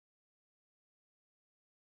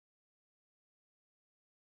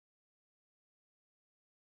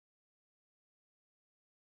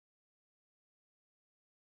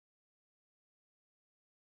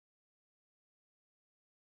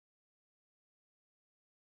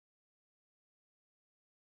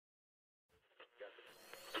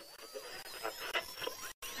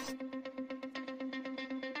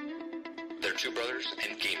They're two brothers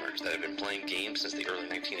and gamers that have been playing games since the early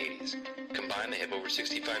 1980s. Combined, they have over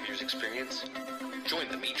 65 years experience. Join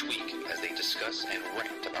them each week as they discuss and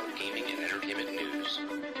rant about gaming and entertainment news.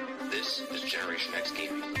 This is Generation X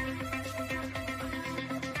Gaming.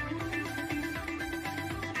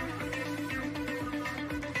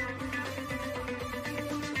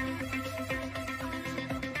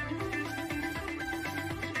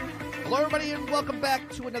 Hello, everybody, and welcome back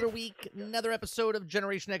to another week, another episode of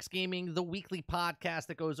Generation X Gaming, the weekly podcast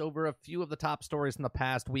that goes over a few of the top stories from the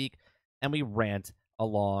past week, and we rant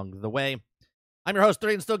along the way. I'm your host,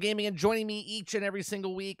 30 and Still Gaming, and joining me each and every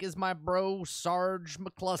single week is my bro, Sarge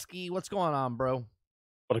McCluskey. What's going on, bro?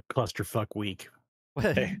 What a clusterfuck week.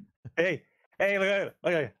 hey, look at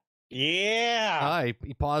it. Yeah.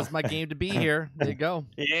 He paused my game to be here. There you go.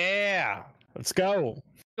 Yeah. Let's go. What's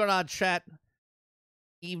going on, chat?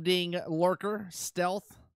 Evening Lurker,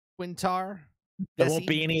 Stealth, Quintar. There won't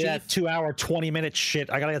be any of that 2 hour, 20-minute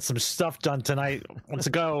shit. I gotta get some stuff done tonight. Let's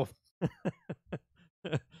go.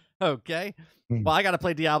 Okay. Well, I gotta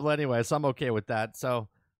play Diablo anyway, so I'm okay with that. So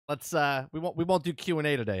let's we won't do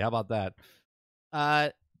Q&A today. How about that?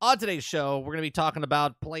 On today's show, we're gonna be talking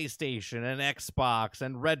about PlayStation and Xbox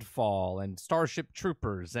and Redfall and Starship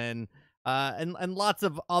Troopers and lots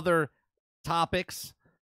of other topics.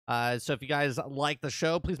 So if you guys like the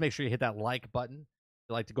show, please make sure you hit that like button. If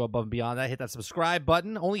you'd like to go above and beyond that, hit that subscribe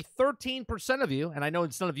button. Only 13% of you, and I know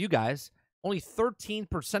it's none of you guys, only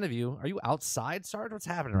 13% of you. Are you outside, Sarge? What's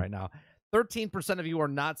happening right now? 13% of you are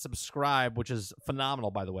not subscribed, which is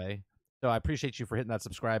phenomenal, by the way. So I appreciate you for hitting that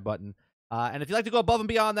subscribe button. And if you'd like to go above and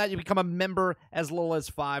beyond that, you become a member as little as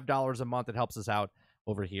 $5 a month. It helps us out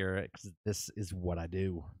over here because this is what I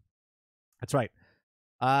do. That's right.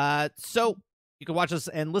 So you can watch us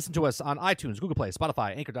and listen to us on iTunes, Google Play,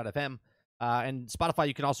 Spotify, Anchor.fm. And Spotify,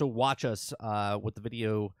 you can also watch us with the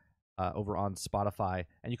video over on Spotify.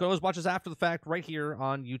 And you can always watch us after the fact right here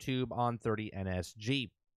on YouTube on 30NSG.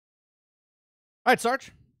 All right,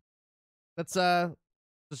 Sarge. Let's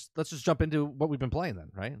just jump into what we've been playing then,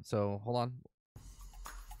 right? So hold on.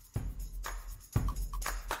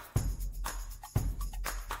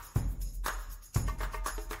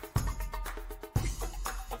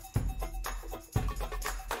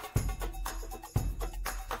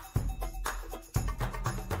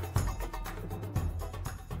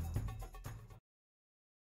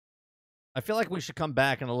 I feel like we should come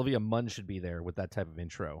back and Olivia Munn should be there with that type of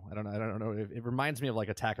intro. I don't know. It reminds me of like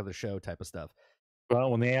Attack of the Show type of stuff. Well,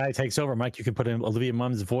 when the AI takes over, Mike, you can put in Olivia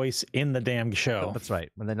Munn's voice in the damn show. That's right.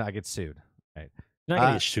 And then I get sued. Right. You're not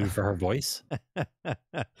going to get sued for her voice. Haven't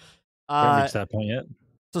reached that point yet.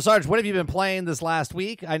 So, Sarge, what have you been playing this last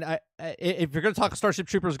week? If you're going to talk Starship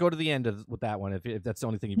Troopers, go to the end with that one. If that's the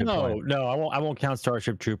only thing you've been playing. No, I won't count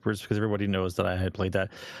Starship Troopers because everybody knows that I had played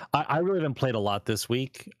that. I really haven't played a lot this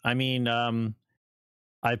week. I mean,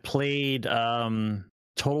 I played Total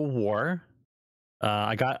War.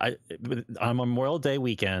 On Memorial Day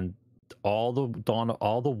weekend, all the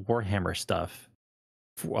Warhammer stuff.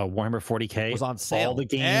 Warhammer 40K was on sale. All the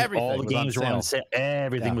games were on sale.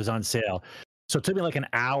 Everything was on sale. So it took me like an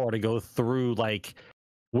hour to go through like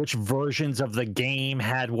which versions of the game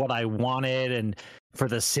had what I wanted and for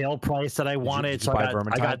the sale price that I wanted. Did you buy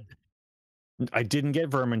Vermintide? I didn't get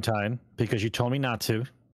Vermintide because you told me not to.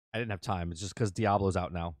 I didn't have time. It's just because Diablo's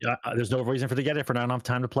out now. There's no reason for to get it for now. I don't have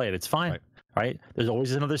time to play it. It's fine. Right? There's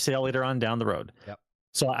always another sale later on down the road. Yep.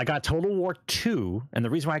 So I got Total War 2, and the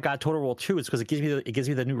reason why I got Total War 2 is because it gives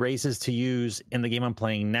me the new races to use in the game I'm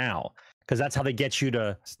playing now. Because that's how they get you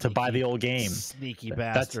to buy the old game. Sneaky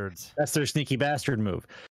bastards. That's their sneaky bastard move.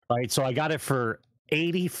 Right? So I got it for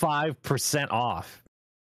 85% off.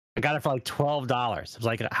 I got it for like $12. I was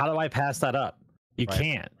like, how do I pass that up? You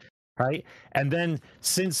can't. Right? And then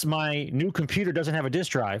since my new computer doesn't have a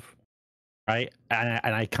disk drive, right?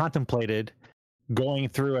 And I contemplated going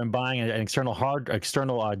through and buying an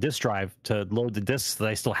external disk drive to load the disks that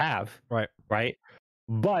I still have. Right.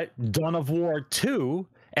 But Dawn of War 2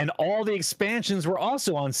 and all the expansions were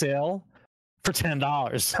also on sale for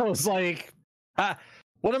 $10. So I was like,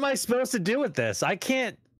 what am I supposed to do with this? I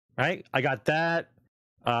can't. Right. I got that.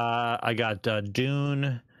 I got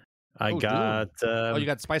Dune. You got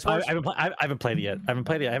Spice Wars? I haven't played it yet. I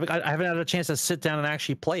haven't had a chance to sit down and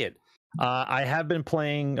actually play it. I have been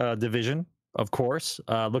playing Division, of course,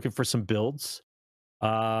 looking for some builds.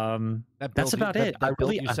 That's about it. That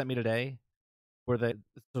build you sent me today, where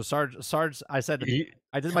Sarge, I said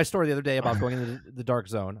I did my story the other day about going into the dark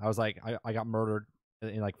zone. I was like, I got murdered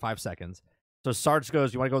in like 5 seconds. So Sarge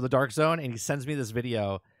goes, "You want to go to the dark zone?" And he sends me this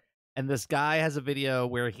video, and this guy has a video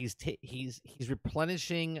where he's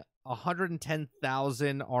replenishing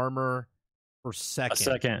 110,000 armor per second. A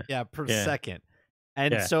second. Yeah, per second.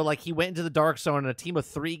 And so like he went into the dark zone, and a team of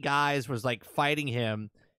 3 guys was like fighting him.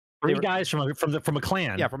 3 guys from a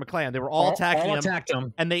clan. Yeah, from a clan. They were all attacking him. Attacked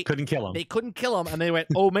him, and they couldn't kill him. They couldn't kill him, and they went,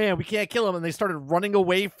 "Oh man, we can't kill him!" And they started running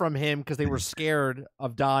away from him because they were scared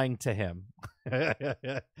of dying to him.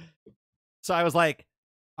 So I was like,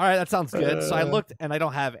 "All right, that sounds good." So I looked, and I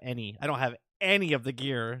don't have any. I don't have any of the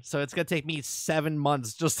gear, so it's gonna take me 7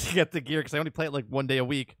 months just to get the gear because I only play it like 1 day a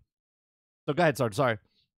week. So go ahead, Sarge. Sorry.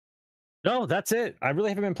 No, that's it. I really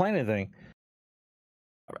haven't been playing anything.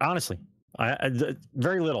 Honestly, I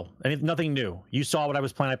very little. Nothing new. You saw what I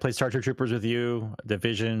was playing. I played Starship Troopers with you,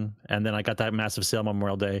 Division, and then I got that massive sale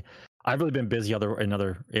Memorial Day. I've really been busy in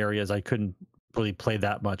other areas. I couldn't really play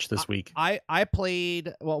that much this week. I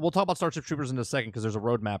played. Well, we'll talk about Starship Troopers in a second because there's a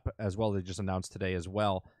roadmap as well they just announced today as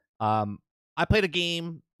well. I played a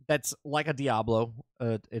game that's like a Diablo.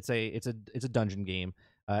 It's a dungeon game.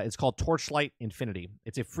 It's called Torchlight Infinity.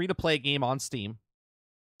 It's a free-to-play game on Steam.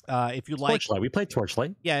 If you like, Torchlight, we played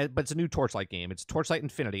Torchlight. Yeah, but it's a new Torchlight game. It's Torchlight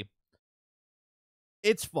Infinity.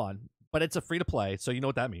 It's fun, but it's a free-to-play, so you know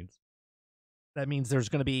what that means. That means there's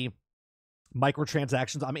going to be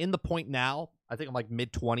microtransactions. I'm in the point now. I think I'm like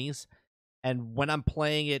mid-20s. And when I'm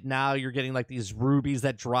playing it now, you're getting like these rubies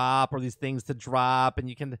that drop or these things to drop, and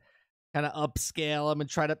you can kind of upscale them and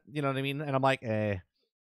try to, you know what I mean? And I'm like, eh.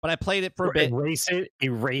 But I played it for a bit.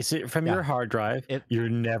 Erase it from your hard drive. You're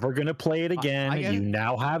never going to play it again. You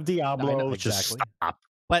now have Diablo. Exactly. Just stop.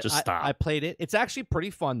 But just stop. I played it. It's actually pretty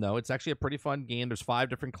fun, though. It's actually a pretty fun game. There's 5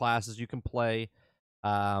 different classes you can play.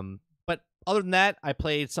 But other than that, I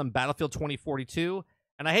played some Battlefield 2042.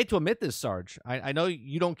 And I hate to admit this, Sarge. I know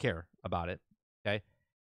you don't care about it. Okay,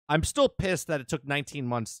 I'm still pissed that it took 19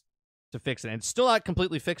 months to fix it. And it's still not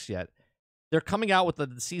completely fixed yet. They're coming out with the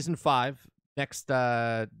Season 5 next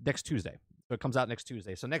Tuesday. So it comes out next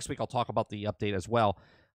Tuesday. So next week I'll talk about the update as well.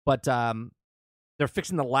 But they're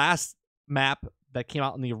fixing the last map that came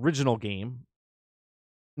out in the original game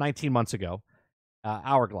 19 months ago,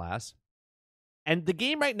 Hourglass. And the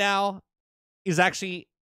game right now is actually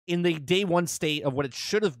in the day 1 state of what it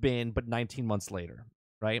should have been, but 19 months later,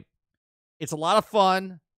 right? It's a lot of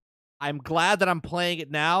fun. I'm glad that I'm playing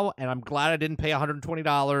it now, and I'm glad I didn't pay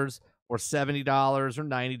 $120 or $70 or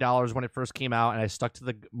 $90 when it first came out, and I stuck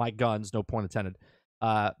to my guns, no pun intended.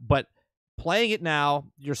 But playing it now,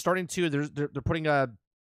 you're starting to, they're putting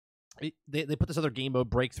they put this other game mode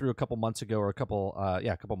Breakthrough a couple months ago, or a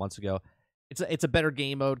couple months ago. It's a better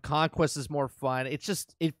game mode. Conquest is more fun. It's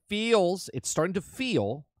starting to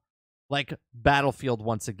feel like Battlefield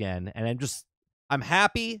once again, and I'm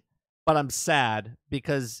happy, but I'm sad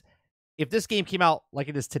because if this game came out like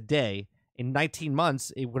it is today, in 19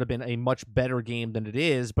 months, it would have been a much better game than it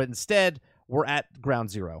is, but instead, we're at ground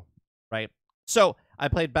zero, right? So I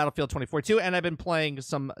played Battlefield 2042, and I've been playing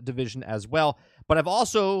some Division as well, but I've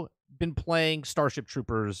also been playing Starship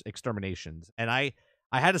Troopers Exterminations, and I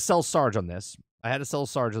had to sell Sarge on this. I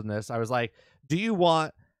was like, do you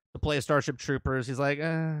want to play Starship Troopers? He's like,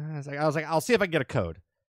 I was like, I'll see if I can get a code.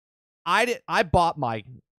 I bought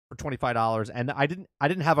mine for $25, and I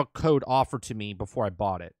didn't have a code offered to me before I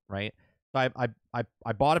bought it, right? So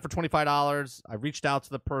I bought it for $25. I reached out to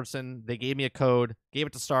the person. They gave me a code, gave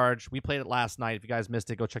it to Sarge. We played it last night. If you guys missed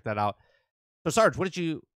it, go check that out. So Sarge, what did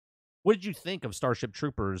you think of Starship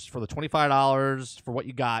Troopers for the $25 for what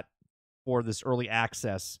you got for this early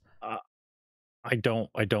access? I don't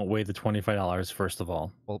weigh the $25 first of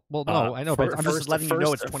all. Well, no, I know, but I'm just letting you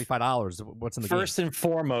know it's $25. What's in the game? First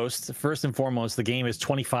and foremost, the game is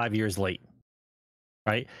 25 years late.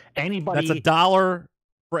 Right? Anybody That's $1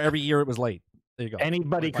 for every year it was late. There you go.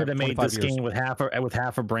 Anybody could have made this game with half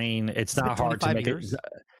a brain. It's not hard to make it.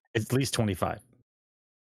 It's at least 25.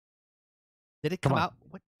 Did it come out?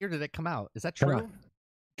 What year did it come out? Is that true?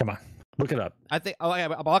 Come on. Look it up. I think. Oh, I'm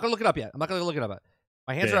not gonna look it up yet.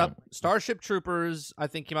 My hands are up. Starship Troopers, I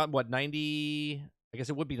think, came out in what, 90? I guess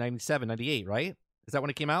it would be 97, 98, right? Is that when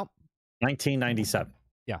it came out? 1997.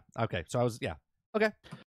 Yeah. Okay. So okay.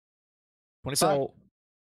 25. So,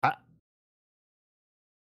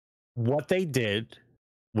 what they did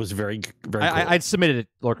was very cool. I submitted it,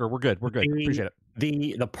 Lurker. We're good. Appreciate it.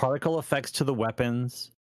 The particle effects to the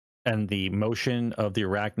weapons and the motion of the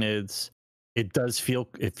arachnids, it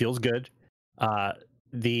feels good.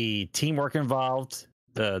 The teamwork involved,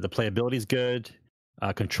 the playability is good.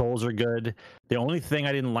 Controls are good. The only thing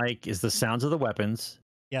I didn't like is the sounds of the weapons.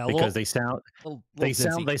 Yeah, because they sound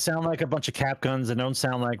like a bunch of cap guns and don't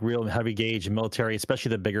sound like real heavy gauge military, especially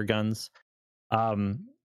the bigger guns.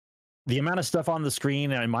 the amount of stuff on the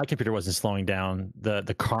screen, and my computer wasn't slowing down.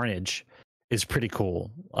 The carnage is pretty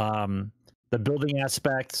cool. The building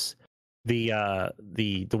aspects, the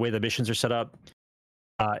way the missions are set up.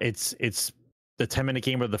 It's the 10-minute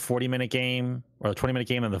game or the 40-minute game or the 20-minute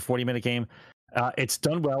game and the 40-minute game. It's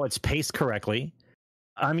done well. It's paced correctly.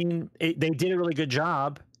 I mean, they did a really good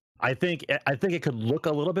job. I think it could look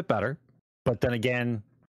a little bit better, but then again,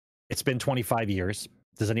 it's been 25 years.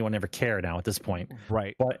 Does anyone ever care now at this point?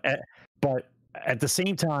 Right. But at the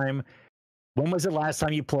same time, when was the last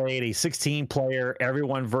time you played a 16-player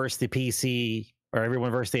everyone versus the PC or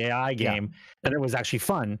everyone versus the AI game and it was actually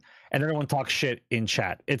fun and everyone talks shit in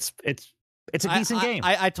chat? It's a decent game.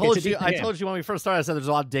 I told you when we first started. I said there's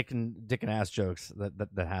a lot of dick and ass jokes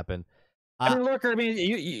that happen. I mean, look, I mean,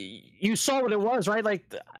 you saw what it was, right?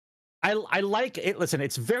 Like, I like it. Listen,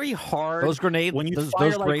 it's very hard. Those grenades, when you those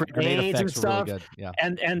fire grenade effects and stuff, were really good. Yeah.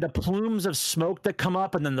 And the plumes of smoke that come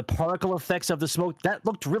up, and then the particle effects of the smoke, that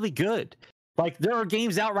looked really good. Like, there are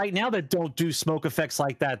games out right now that don't do smoke effects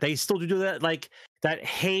like that. They still do that, like that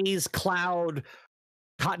haze cloud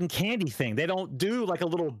cotton candy thing. They don't do like a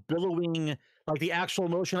little billowing, like the actual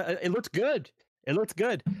motion. It looked good. It looked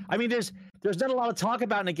good. I mean, there's not a lot of talk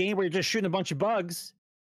about in a game where you're just shooting a bunch of bugs,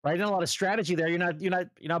 right? Not a lot of strategy there. You're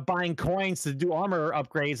not buying coins to do armor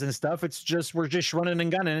upgrades and stuff. It's just we're just running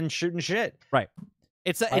and gunning and shooting shit. Right.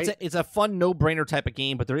 It's a fun no-brainer type of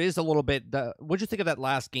game, but there is a little bit. What'd you think of that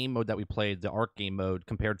last game mode that we played, the Arc game mode,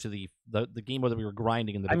 compared to the game mode that we were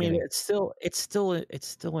grinding in the beginning? I mean, it's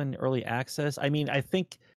still in early access. I mean, I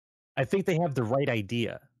think they have the right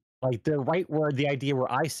idea. Like, they're right where the idea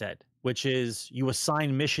where I said, which is you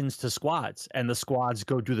assign missions to squads and the squads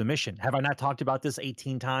go do the mission. Have I not talked about this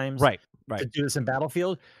 18 times? Right. To do this in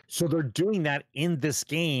Battlefield. So they're doing that in this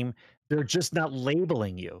game. They're just not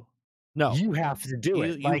labeling you. No, you have to do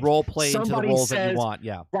it. You role play into the roles that you want.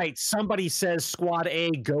 Yeah. Right. Somebody says squad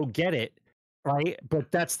A, go get it. Right.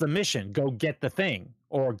 But that's the mission. Go get the thing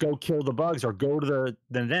or go kill the bugs or go to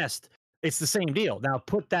the nest. It's the same deal. Now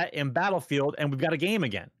put that in Battlefield and we've got a game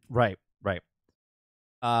again. Right.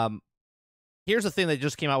 Here's the thing that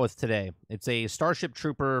just came out with today. It's a Starship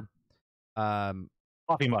Trooper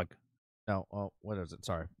coffee mug. No, what is it?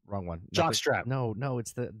 Sorry, wrong one. Jockstrap. No,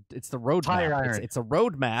 it's the road Tire map. iron. It's a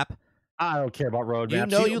road map. I don't care about road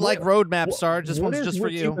maps. You know you like road maps, Sarge. This one's just for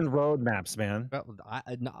you. Even road maps, man.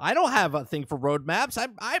 I don't have a thing for road maps.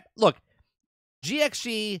 I look,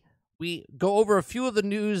 GXG. We go over a few of the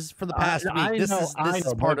news from the past week. This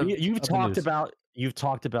is part of you've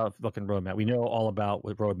talked about looking roadmap. We know all about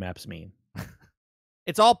what roadmaps mean.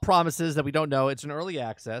 It's all promises that we don't know. It's an early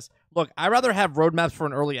access. Look, I'd rather have roadmaps for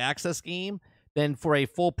an early access game than for a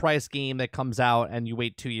full price game that comes out and you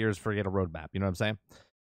wait 2 years for get a roadmap. You know what I'm saying?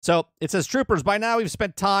 So it says, troopers, by now we've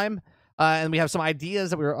spent time and we have some ideas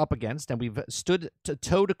that we were up against, and we've stood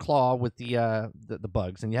toe to claw with the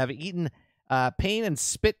bugs. And you have eaten pain and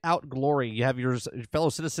spit out glory. You have your fellow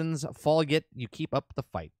citizens fall, yet you keep up the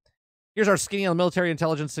fight. Here's our skinny on military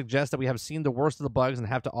intelligence suggests that we have seen the worst of the bugs and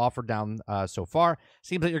have to offer down so far.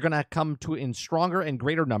 Seems that you're going to come to in stronger and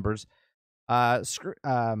greater numbers. What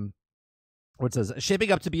says,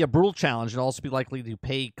 shaping up to be a brutal challenge and also be likely to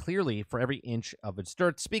pay clearly for every inch of its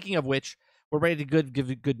dirt. Speaking of which, we're ready to give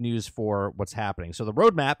you good news for what's happening. So the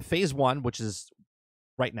roadmap, phase 1, which is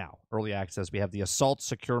right now, early access, we have the Assault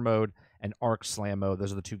Secure Mode and Arc Slam Mode.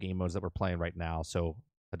 Those are the 2 game modes that we're playing right now. So,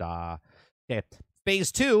 ta-da. Okay,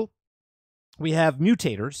 phase 2. We have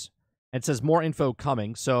mutators. It says more info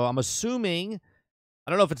coming. So I'm assuming,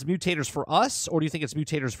 I don't know if it's mutators for us or do you think it's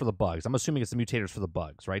mutators for the bugs? I'm assuming it's the mutators for the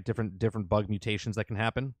bugs, right? Different bug mutations that can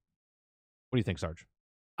happen. What do you think, Sarge?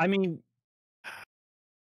 I mean,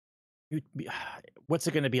 what's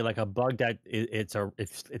it going to be, like a bug that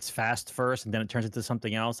it's fast first and then it turns into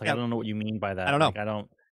something else? Like, yeah. I don't know what you mean by that. I don't know. Like, I don't.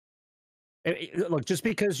 Look, just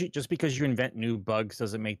because you invent new bugs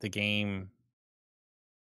doesn't make the game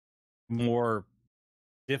more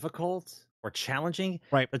difficult or challenging.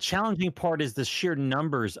 Right. The challenging part is the sheer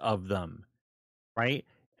numbers of them, right?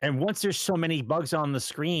 And once there's so many bugs on the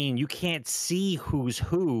screen, you can't see who's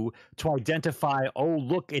who to identify, oh,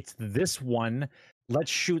 look, it's this one.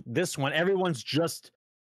 Let's shoot this one. Everyone's just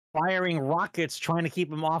firing rockets trying to keep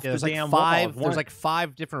them off the damn wall. There's like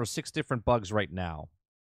 5 different or 6 different bugs right now.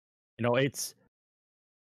 You know, it's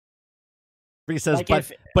he says, like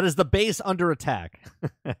but is the base under attack?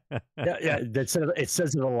 yeah, it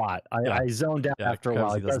says it a lot. I zoned out after a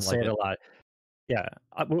while. It does say it a lot. Yeah,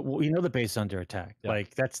 we know the base under attack. Yeah.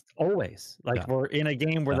 Like, that's always like we're in a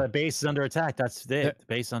game where the base is under attack. That's it. The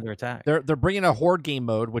base under attack. They're bringing a horde game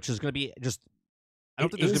mode, which is going to be just. I don't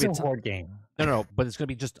think there's going to be a horde game. No, but it's going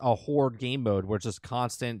to be just a horde game mode where it's just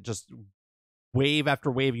constant, just wave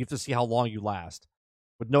after wave. You have to see how long you last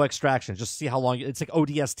with no extraction. Just see how long. It's like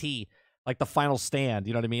ODST, like the final stand.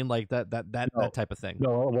 You know what I mean? Like that type of thing.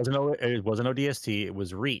 No, it wasn't ODST. It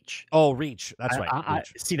was Reach. Oh, Reach. That's right.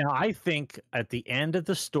 Reach. See, now I think at the end of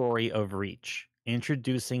the story of Reach,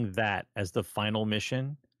 introducing that as the final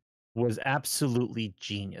mission was absolutely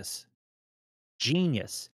genius.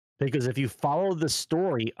 Genius. Because if you follow the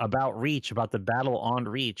story about Reach, about the battle on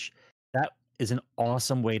Reach, that is an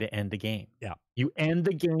awesome way to end the game. Yeah. You end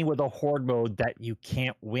the game with a horde mode that you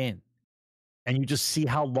can't win. And you just see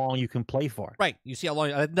how long you can play for. Right. You see how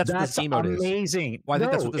long. That's what this game mode is. Amazing. Well, I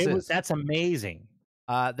think that's what this is. That's amazing.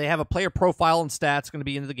 They have a player profile and stats going to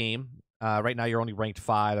be into the game. Right now, you're only ranked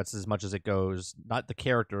 5. That's as much as it goes. Not the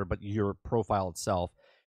character, but your profile itself.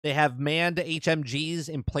 They have manned HMGs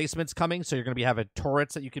emplacements coming, so you're going to be having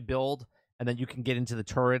turrets that you could build, and then you can get into the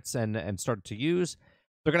turrets and start to use.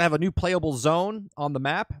 They're going to have a new playable zone on the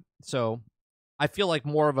map, so I feel like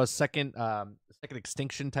more of a second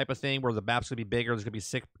extinction type of thing where the map's going to be bigger. There's going to be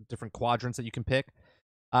 6 different quadrants that you can pick.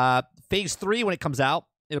 Phase 3, when it comes out,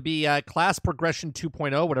 it'll be class progression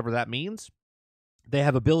 2.0, whatever that means. They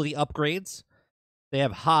have ability upgrades. They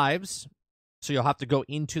have hives. So you'll have to go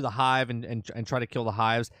into the hive and try to kill the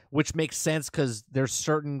hives, which makes sense because there's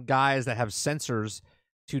certain guys that have sensors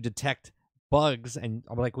to detect bugs, and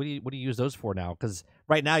I'm like, what do you use those for now? Because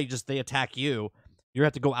right now they attack you. You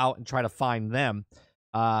have to go out and try to find them.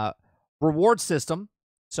 Reward system.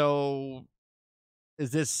 So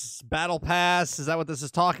is this battle pass? Is that what this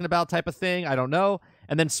is talking about? Type of thing? I don't know.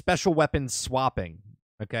 And then special weapons swapping.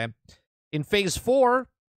 Okay. In phase 4,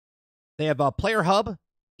 they have a player hub,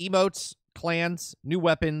 emotes, clans, new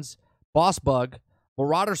weapons, boss bug,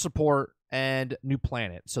 marauder support, and new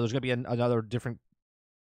planet. So there's going to be another different,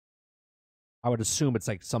 I would assume it's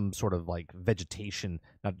like some sort of like vegetation,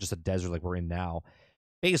 not just a desert like we're in now.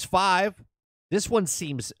 Phase 5, this one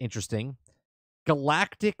seems interesting.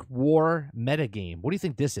 Galactic War metagame. What do you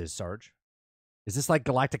think this is, Sarge? Is this like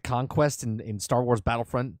Galactic Conquest in Star Wars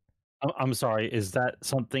Battlefront? I'm sorry, is that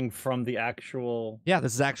something from the actual... Yeah,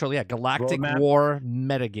 this is actually, Galactic roadmap? War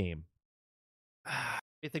metagame.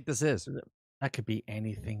 What do you think this is? That could be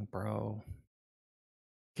anything, bro.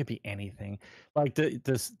 Could be anything. Like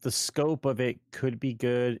the scope of it could be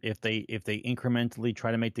good if they incrementally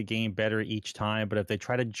try to make the game better each time, but if they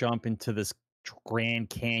try to jump into this grand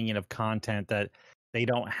canyon of content that they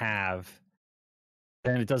don't have,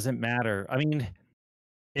 then it doesn't matter. I mean,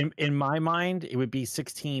 in my mind, it would be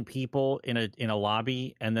 16 people in a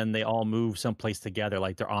lobby, and then they all move someplace together,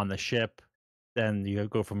 like they're on the ship. Then you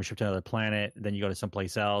go from a ship to another planet, then you go to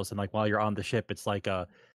someplace else, and like while you're on the ship, it's like a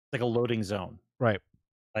loading zone. Right.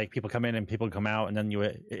 Like people come in and people come out, and then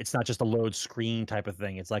it's not just a load screen type of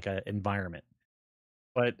thing. It's like an environment.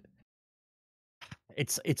 But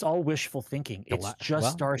it's all wishful thinking. It's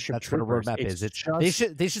just Starship that's Troopers. What a roadmap is. It's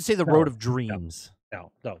they should say the Road of Dreams.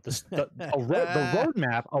 No. The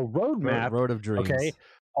roadmap. A roadmap. Road of Dreams. Okay.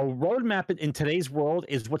 A roadmap in today's world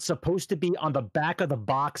is what's supposed to be on the back of the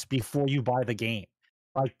box before you buy the game.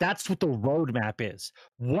 Like, that's what the roadmap is.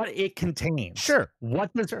 What it contains. Sure. What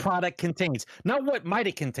this product contains. Not what might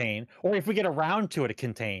it contain, or if we get around to it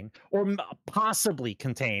contain, or possibly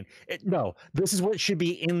contain. No, this is what should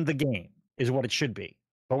be in the game, is what it should be.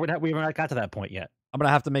 But we haven't got to that point yet. I'm going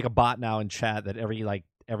to have to make a bot now in chat that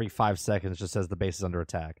every 5 seconds just says the base is under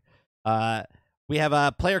attack. We have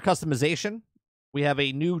a player customization. We have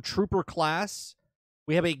a new trooper class.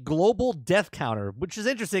 We have a global death counter, which is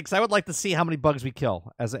interesting because I would like to see how many bugs we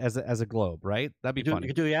kill as a globe, right? That'd be funny. You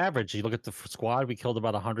could do the average. You look at the squad, we killed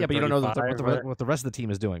about 100. Yeah, but you don't know what the rest of the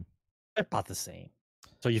team is doing. About the same.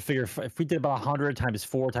 So you figure if we did about 100 times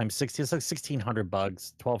 4 times 60, it's like 1,600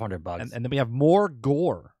 bugs, 1,200 bugs. And then we have more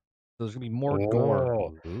gore. There's gonna be more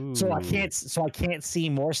gore. So I can't see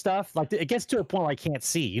more stuff. Like it gets to a point where I can't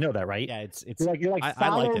see. You know that, right? Yeah, it's you're like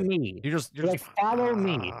follow me. You're like follow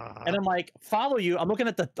me, and I'm like follow you. I'm looking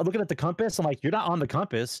at the compass. I'm like, you're not on the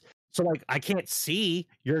compass, so like I can't see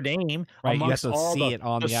your name. Right, you have to see it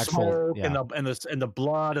on the actual and the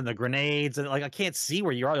blood and the grenades, and like I can't see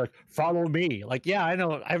where you are. Like follow me. Like yeah, I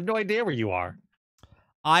know. I have no idea where you are.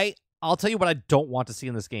 I'll tell you what I don't want to see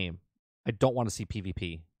in this game. I don't want to see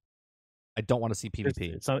PvP. I don't want to see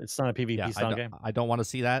PvP. It's not a PvP style game. I don't want to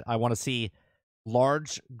see that. I want to see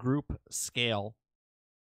large group scale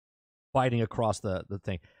fighting across the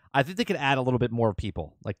thing. I think they could add a little bit more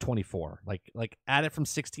people, like 24. Like add it from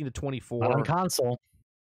 16 to 24. Not on console.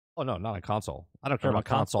 Oh no, not on console. I don't care about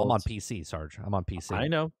console. I'm on PC, Sarge. I'm on PC. I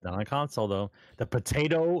know. Not on console though. The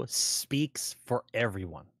potato speaks for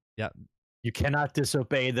everyone. Yeah. You cannot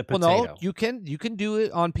disobey the Well, potato. no, you can do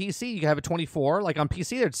it on PC. You can have a 24. Like on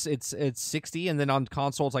PC, it's 60, and then on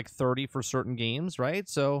console it's like 30 for certain games, right?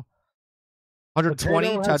 So 120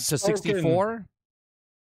 Potato to has spoken. 64.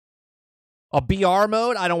 A BR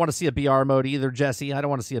mode? I don't want to see a BR mode either, Jesse. I don't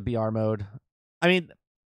want to see a BR mode. I mean,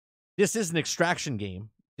 this is an extraction game.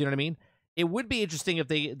 You know what I mean? It would be interesting if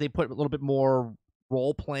they put a little bit more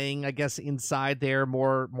role playing, I guess, inside there,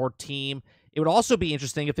 more team. It would also be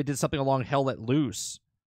interesting if they did something along Hell Let Loose,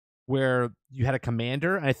 where you had a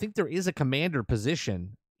commander, and I think there is a commander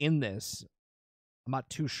position in this. I'm not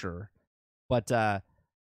too sure, but that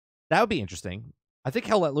would be interesting. I think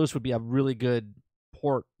Hell Let Loose would be a really good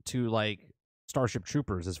port to like Starship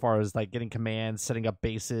Troopers as far as like getting commands, setting up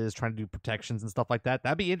bases, trying to do protections and stuff like that.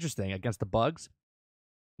 That'd be interesting against the bugs.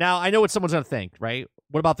 Now, I know what someone's going to think, right?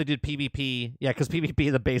 What about if they did PvP? Yeah, because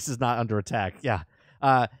PvP, the base is not under attack. Yeah.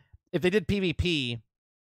 If they did PvP,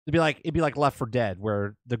 it'd be like Left 4 Dead,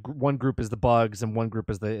 where the one group is the bugs and one group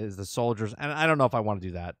is the soldiers. And I don't know if I want to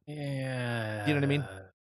do that. Yeah. You know what I mean?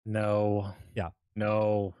 No. Yeah.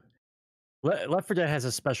 No. Left 4 Dead has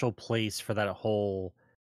a special place for that whole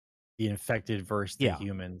the infected versus the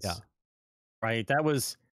humans. Yeah. Right? That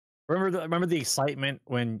was remember the excitement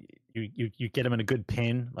when you get them in a good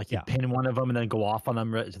pin, like you pin one of them and then go off on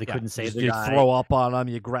them so they couldn't save the guy. You throw up on them,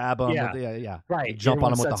 you grab them. Yeah. Right. You jump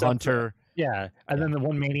on them with the hunter. And then the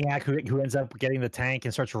one maniac who ends up getting the tank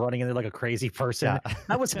and starts running in there like a crazy person. Yeah.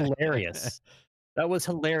 That was hilarious. That was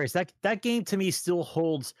hilarious. That game to me still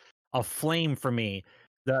holds a flame for me.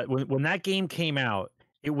 That when that game came out,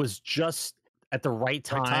 it was just at the right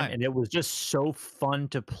time, and it was just so fun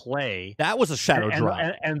to play. That was a shadow drop,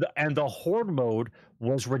 and the horde mode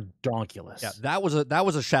was redonkulous. Yeah, that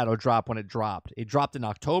was a shadow drop when it dropped. It dropped in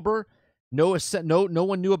October. No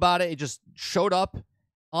one knew about it. It just showed up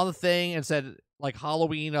on the thing and said like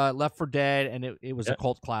Halloween, Left 4 Dead, and it was a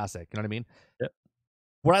cult classic. You know what I mean? Yep.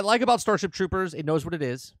 What I like about Starship Troopers, it knows what it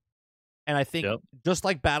is, and I think just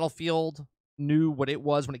like Battlefield knew what it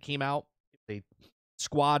was when it came out, a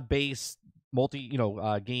squad based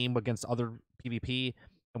game against other PvP,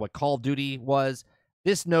 and what Call of Duty was.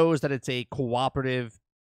 This knows that it's a cooperative,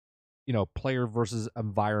 player versus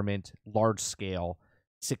environment, large scale,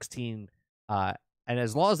 16. And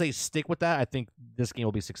as long as they stick with that, I think this game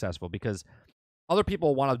will be successful because other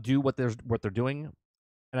people want to do what they're doing.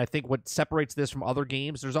 And I think what separates this from other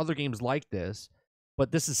games, there's other games like this,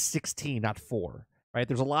 but this is 16, not 4, right?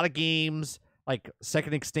 There's a lot of games like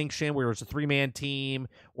Second Extinction where it's a 3-man team,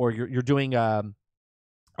 or you're doing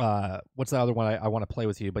what's the other one I want to play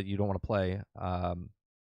with you, but you don't want to play?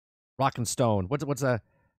 Rock and Stone. What's a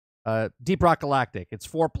Deep Rock Galactic? It's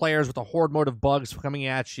 4 players with a horde mode of bugs coming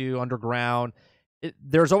at you underground.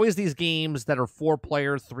 There's always these games that are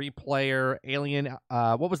 4-player, 3-player, Alien.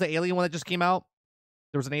 What was the Alien one that just came out?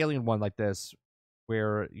 There was an Alien one like this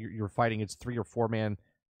where you're fighting. It's 3 or 4-man.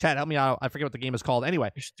 Chad, help me out. I forget what the game is called. Anyway,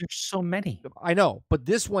 there's so many. I know, but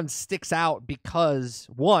this one sticks out because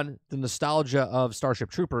 1, the nostalgia of Starship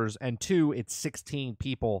Troopers, and 2, it's 16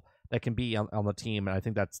 people that can be on the team, and I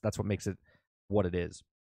think that's what makes it what it is.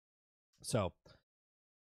 So,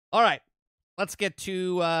 all right, let's get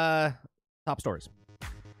to top stories.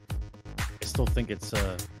 I still think it's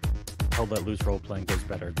Hell Let Loose role playing goes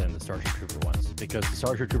better than the Starship Trooper ones, because the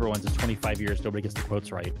Starship Trooper ones is 25 years, nobody gets the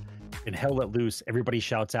quotes right. In Hell Let Loose, everybody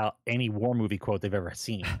shouts out any war movie quote they've ever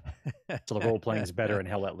seen. So the role playing is better in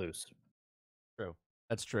Hell Let Loose. True.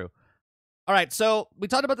 That's true. All right, so we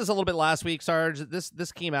talked about this a little bit last week, Sarge.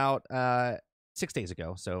 This came out 6 days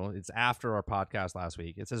ago, so it's after our podcast last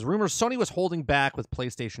week. It says, rumors Sony was holding back with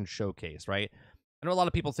PlayStation Showcase, right? I know a lot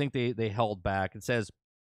of people think they held back. It says,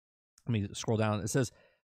 let me scroll down. It says,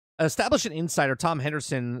 establishment insider Tom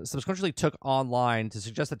Henderson subsequently took online to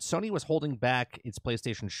suggest that Sony was holding back its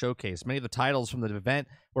PlayStation Showcase. Many of the titles from the event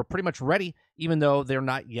were pretty much ready, even though they're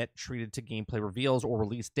not yet treated to gameplay reveals or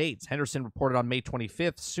release dates. Henderson reported on May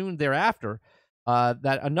 25th, soon thereafter,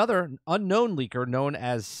 that another unknown leaker known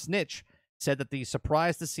as Snitch said that the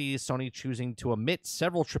surprise to see Sony choosing to omit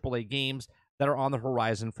several AAA games that are on the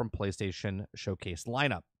horizon from PlayStation Showcase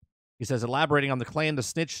lineup. He says, elaborating on the claim, the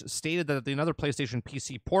Snitch stated that another PlayStation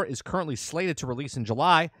PC port is currently slated to release in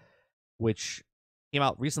July, which came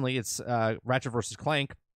out recently. It's Ratchet vs.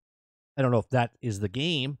 Clank. I don't know if that is the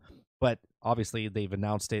game, but obviously they've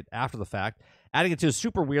announced it after the fact. Adding it to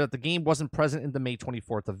super weird that the game wasn't present in the May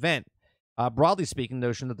 24th event. Broadly speaking, the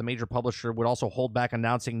notion that the major publisher would also hold back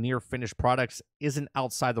announcing near-finished products isn't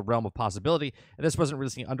outside the realm of possibility, and this wasn't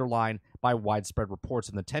really underlined by widespread reports.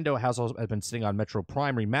 And Nintendo has been sitting on Metro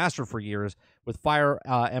Prime Remaster for years, with Fire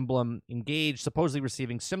Emblem Engage supposedly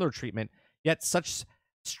receiving similar treatment, yet such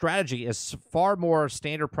strategy is far more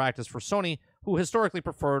standard practice for Sony, who historically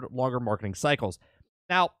preferred longer marketing cycles.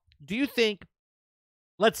 Now, do you think,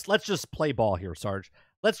 let's just play ball here, Sarge.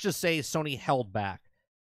 Let's just say Sony held back.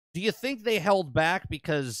 Do you think they held back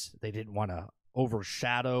because they didn't want to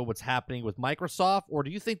overshadow what's happening with Microsoft, or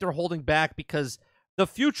do you think they're holding back because the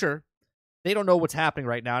future, they don't know what's happening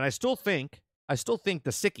right now? And I still think the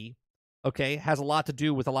sicky, okay, has a lot to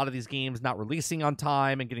do with a lot of these games not releasing on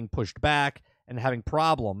time and getting pushed back and having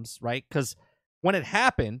problems, right? Because when it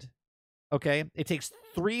happened, okay, it takes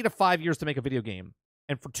 3 to 5 years to make a video game.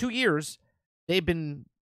 And for 2 years, they've been,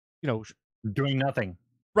 doing nothing.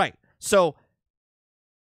 Right. So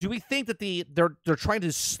do we think that they're trying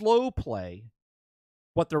to slow play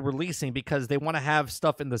what they're releasing because they want to have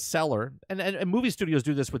stuff in the cellar? And movie studios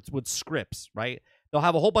do this with scripts, right? They'll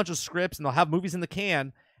have a whole bunch of scripts and they'll have movies in the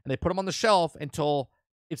can and they put them on the shelf until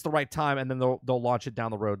it's the right time, and then they'll launch it down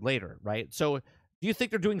the road later, right? So do you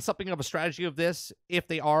think they're doing something of a strategy of this if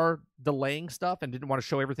they are delaying stuff and didn't want to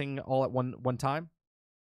show everything all at one time?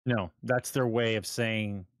 No, that's their way of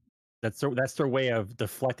saying, that's their way of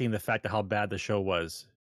deflecting the fact of how bad the show was.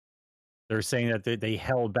 They're saying that they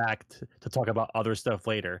held back to talk about other stuff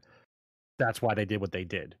later. That's why they did what they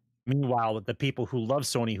did. Meanwhile, the people who love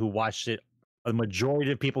Sony, who watched it, a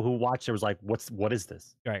majority of people who watched it was like, what is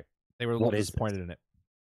this? Right. They were a little disappointed in it.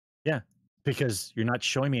 Yeah, because you're not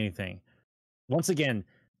showing me anything. Once again,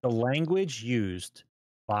 the language used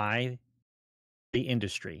by the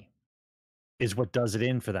industry is what does it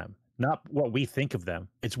in for them, not what we think of them.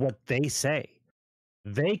 It's what they say.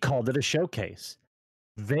 They called it a showcase.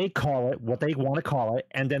 They call it what they want to call it,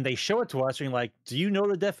 and then they show it to us, and you're like, do you know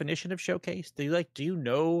the definition of showcase? Do you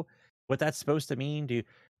know what that's supposed to mean? Do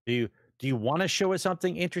you want to show us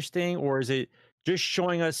something interesting, or is it just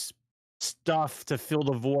showing us stuff to fill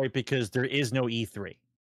the void because there is no E3?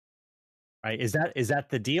 Right? Is that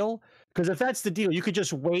the deal? Because if that's the deal, you could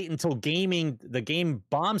just wait until the game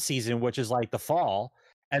bomb season, which is like the fall,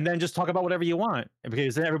 and then just talk about whatever you want,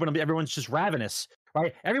 because then everyone's just ravenous,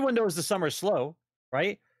 right? Everyone knows the summer's slow,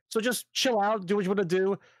 right? So just chill out, do what you want to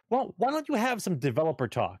do. Well, why don't you have some developer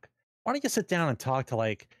talk? Why don't you sit down and talk to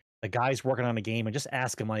like the guys working on a game and just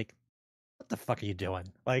ask them, like, what the fuck are you doing?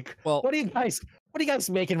 Like, well, what are you guys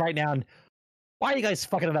making right now? And why are you guys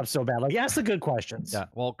fucking it up so bad? Like, ask the good questions. Yeah.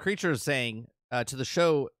 Well, Creature is saying to the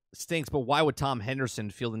show stinks, but why would Tom Henderson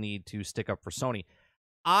feel the need to stick up for Sony?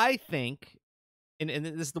 I think, and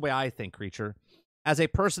this is the way I think, Creature, as a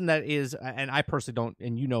person that is, and I personally don't,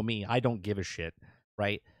 and you know me, I don't give a shit,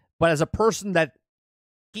 right? But as a person that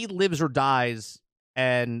he lives or dies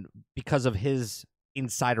and because of his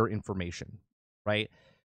insider information, right?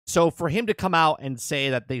 So for him to come out and say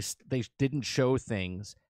that they didn't show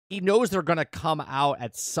things, he knows they're going to come out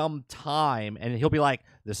at some time, and he'll be like,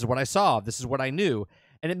 this is what I saw, this is what I knew,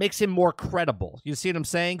 and it makes him more credible. You see what I'm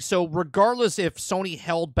saying? So regardless if Sony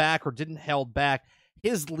held back or didn't held back,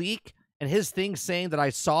 his leak and his thing saying that I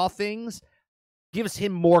saw things gives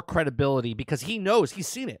him more credibility because he knows, he's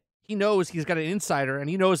seen it. He knows he's got an insider, and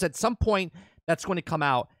he knows at some point that's going to come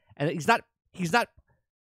out, and he's not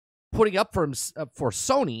putting up for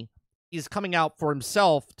Sony. He's coming out for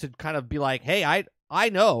himself to kind of be like, hey, I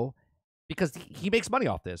know, because he makes money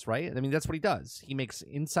off this, right? I mean, that's what he does. He makes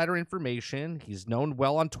insider information. He's known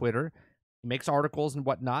well on Twitter. He makes articles and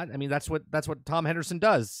whatnot. I mean, that's what Tom Henderson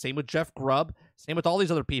does. Same with Jeff Grubb. Same with all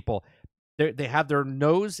these other people. They have their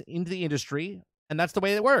nose into the industry, and that's the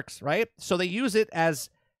way it works, right? So they use it as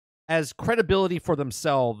credibility for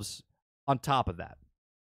themselves on top of that.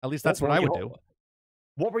 At least that's what I would do.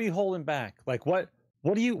 What were you holding back? Like, what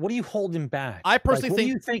are you holding back? I personally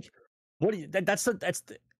think. What do you think?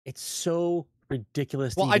 It's so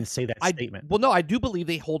ridiculous to even say that statement. Well, no, I do believe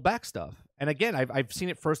they hold back stuff. And again, I've seen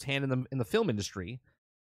it firsthand in the film industry.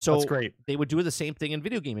 So that's great. They would do the same thing in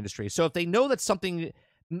video game industry. So if they know that something,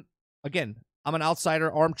 again, I'm an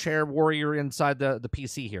outsider, armchair warrior inside the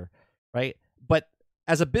PC here, right? But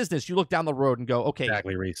as a business, you look down the road and go, okay,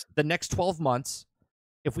 exactly, Reese. The next 12 months,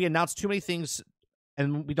 if we announce too many things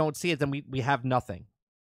and we don't see it, then we have nothing.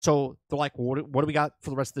 So they're like, well, what do we got for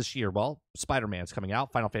the rest of this year? Well, Spider-Man's coming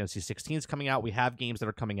out. Final Fantasy 16 is coming out. We have games that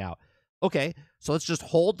are coming out. Okay, so let's just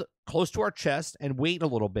hold close to our chest and wait a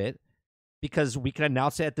little bit, because we can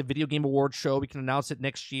announce it at the Video Game Awards show. We can announce it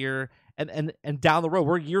next year. And down the road,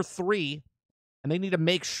 we're year 3, and they need to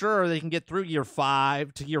make sure they can get through year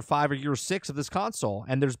 5 or year 6 of this console.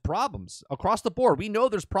 And there's problems across the board. We know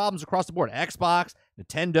there's problems across the board. Xbox,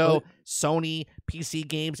 Nintendo, Sony, PC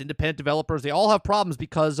games, independent developers, they all have problems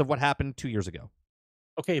because of what happened 2 years ago.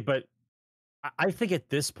 Okay, but I think at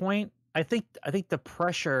this point, I think the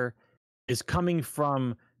pressure is coming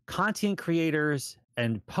from content creators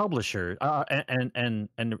and publishers and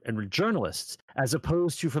journalists, as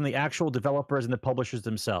opposed to from the actual developers and the publishers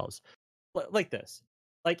themselves. Like this,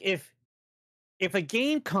 like if a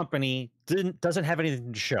game company doesn't have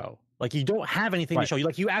anything to show, like you don't have anything to show,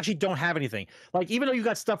 you actually don't have anything. Like even though you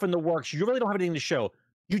got stuff in the works, you really don't have anything to show.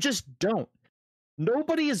 You just don't.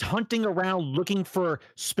 Nobody is hunting around looking for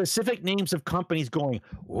specific names of companies going,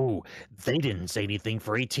 oh, they didn't say anything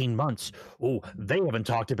for 18 months. Oh, they haven't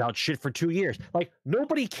talked about shit for 2 years. Like,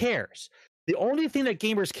 nobody cares. The only thing that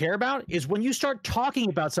gamers care about is when you start talking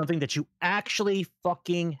about something that you actually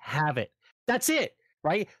fucking have it. That's it,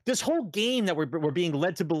 right? This whole game that we're being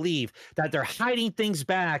led to believe that they're hiding things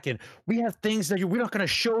back and we have things that we're not going to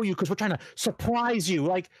show you because we're trying to surprise you.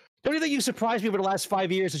 Like, the only thing you surprised me over the last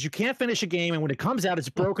 5 years is you can't finish a game, and when it comes out, it's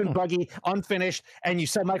broken, buggy, unfinished, and you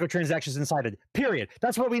sell microtransactions inside it. Period.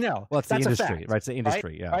 That's what we know. Well, that's the industry, right? It's the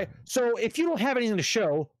industry, yeah. Right? So if you don't have anything to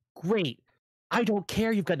show, great. I don't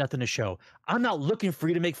care you've got nothing to show. I'm not looking for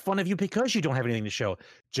you to make fun of you because you don't have anything to show.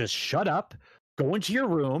 Just shut up, go into your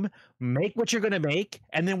room, make what you're going to make,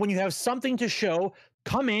 and then when you have something to show,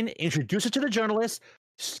 come in, introduce it to the journalists,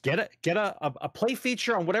 get a play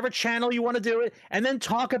feature on whatever channel you want to do it, and then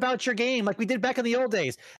talk about your game like we did back in the old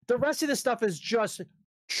days. The rest of this stuff is just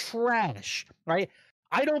trash, right?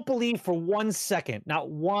 I don't believe for 1 second, not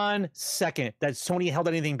 1 second, that Sony held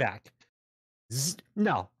anything back.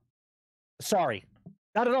 No. Sorry.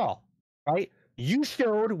 Not at all, right? You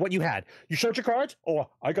showed what you had. You showed your cards? Oh,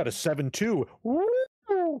 I got a 7-2. Woo!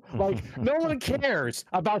 Like, no one cares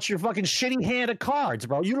about your fucking shitty hand of cards,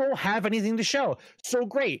 bro. You don't have anything to show. So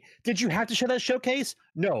great. Did you have to show that showcase?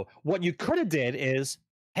 No. What you could have did is,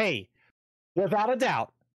 hey, without a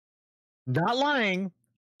doubt, not lying,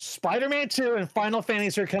 Spider-Man 2 and Final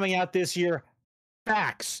Fantasy are coming out this year.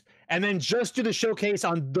 Facts. And then just do the showcase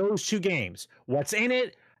on those two games. What's in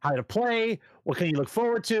it? How to play? What can you look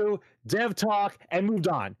forward to? Dev talk, and moved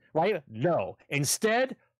on, right? No.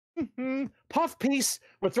 Instead, puff piece.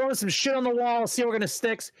 We're throwing some shit on the wall. See what we're gonna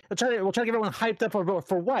sticks. We'll try to get everyone hyped up for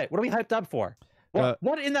what? What are we hyped up for?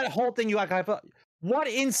 What in that whole thing you got hyped up? What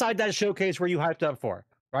inside that showcase were you hyped up for?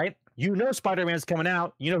 Right? You know Spider-Man's coming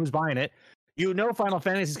out. You know who's buying it. You know Final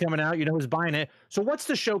Fantasy's coming out. You know who's buying it. So what's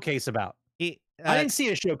the showcase about? I didn't see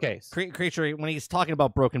a showcase. Creature, when he's talking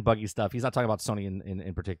about broken, buggy stuff, he's not talking about Sony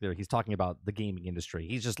in particular. He's talking about the gaming industry.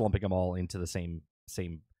 He's just lumping them all into the same.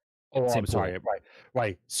 Oh, I'm sorry.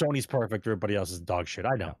 Right. Sony's perfect. Everybody else is dog shit.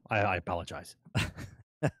 I know. Yeah. I apologize.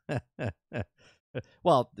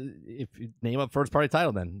 Well, if you name a first-party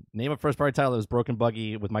title, then name a first-party title that was broken,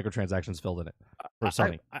 buggy with microtransactions filled in it for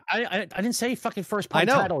Sony. I didn't say fucking first-party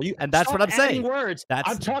title. And that's what I'm saying. Words.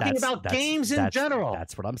 I'm talking about games in general.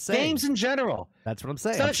 That's what I'm saying. Games in general. That's what I'm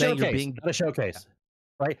saying. It's not a showcase. Not a showcase.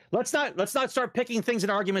 Yeah. Right? Let's not start picking things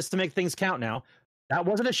and arguments to make things count now. That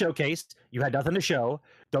wasn't a showcase. You had nothing to show.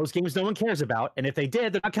 Those games no one cares about. And if they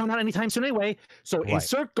did, they're not coming out anytime soon anyway. So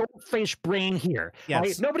insert goldfish brain here. Yes.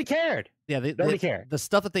 Right? Nobody cared. Yeah, nobody cared. The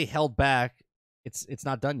stuff that they held back, it's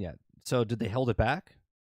not done yet. So did they hold it back?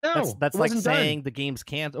 No. That's like saying the games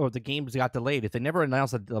can't, or the games got delayed. If they never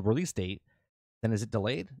announced a release date, then is it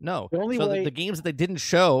delayed? No. The games that they didn't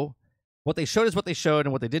show, what they showed is what they showed,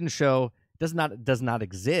 and what they didn't show does not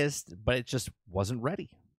exist, but it just wasn't ready.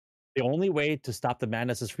 The only way to stop the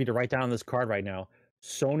madness is for you to write down on this card right now.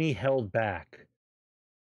 Sony held back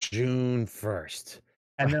June 1st.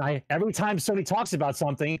 And then every time Sony talks about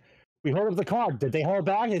something, we hold up the card. Did they hold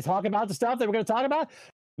back? Did they talk about the stuff they were going to talk about?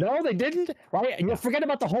 No, they didn't. Right? And you'll forget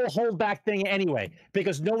about the whole hold back thing anyway,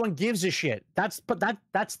 because no one gives a shit. That's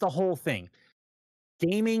the whole thing.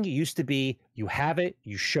 Gaming used to be, you have it,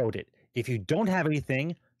 you showed it. If you don't have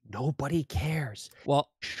anything, nobody cares. Well,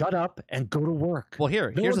 shut up and go to work. Well,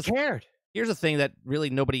 here's a thing that really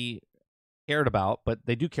nobody cared about, but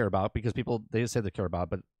they do care about because people, they say they care about,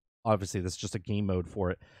 but obviously this is just a game mode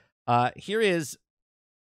for it. Here is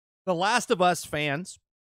The Last of Us fans.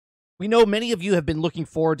 We know many of you have been looking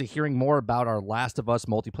forward to hearing more about our Last of Us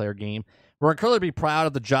multiplayer game. We're incredibly proud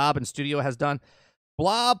of the job and studio has done.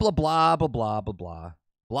 Blah blah blah blah blah blah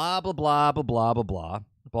blah blah blah blah blah blah blah blah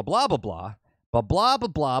blah blah blah blah. Blah blah blah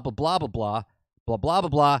blah blah blah blah blah blah blah blah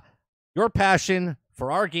blah. Your passion for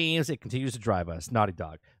our games, it continues to drive us. Naughty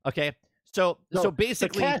Dog. Okay, so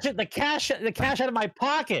basically, the cash out of my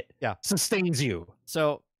pocket, sustains you.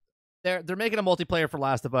 So they're making a multiplayer for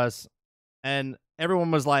Last of Us, and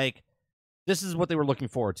everyone was like, "This is what they were looking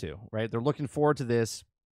forward to, right? They're looking forward to this."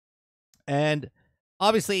 And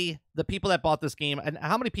obviously, the people that bought this game, and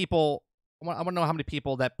how many people. I want to know how many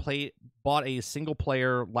people that bought a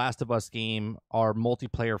single-player Last of Us game are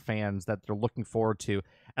multiplayer fans that they're looking forward to.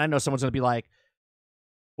 And I know someone's going to be like,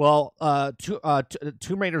 Well,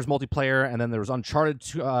 Tomb Raider's multiplayer, and then there was Uncharted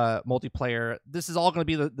multiplayer. This is all going to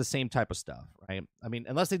be the same type of stuff, right? I mean,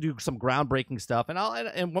 unless they do some groundbreaking stuff,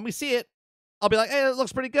 and when we see it, I'll be like, hey, it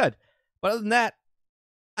looks pretty good. But other than that,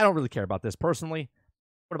 I don't really care about this personally.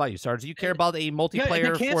 What about you, Sarge? Do you care about a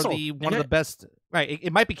multiplayer for one of the best? Right,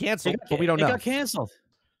 it might be canceled, but we don't know. It got canceled.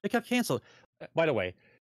 It got canceled. By the way,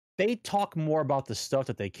 they talk more about the stuff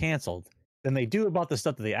that they canceled than they do about the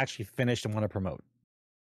stuff that they actually finished and want to promote.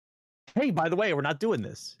 Hey, by the way, we're not doing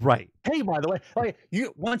this. Right. Hey, by the way, like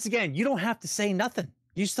you once again, you don't have to say nothing.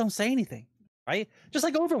 You just don't say anything, right? Just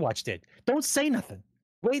like Overwatch did. Don't say nothing.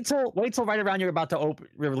 Wait till right around you're about to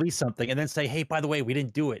release something, and then say, "Hey, by the way, we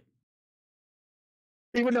didn't do it."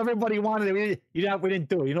 Even though everybody wanted it, we didn't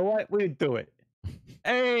do it. You know what? We didn't do it.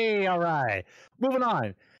 Hey, all right. Moving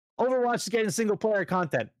on. Overwatch is getting single player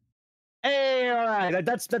content. Hey, all right.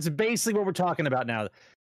 That's basically what we're talking about now.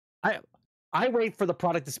 I wait for the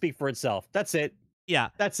product to speak for itself. That's it. Yeah,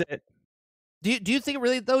 that's it. Do you think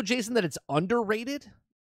really though, Jason, that it's underrated?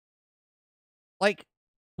 Like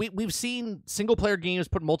we've seen single player games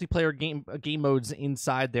put multiplayer game modes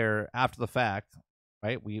inside there after the fact,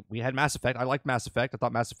 right? We had Mass Effect. I liked Mass Effect. I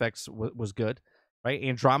thought Mass Effect was good, right?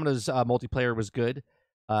 Andromeda's multiplayer was good,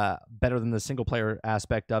 better than the single player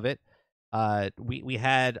aspect of it. We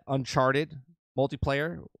had Uncharted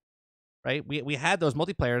multiplayer. Right, we had those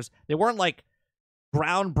multiplayers. They weren't like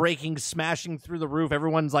groundbreaking, smashing through the roof.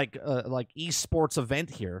 Everyone's like esports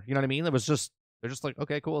event here. You know what I mean? They're just like,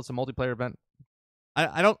 okay, cool. It's a multiplayer event.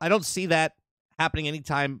 I don't see that happening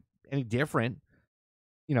anytime any different.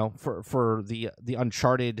 You know, for the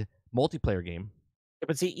Uncharted multiplayer game. Yeah,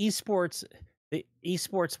 but see,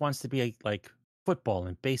 esports wants to be like football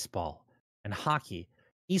and baseball and hockey.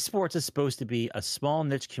 Esports is supposed to be a small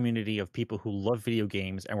niche community of people who love video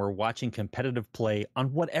games and we're watching competitive play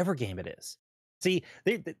on whatever game it is. See,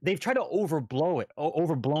 they've tried to overblown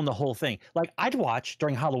the whole thing. Like I'd watch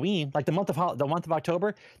during Halloween, like the month of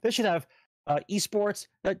October, they should have esports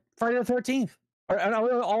Friday the 13th or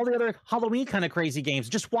all the other Halloween kind of crazy games.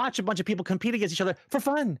 Just watch a bunch of people compete against each other for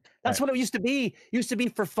fun. That's right. What it used to be. It used to be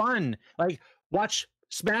for fun. Like watch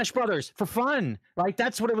Smash Brothers for fun. Right?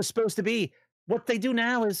 That's what it was supposed to be. What they do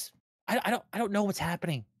now is I don't know what's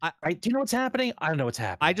happening. Right? Do you know what's happening? I don't know what's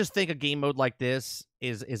happening. I just think a game mode like this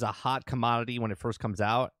is a hot commodity when it first comes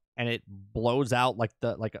out, and it blows out like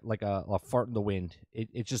a fart in the wind.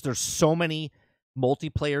 It's just there's so many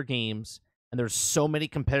multiplayer games, and there's so many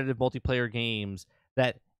competitive multiplayer games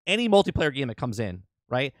that any multiplayer game that comes in,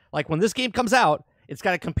 right? Like when this game comes out, it's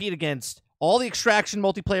got to compete against all the Extraction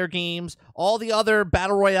multiplayer games, all the other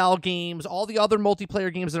Battle Royale games, all the other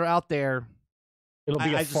multiplayer games that are out there. It'll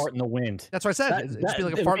be a fart in the wind. That's what I said. It's be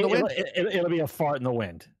like a fart in the wind. It'll be a fart in the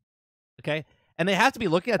wind. Okay. And they have to be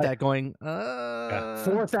looking at that going,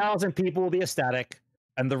 4,000 people will be ecstatic,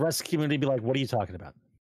 and the rest of the community will be like, what are you talking about?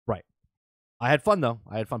 Right. I had fun, though.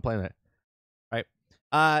 I had fun playing it. Right.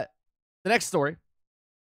 The next story.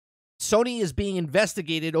 Sony is being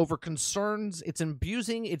investigated over concerns it's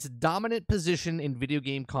abusing its dominant position in video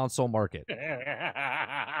game console market.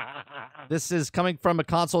 This is coming from a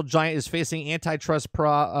console giant is facing antitrust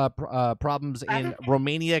problems in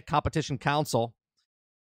Romania Competition Council.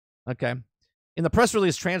 Okay. In the press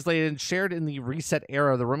release translated and shared in the Reset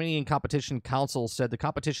Era, the Romanian Competition Council said the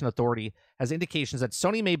competition authority has indications that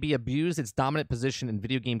Sony may be abused its dominant position in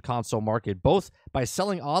video game console market, both by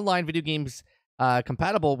selling online video games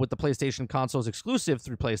compatible with the PlayStation console's exclusive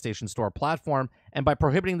through PlayStation Store platform, and by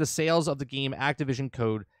prohibiting the sales of the game Activision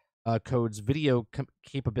code's video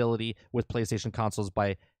capability with PlayStation consoles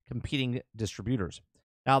by competing distributors.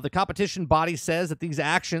 Now, the competition body says that these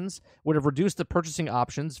actions would have reduced the purchasing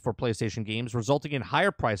options for PlayStation games, resulting in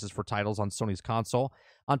higher prices for titles on Sony's console.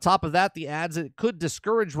 On top of that, the ads it could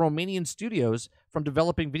discourage Romanian studios from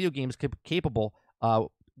developing video games compatible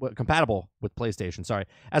with PlayStation. Sorry.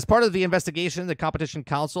 As part of the investigation, the Competition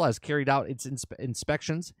Council has carried out its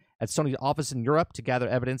inspections at Sony's office in Europe to gather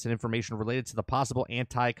evidence and information related to the possible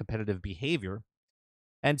anti-competitive behavior.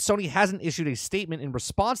 And Sony hasn't issued a statement in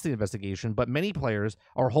response to the investigation, but many players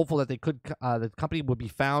are hopeful that the company would be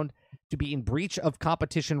found to be in breach of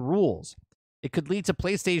competition rules. It could lead to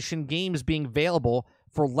PlayStation games being available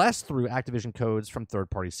for less through Activision codes from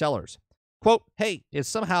third-party sellers. Quote, hey, it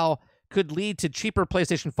somehow could lead to cheaper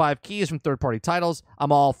PlayStation 5 keys from third-party titles.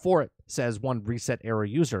 I'm all for it, says one Reset Era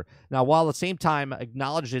user. Now, while at the same time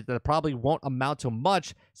acknowledged that it probably won't amount to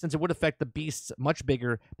much since it would affect the beasts much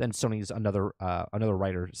bigger than Sony's, another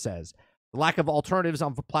writer says. The lack of alternatives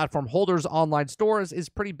on platform holders' online stores is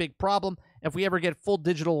a pretty big problem. If we ever get full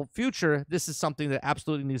digital future, this is something that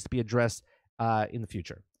absolutely needs to be addressed in the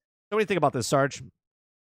future. So what do you think about this, Sarge?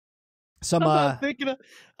 Some I'm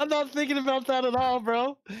not thinking about that at all,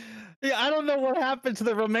 bro. Yeah, I don't know what happened to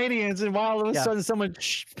the Romanians and why all of a sudden someone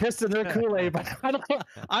pissed in their Kool-Aid, but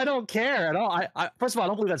I don't care at all. I first of all, I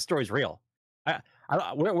don't believe that story's real.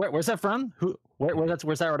 Where's that from?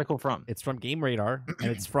 Where's that article from? It's from Game Radar,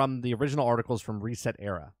 and it's from the original articles from Reset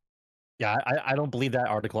Era. Yeah, I don't believe that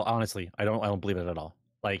article. Honestly, I don't believe it at all.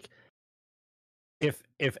 Like, if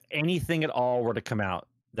anything at all were to come out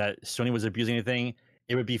that Sony was abusing anything,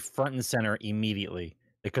 it would be front and center immediately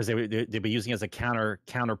because they'd be using it as a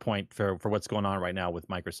counterpoint for what's going on right now with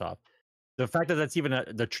Microsoft. The fact that that's even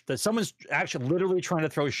that someone's actually literally trying to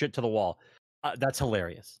throw shit to the wall, that's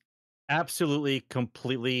hilarious. Absolutely,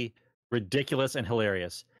 completely ridiculous and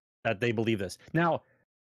hilarious that they believe this. Now,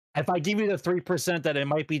 if I give you the 3% that it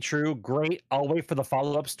might be true, great. I'll wait for the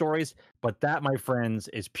follow-up stories. But that, my friends,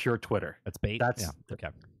 is pure Twitter. That's bait. That's okay.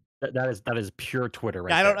 That is pure Twitter,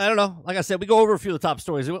 right? I don't know. Like I said, we go over a few of the top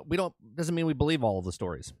stories. We don't doesn't mean we believe all of the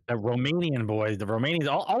stories. The Romanian boys, the Romanians,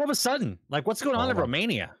 all of a sudden, like what's going on in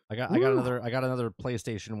Romania? I got another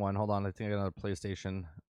PlayStation one. Hold on, I think I got another PlayStation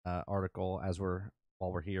article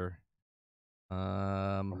while we're here.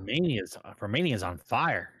 Romania's on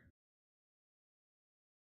fire.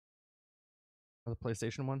 The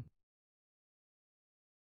PlayStation one.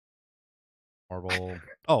 Marvel.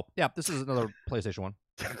 Oh, yeah, this is another PlayStation one.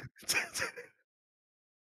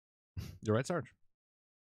 You're right, Sarge.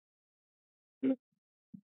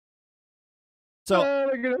 So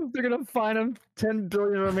they're gonna fine him 10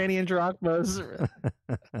 billion Romanian drachmas.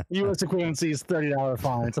 U.S. equivalency is $30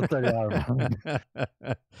 fine. It's a $30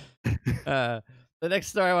 fine. The next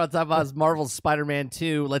story I want to talk about is Marvel's Spider-Man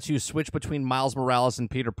 2 lets you switch between Miles Morales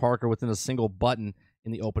and Peter Parker within a single button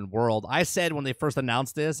in the open world. I said when they first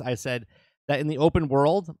announced this, I said that in the open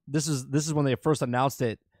world, this is when they first announced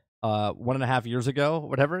it 1.5 years ago,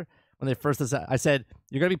 whatever. When they first, I said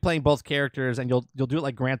you're gonna be playing both characters, and you'll do it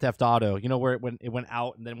like Grand Theft Auto, you know, where it went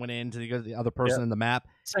out and then went in to the other person in the map.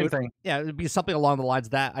 Same thing. Yeah, it would be something along the lines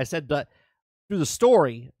of that. I said that through the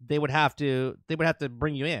story, they would have to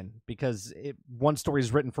bring you in because one story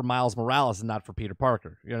is written for Miles Morales and not for Peter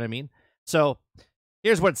Parker. You know what I mean? So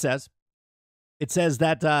here's what it says. It says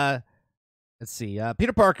that let's see,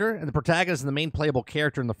 Peter Parker and the protagonist and the main playable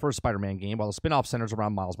character in the first Spider-Man game, while the spin-off centers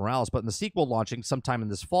around Miles Morales. But in the sequel launching sometime in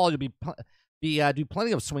this fall, you'll do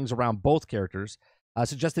plenty of swings around both characters.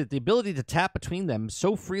 Suggested that the ability to tap between them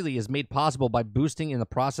so freely is made possible by boosting in the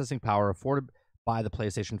processing power afforded by the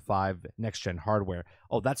PlayStation 5 next-gen hardware.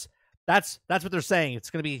 Oh, that's what they're saying.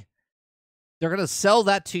 It's going to be, they're going to sell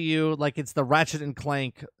that to you like it's the Ratchet and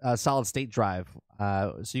Clank solid-state drive.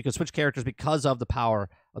 So you can switch characters because of the power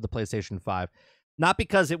of the PlayStation 5. Not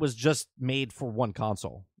because it was just made for one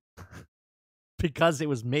console. Because it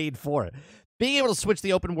was made for it. Being able to switch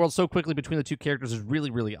the open world so quickly between the two characters is really,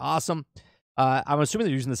 really awesome. I'm assuming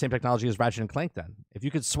they're using the same technology as Ratchet and Clank then. If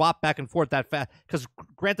you could swap back and forth that fast, because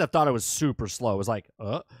Grand Theft Auto was super slow. It was like,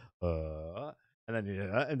 and then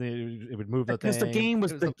it would move the thing. Because the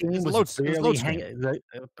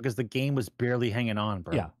game was barely hanging on,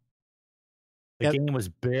 bro. Yeah. The game was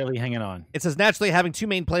barely hanging on. It says, naturally, having two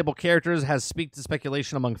main playable characters has speaked to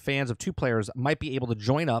speculation among fans of two players might be able to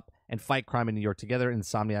join up and fight crime in New York together.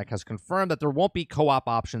 Insomniac has confirmed that there won't be co-op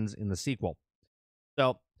options in the sequel.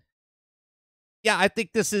 So, yeah, I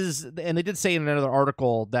think this is, and they did say in another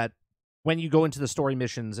article that when you go into the story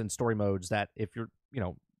missions and story modes, that if you're,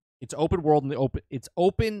 it's open world and it's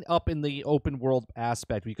open up in the open world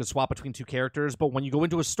aspect where you can swap between two characters. But when you go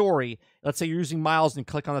into a story, let's say you're using Miles and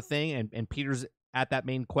click on the thing and Peter's at that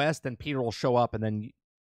main quest, then Peter will show up and then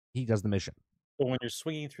he does the mission. Well, when you're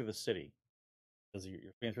swinging through the city, because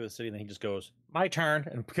you're swinging through the city, and then he just goes, "My turn,"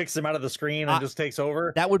 and kicks him out of the screen and just takes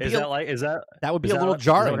over. That would be that would be a little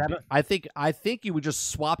jarring. I think you would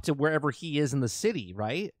just swap to wherever he is in the city,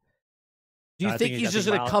 right? Do you think he's just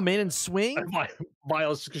going to come in and swing?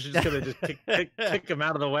 Miles is just going to just kick him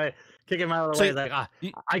out of the way. Kick him out of the way. Like,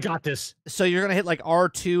 I got this. So you're going to hit like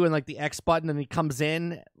R2 and like the X button, and he comes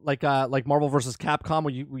in like Marvel versus Capcom,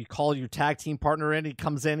 where you call your tag team partner in. He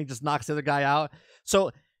comes in, he just knocks the other guy out.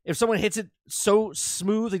 So if someone hits it so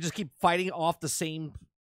smooth, they just keep fighting off the same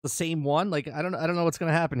one. Like I don't know what's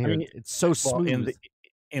going to happen here. I mean, it's so smooth.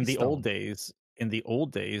 In the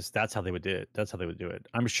old days, that's how they would do it. That's how they would do it.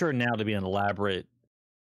 I'm sure now to be an elaborate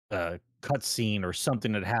cutscene or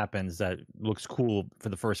something that happens that looks cool for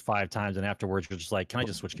the first 5 times, and afterwards you're just like, "Can I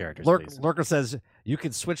just switch characters?" Please? Lurker says you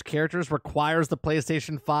can switch characters. Requires the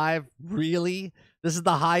PlayStation 5. Really? This is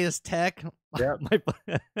the highest tech. Yep.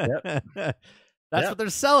 Yep. That's what they're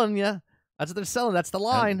selling you. That's what they're selling. That's the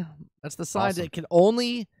line. That's the sign. Awesome. It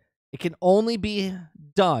can only be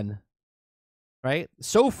done right?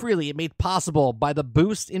 So freely it made possible by the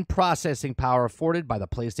boost in processing power afforded by the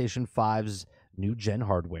PlayStation 5's new gen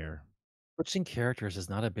hardware. Switching characters is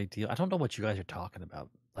not a big deal. I don't know what you guys are talking about.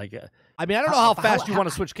 Like, I mean, I don't know how fast you want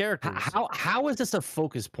to switch characters. How is this a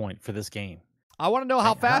focus point for this game? I want to know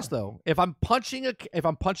how fast though. If I'm punching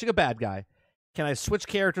a bad guy, can I switch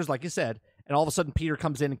characters like you said? And all of a sudden, Peter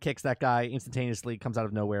comes in and kicks that guy instantaneously, comes out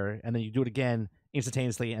of nowhere, and then you do it again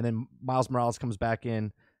instantaneously, and then Miles Morales comes back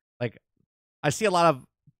in. Like, I see a lot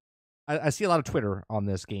of Twitter on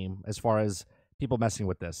this game as far as people messing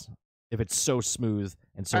with this. If it's so smooth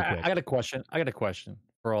and so quick. I got a question.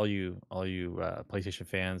 For all you PlayStation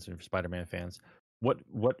fans and Spider-Man fans. What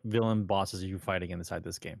villain bosses are you fighting inside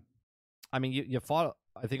this game? I mean, you fought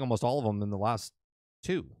I think almost all of them in the last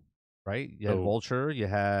 2. Right, you had Vulture, you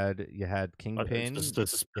had Kingpin. This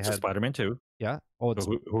is Spider-Man 2. Yeah. Oh,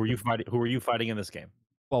 who are you fighting? Who are you fighting in this game?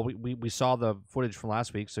 Well, we saw the footage from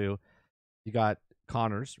last week, so you got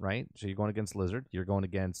Connors, right? So you're going against Lizard. You're going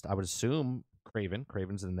against, I would assume, Craven.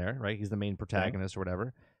 Craven's in there, right? He's the main protagonist or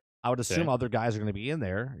whatever. I would assume other guys are going to be in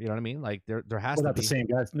there. You know what I mean? Like there has to be the same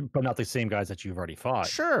guys, but not the same guys that you've already fought.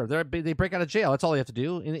 Sure, they break out of jail. That's all you have to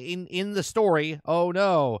do in the story. Oh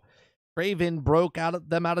no. Craven broke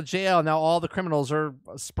them out of jail. Now all the criminals are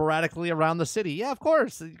sporadically around the city. Yeah, of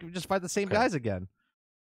course. You can just fight the same guys again.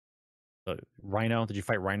 Rhino, did you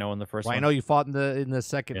fight Rhino in the first one? Rhino, you fought in the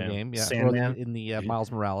second game. Yeah, Sandman in the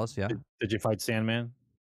Miles Morales. Yeah. Did you fight Sandman?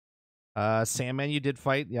 Sandman, you did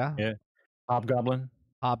fight. Yeah. Yeah. Hobgoblin.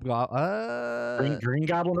 Green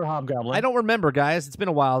Goblin or Hobgoblin? I don't remember, guys. It's been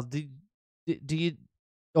a while. Do you?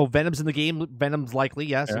 Oh, Venom's in the game. Venom's likely,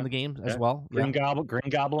 yes, in the game as well. Green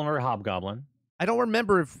Goblin or Hobgoblin. I don't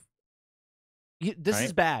remember if this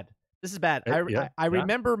is bad. This is bad. I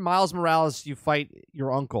remember Miles Morales. You fight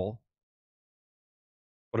your uncle.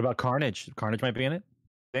 What about Carnage? Carnage might be in it.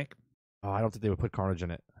 I think. Oh, I don't think they would put Carnage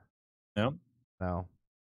in it. No.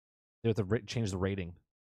 They have to change the rating.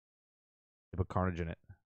 They put Carnage in it.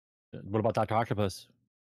 What about Dr. Octopus?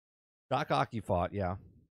 Doc Ock you fought, yeah.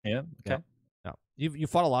 Yeah. Okay. No, you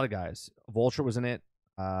fought a lot of guys. Vulture was in it.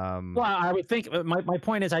 Well, I would think my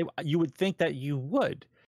point is you would think that you would,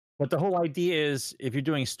 but the whole idea is if you're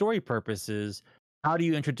doing story purposes, how do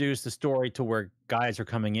you introduce the story to where guys are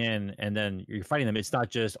coming in and then you're fighting them? It's not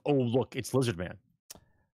just look, it's Lizard Man.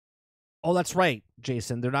 Oh, that's right,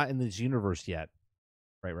 Jason. They're not in this universe yet.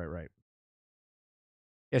 Right.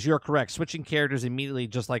 Yes, you're correct. Switching characters immediately,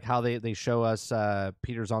 just like how they show us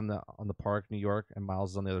Peter's on the park, New York, and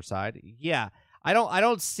Miles is on the other side. Yeah, I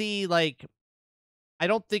don't see like, I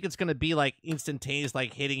don't think it's gonna be like instantaneous,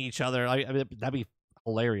 like hitting each other. I mean, that'd be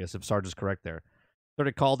hilarious if Sarge is correct there. Sort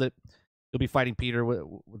of called it. You'll be fighting Peter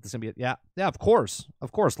with the symbiote. Yeah, of course,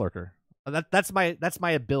 Lurker. That's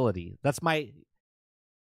my ability. That's my.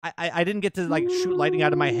 I didn't get to like shoot lightning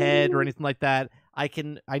out of my head or anything like that.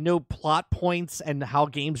 I know plot points and how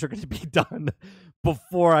games are going to be done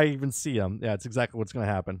before I even see them. Yeah, it's exactly what's going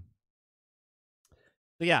to happen.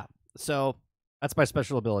 But yeah, so that's my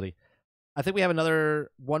special ability. I think we have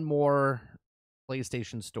one more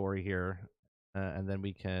PlayStation story here, and then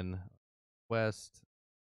we can test.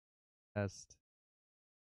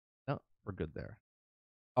 No, we're good there.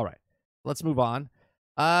 All right, let's move on.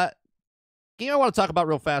 Game I want to talk about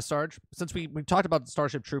real fast, Sarge. Since we talked about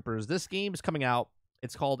Starship Troopers, this game is coming out.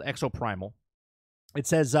 It's called Exoprimal. It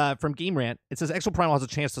says from Game Rant, it says Exoprimal has a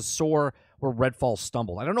chance to soar where Redfall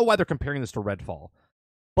stumbled. I don't know why they're comparing this to Redfall,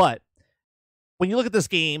 but when you look at this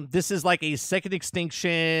game, this is like a Second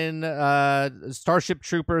Extinction, Starship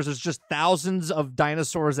Troopers. There's just thousands of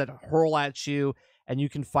dinosaurs that hurl at you, and you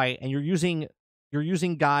can fight. And you're using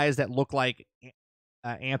guys that look like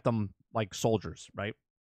Anthem like soldiers, right?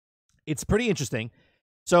 It's pretty interesting.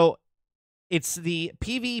 So it's the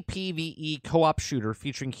PvPvE co-op shooter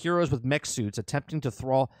featuring heroes with mech suits attempting to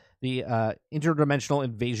thrall the interdimensional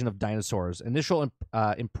invasion of dinosaurs. Initial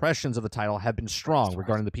impressions of the title have been strong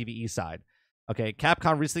regarding the PvE side. Okay,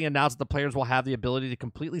 Capcom recently announced that the players will have the ability to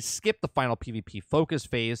completely skip the final PvP focus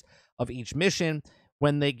phase of each mission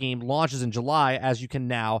when the game launches in July, as you can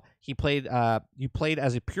now. You played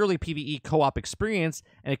as a purely PvE co-op experience,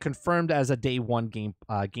 and it confirmed as a day one Game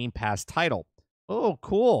Pass title. Oh,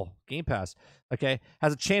 cool. Game Pass. Okay.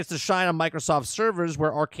 Has a chance to shine on Microsoft servers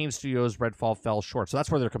where Arcane Studios' Redfall fell short. So that's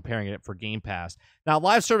where they're comparing it for Game Pass. Now,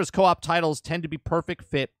 live service co-op titles tend to be perfect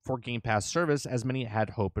fit for Game Pass service, as many had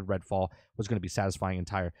hoped Redfall was going to be satisfying and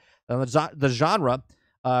entire. Now, the genre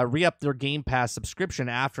re-upped their Game Pass subscription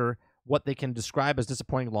after what they can describe as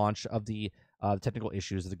disappointing launch of the technical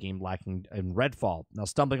issues of the game lacking in Redfall. Now,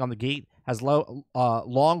 stumbling on the gate has long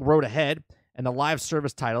road ahead, and the live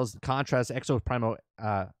service titles contrast Exoprimal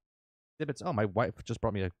exhibits. Oh, my wife just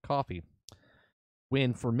brought me a coffee.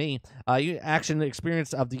 Win for me. Action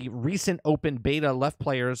experience of the recent open beta left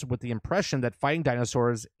players with the impression that fighting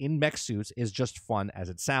dinosaurs in mech suits is just fun as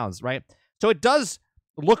it sounds, right? So it does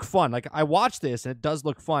look fun. Like, I watched this and it does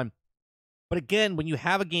look fun. But again, when you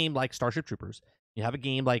have a game like Starship Troopers, you have a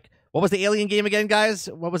game like, what was the Alien game again, guys?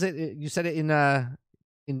 What was it? You said it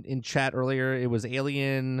in chat earlier. It was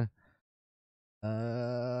Alien.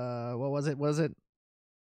 What was it? Was it?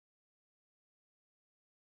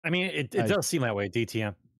 I mean, it does seem that way,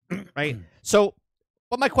 DTM. Right? So,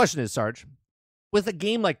 what my question is, Sarge, with a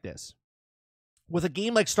game like this, with a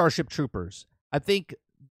game like Starship Troopers, I think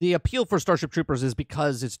the appeal for Starship Troopers is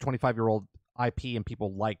because it's 25-year-old IP and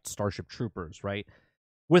people liked Starship Troopers, right?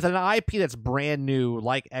 With an IP that's brand new,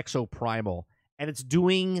 like Exoprimal, and it's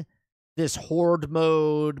doing this horde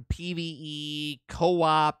mode, PvE,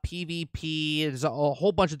 co-op, PvP, there's a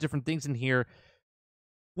whole bunch of different things in here.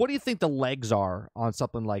 What do you think the legs are on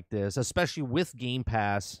something like this, especially with Game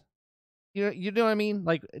Pass? You know what I mean?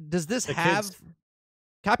 Like, does this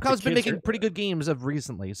Capcom's been making pretty good games of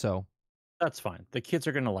recently, so that's fine. The kids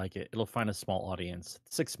are gonna like it. It'll find a small audience.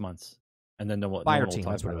 6 months, and then no one Fire will Team,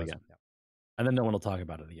 talk that's what about it it was. again. Yeah. And then no one will talk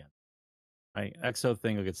about it again. Right? EXO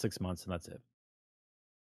thing will get 6 months, and that's it.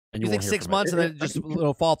 And you think 6 months, and then just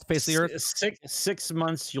it'll fall off the face of the earth? 6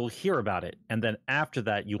 months, you'll hear about it, and then after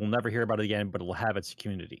that, you will never hear about it again. But it will have its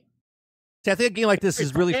community. See, I think a game like this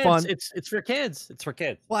is really fun. It's for kids. It's for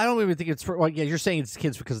kids. Well, I don't even think it's for. Well, yeah, you're saying it's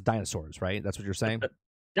kids because of dinosaurs, right? That's what you're saying.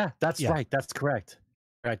 Yeah, that's right. That's correct.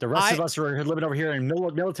 Right. The rest of us are living over here in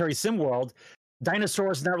military sim world.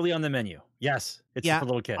 Dinosaurs not really on the menu. Yes, it's for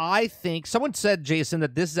little kids. I think someone said, Jason,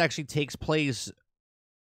 that this actually takes place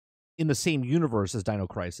in the same universe as Dino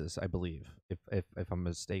Crisis, I believe, if I'm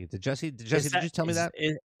mistaken. Did you tell me that?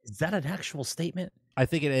 Is that an actual statement? I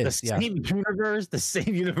think it is. The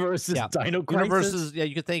same universe as Dino Crisis. Universes,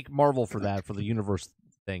 you could thank Marvel for that, for the universe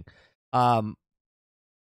thing.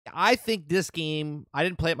 I think this game, I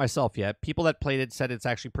didn't play it myself yet. People that played it said it's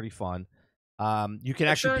actually pretty fun. You can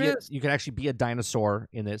actually be a dinosaur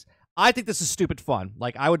in this. I think this is stupid fun.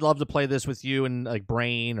 Like, I would love to play this with you and like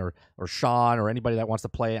Brain or Sean or anybody that wants to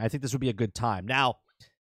play it. I think this would be a good time. Now,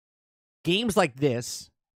 games like this,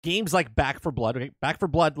 games like Back 4 Blood, okay? Back 4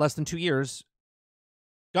 Blood, less than 2 years,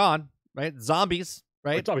 gone, right? Zombies,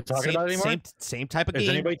 right? Are we talking about it anymore? Same type of game. Is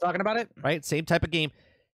anybody talking about it? Right? Same type of game.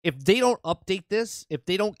 If they don't update this, if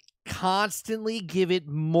they don't constantly give it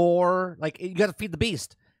more, like, you got to feed the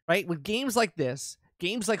beast, right? With games like this,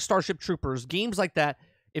 games like Starship Troopers, games like that,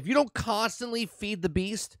 if you don't constantly feed the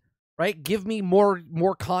beast, right? Give me more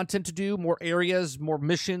content to do, more areas, more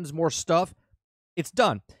missions, more stuff. It's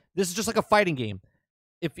done. This is just like a fighting game.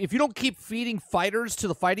 If you don't keep feeding fighters to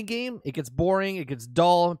the fighting game, it gets boring, it gets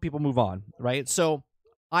dull, and people move on, right? So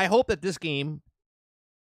I hope that this game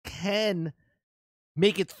can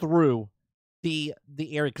make it through the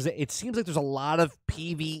area, because it seems like there's a lot of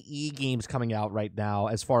PvE games coming out right now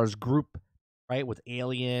as far as group, right? With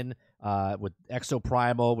Alien, with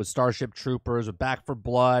Exoprimal, with Starship Troopers, with Back 4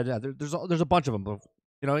 Blood. There's a bunch of them,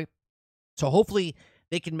 you know. So hopefully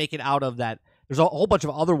they can make it out of that. There's a whole bunch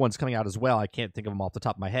of other ones coming out as well. I can't think of them off the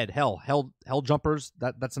top of my head. Hell Jumpers.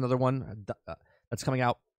 That's another one that's coming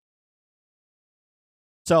out.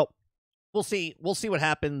 So we'll see. We'll see what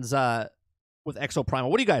happens with Exoprimal.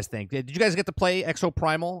 What do you guys think? Did you guys get to play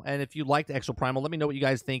Exoprimal? And if you liked Exoprimal, let me know what you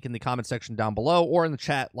guys think in the comment section down below or in the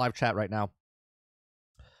chat, live chat right now.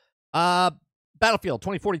 Battlefield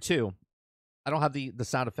 2042. I don't have the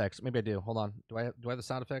sound effects. Maybe I do. Hold on. Do I have the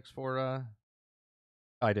sound effects for? Oh,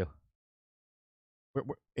 I do.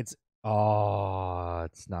 It's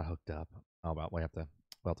not hooked up. Oh well, we'll have to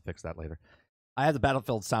fix that later. I have the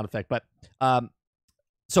Battlefield sound effect, but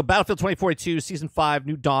so Battlefield 2042 Season 5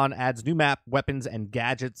 New Dawn adds new map, weapons, and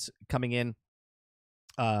gadgets coming in.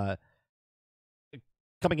 So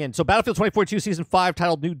Battlefield 2042 Season 5,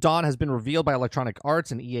 titled New Dawn, has been revealed by Electronic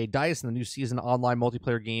Arts and EA DICE, and the new season online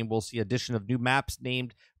multiplayer game will see addition of new maps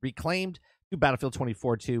named Reclaimed to Battlefield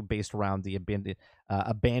 2042, based around the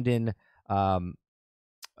abandoned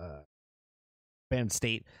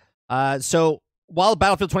state. So while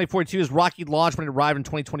Battlefield 2042 is rocky launch when it arrived in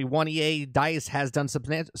 2021, EA DICE has done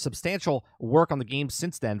substantial work on the game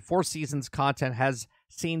since then. 4 seasons content has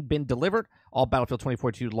been delivered. All Battlefield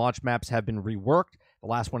 2042 launch maps have been reworked. The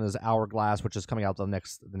last one is Hourglass, which is coming out the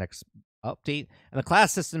next update. And the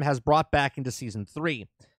class system has brought back into Season 3.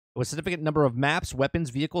 A significant number of maps, weapons,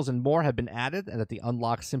 vehicles, and more have been added, and that the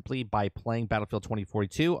unlock simply by playing Battlefield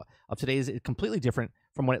 2042 of today is completely different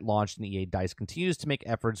from when it launched, and EA DICE continues to make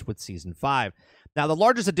efforts with Season 5. Now, the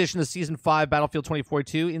largest addition to Season 5 Battlefield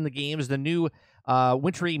 2042 in the game is the new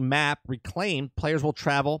wintry map, Reclaimed. Players will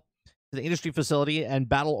travel to the industry facility and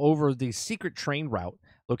battle over the secret train route.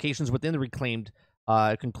 Locations within the Reclaimed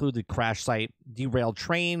conclude the crash site, derailed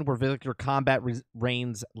train, where vehicular combat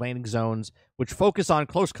reigns, landing zones, which focus on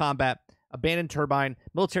close combat, abandoned turbine,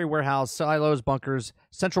 military warehouse, silos, bunkers,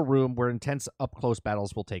 central room, where intense up-close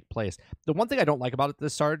battles will take place. The one thing I don't like about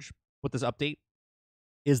this, Sarge, with this update,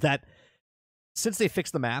 is that since they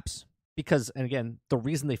fixed the maps, because, and again, the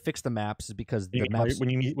reason they fixed the maps is because the maps... When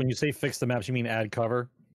you say fix the maps, you mean add cover?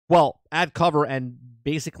 Well, add cover, and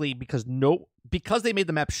basically because they made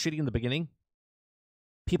the maps shitty in the beginning,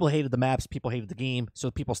 people hated the maps, people hated the game, so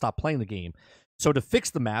people stopped playing the game. So to fix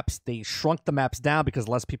the maps, they shrunk the maps down because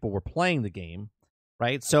less people were playing the game,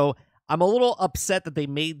 right? So I'm a little upset that they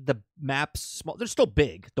made the maps small. They're still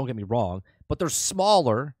big, don't get me wrong, but they're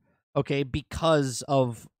smaller, okay, because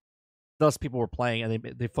of less people were playing, and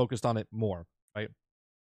they focused on it more, right?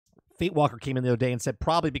 Fate Walker came in the other day and said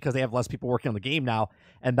probably because they have less people working on the game now,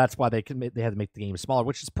 and that's why they had to make the game smaller,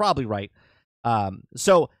 which is probably right.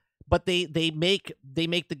 But they make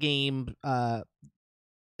the game.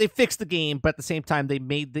 They fixed the game, but at the same time,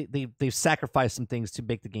 they've sacrificed some things to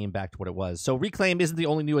make the game back to what it was. So Reclaim isn't the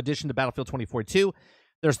only new addition to Battlefield 2042.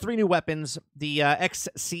 There's 3 new weapons: the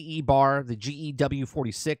XCE bar, the GEW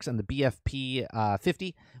 46, and the BFP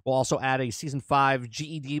 50. We'll also add a Season 5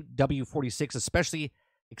 GEW 46, especially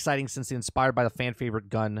exciting since it's inspired by the fan favorite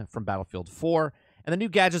gun from Battlefield 4. And the new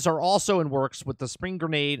gadgets are also in works with the spring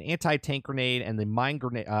grenade, anti-tank grenade, and the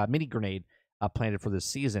mini grenade planted for this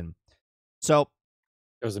season. So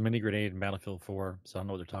there was a mini grenade in Battlefield 4, so I don't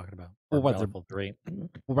know what they're talking about. Or Battlefield 3.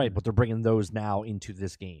 Right, but they're bringing those now into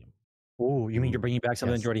this game. Oh, you mean you're bringing back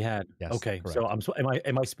something that you already had? Yes. Okay, Correct. so am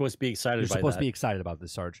I supposed to be excited You're by that? supposed to be excited about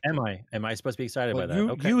this, Sarge. Am I supposed to be excited by that?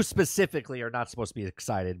 Okay. You specifically are not supposed to be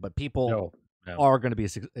excited, but people No. are going to be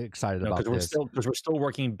excited about this. Because we're still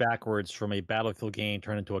working backwards from a Battlefield game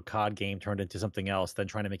turned into a COD game, turned into something else, then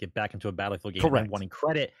trying to make it back into a Battlefield game. Correct.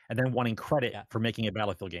 And then wanting credit for making a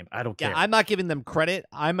Battlefield game. I don't care. Yeah, I'm not giving them credit.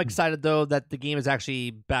 I'm excited, though, that the game is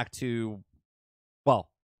actually back to, well,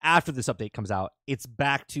 after this update comes out, it's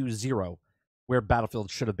back to 0, where Battlefield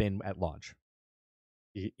should have been at launch.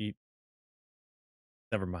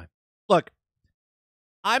 Never mind. Look,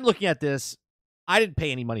 I'm looking at this. I didn't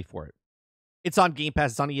pay any money for it. It's on Game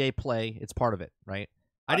Pass. It's on EA Play. It's part of it, right?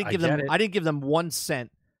 I didn't give them 1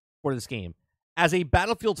 cent for this game. As a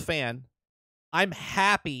Battlefield fan, I'm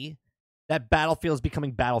happy that Battlefield is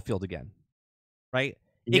becoming Battlefield again, right?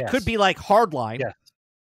 Yes. It could be like Hardline. Yes.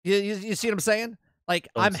 You see what I'm saying? Like,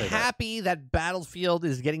 I'm happy that Battlefield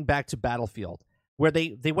is getting back to Battlefield, where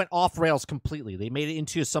they went off rails completely. They made it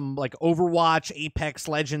into some like Overwatch, Apex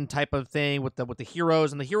Legend type of thing with the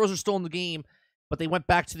heroes, and the heroes are still in the game, but they went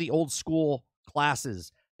back to the old school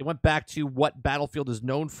classes. They went back to what Battlefield is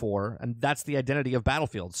known for, and that's the identity of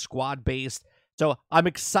Battlefield, squad-based. So I'm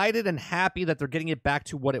excited and happy that they're getting it back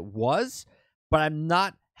to what it was, but I'm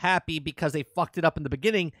not happy because they fucked it up in the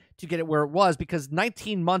beginning to get it where it was, because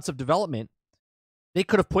 19 months of development they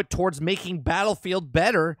could have put towards making Battlefield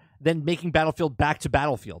better than making Battlefield back to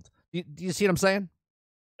Battlefield. Do you see what I'm saying?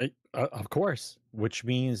 Of course, which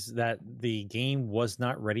means that the game was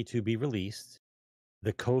not ready to be released.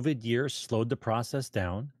 The COVID year slowed the process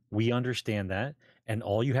down. We understand that. And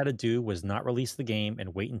all you had to do was not release the game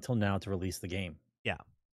and wait until now to release the game. Yeah.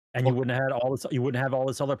 And you wouldn't have all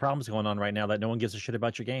this other problems going on right now that no one gives a shit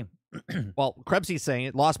about your game. Well, Krebsy's saying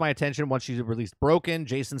it lost my attention once you released Broken.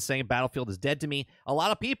 Jason's saying Battlefield is dead to me. A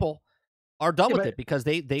lot of people are done with it because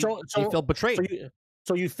they feel betrayed.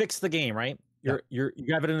 So you fix the game, right? You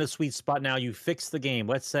have it in a sweet spot now. You fix the game.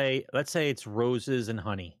 Let's say it's roses and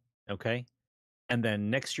honey, okay? And then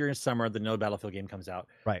next year in summer, the no Battlefield game comes out.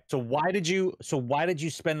 Right. So why did you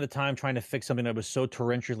spend the time trying to fix something that was so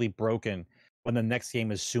torrentially broken when the next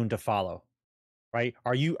game is soon to follow? Right?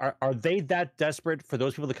 Are they that desperate for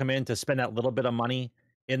those people to come in to spend that little bit of money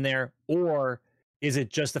in there, or is it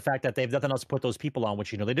just the fact that they have nothing else to put those people on,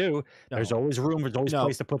 which they do? No. There's always room. There's always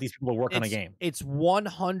place to put these people to work on a game. It's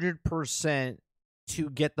 100% to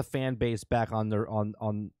get the fan base back on their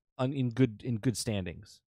in good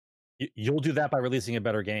standings. You'll do that by releasing a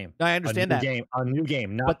better game. I understand that. A new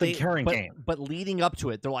game, not the current game. But leading up to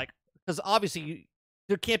it, they're like, because obviously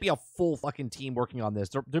there can't be a full fucking team working on this.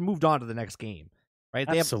 They're moved on to the next game, right?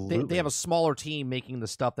 Absolutely. They have a smaller team making the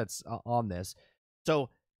stuff that's on this, so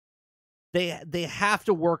they have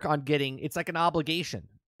to work on getting. It's like an obligation.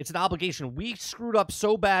 It's an obligation. We screwed up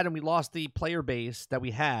so bad and we lost the player base that we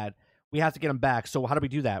had. We have to get them back. So how do we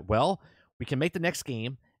do that? Well, We can make the next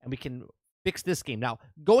game, and we can fix this game. Now,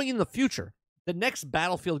 going in the future, the next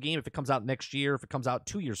Battlefield game, if it comes out next year, if it comes out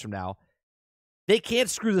 2 years from now, they can't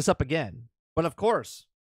screw this up again. But of course,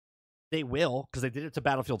 they will, because they did it to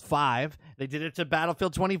Battlefield 5. They did it to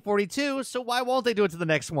Battlefield 2042, so why won't they do it to the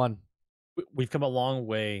next one? We've come a long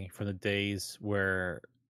way from the days where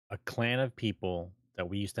a clan of people that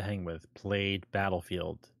we used to hang with played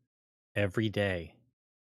Battlefield every day,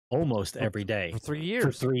 almost every day. For 3 years.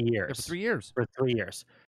 For 3 years. Yeah, for 3 years. For 3 years.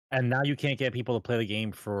 And now you can't get people to play the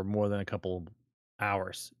game for more than a couple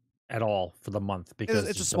hours at all for the month because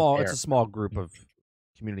it's a small group of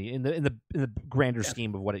community in the grander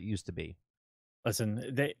scheme of what it used to be. Listen,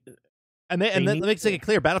 let me say it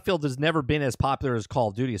clear: Battlefield has never been as popular as Call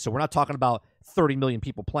of Duty. So we're not talking about 30 million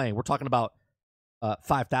people playing. We're talking about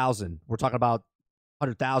 5,000. We're talking about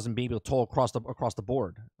 100,000 being able to toll across the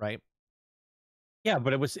board, right? Yeah,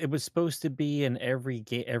 but it was supposed to be an every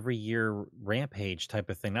year rampage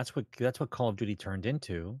type of thing. That's what Call of Duty turned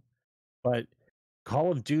into. But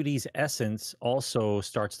Call of Duty's essence also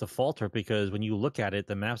starts to falter because when you look at it,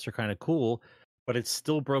 the maps are kind of cool, but it's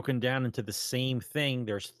still broken down into the same thing.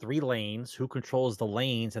 There's 3 lanes, who controls the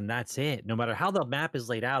lanes, and that's it. No matter how the map is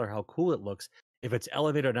laid out or how cool it looks, if it's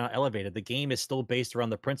elevated or not elevated, the game is still based around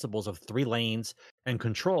the principles of 3 lanes and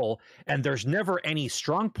control, and there's never any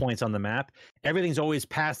strong points on the map. Everything's always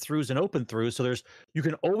pass-throughs and open throughs, so you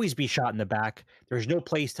can always be shot in the back. There's no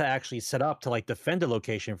place to actually set up to like defend a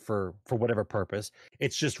location for whatever purpose.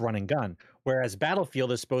 It's just run and gun. Whereas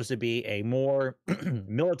Battlefield is supposed to be a more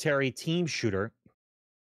military team shooter.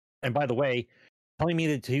 And by the way, telling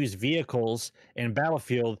me to use vehicles in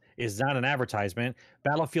Battlefield is not an advertisement.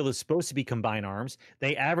 Battlefield is supposed to be combined arms.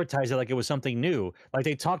 They advertised it like it was something new. Like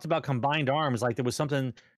they talked about combined arms like there was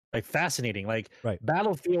something like fascinating. Like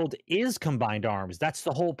Battlefield is combined arms. That's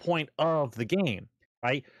the whole point of the game,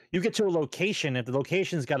 right? You get to a location, if the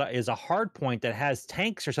location's is a hard point that has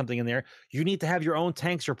tanks or something in there, you need to have your own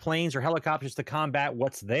tanks or planes or helicopters to combat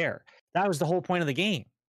what's there. That was the whole point of the game,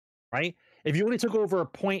 right? If you only took over a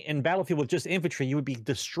point in Battlefield with just infantry, you would be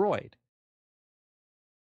destroyed.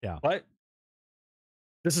 Yeah. But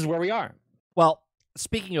this is where we are. Well,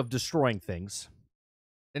 speaking of destroying things,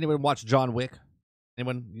 anyone watch John Wick?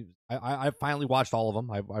 Anyone? I finally watched all of them.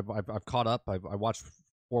 I've caught up. I watched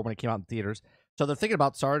 4 when it came out in theaters. So they're thinking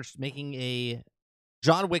about, Sarge, making a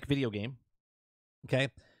John Wick video game. Okay.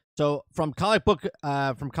 So from comic book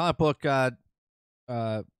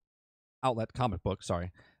outlet, comic book,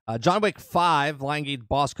 sorry. John Wick 5, Lionsgate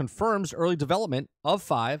boss confirms early development of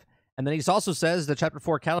 5, and then he also says that Chapter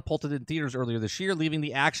 4 catapulted in theaters earlier this year, leaving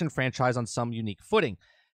the action franchise on some unique footing.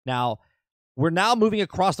 Now, we're now moving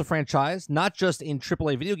across the franchise, not just in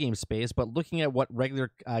AAA video game space, but looking at what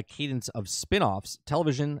regular cadence of spin-offs,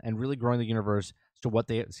 television, and really growing the universe to what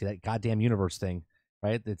they... See, that goddamn universe thing,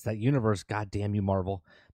 right? It's that universe, goddamn you, Marvel.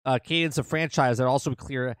 Cadence of franchise that also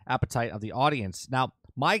clear appetite of the audience. Now,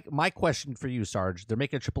 my question for you, Sarge, they're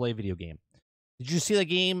making a AAA video game. Did you see the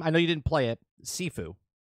game? I know you didn't play it. Sifu,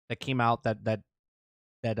 that came out,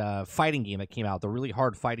 that fighting game that came out, the really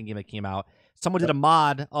hard fighting game that came out. Someone did a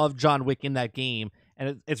mod of John Wick in that game,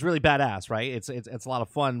 and it's really badass, right? It's a lot of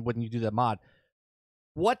fun when you do that mod.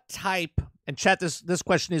 What type, and chat, this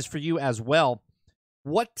question is for you as well.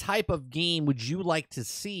 What type of game would you like to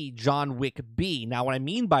see John Wick be? Now, what I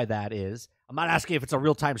mean by that is, I'm not asking if it's a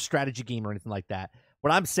real-time strategy game or anything like that.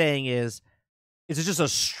 What I'm saying is it just a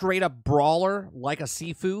straight-up brawler like a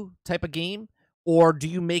Sifu type of game? Or do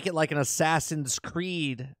you make it like an Assassin's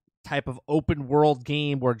Creed type of open-world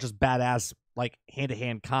game where it's just badass, like,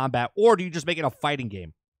 hand-to-hand combat? Or do you just make it a fighting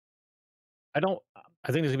game? I think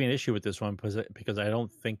there's going to be an issue with this one because I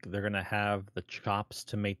don't think they're going to have the chops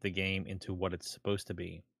to make the game into what it's supposed to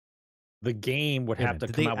be. The game would have to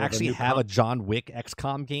come out with a new... Did they actually have a John Wick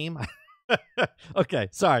XCOM game? Okay,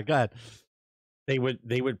 sorry, go ahead. They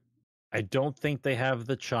would. I don't think they have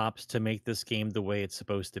the chops to make this game the way it's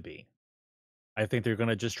supposed to be. I think they're going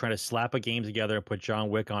to just try to slap a game together and put John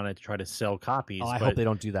Wick on it to try to sell copies. I hope they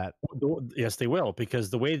don't do that. Yes, they will, because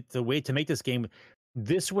the way to make this game,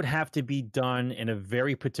 this would have to be done in a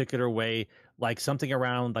very particular way, like something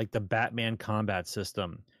around like the Batman combat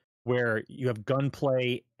system, where you have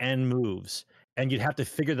gunplay and moves, and you'd have to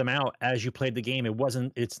figure them out as you played the game.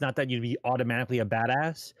 It's not that you'd be automatically a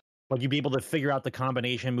badass, but you'd be able to figure out the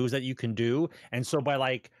combination moves that you can do. And so by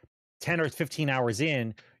like 10 or 15 hours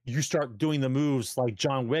in, you start doing the moves like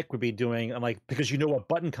John Wick would be doing, and like, because you know what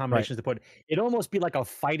button combinations to put. It'd almost be like a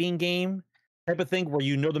fighting game type of thing where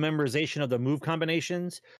you know the memorization of the move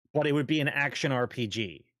combinations, but it would be an action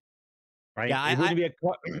RPG. Right? Yeah, I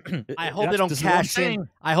hope they don't cash in.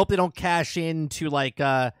 I hope they don't cash into like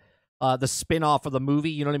the spin-off of the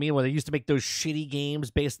movie. You know what I mean? Where they used to make those shitty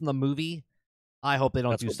games based on the movie. I hope they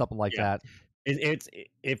don't do something like that. It's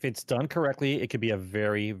if it's done correctly, it could be a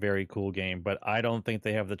very, very cool game. But I don't think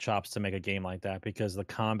they have the chops to make a game like that because the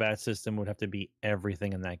combat system would have to be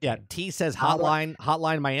everything in that game. Yeah, T says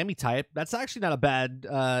Hotline Miami type. That's actually not a bad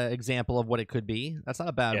example of what it could be. That's not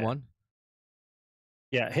a bad one.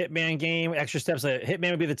 Yeah, Hitman game, extra steps.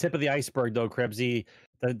 Hitman would be the tip of the iceberg, though, Krebsy.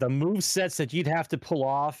 The move sets that you'd have to pull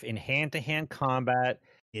off in hand-to-hand combat.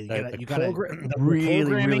 Yeah, you gotta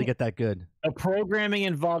really get that good. The programming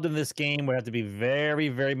involved in this game would have to be very,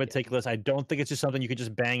 very meticulous. I don't think it's just something you could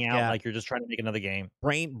just bang out like you're just trying to make another game.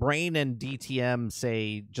 Brain and DTM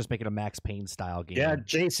say just make it a Max Payne style game. Yeah,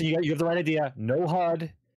 Jason, you have the right idea. No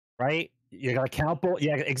HUD, right? You got to count.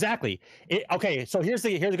 Yeah, exactly. Okay, so here's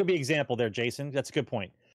a good example there, Jason. That's a good point.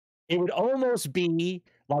 It would almost be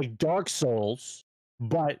like Dark Souls,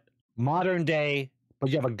 but modern day.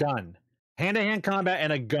 But you have a gun. Hand-to-hand combat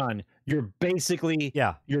and a gun. You're basically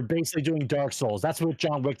doing Dark Souls. That's what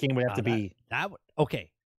John Wick game would have to be. Okay.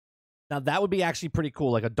 Now that would be actually pretty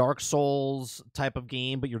cool, like a Dark Souls type of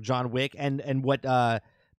game, but you're John Wick and what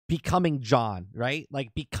Becoming John, right?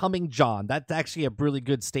 Like Becoming John. That's actually a really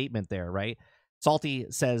good statement there, right? Salty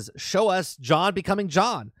says, "Show us John becoming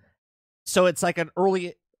John." So it's like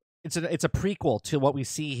it's a prequel to what we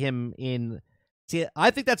see him in. See, I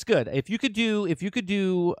think that's good. If you could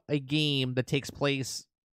do a game that takes place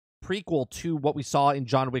prequel to what we saw in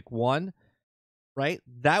John Wick 1, right?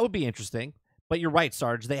 That would be interesting. But you're right,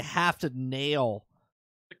 Sarge. They have to nail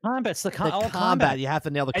the combat. The combat. You have to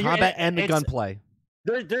nail the combat and the gunplay.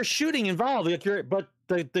 There's shooting involved, but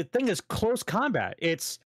the thing is close combat.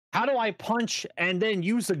 It's how do I punch and then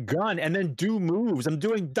use a gun and then do moves? I'm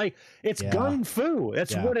doing gun fu.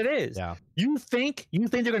 That's what it is. Yeah. You think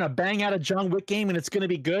they're gonna bang out a John Wick game and it's gonna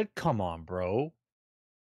be good? Come on, bro.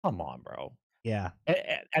 Yeah.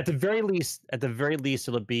 At the very least,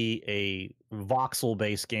 it'll be a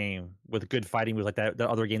voxel-based game with good fighting moves like that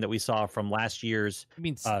other game that we saw from last year's.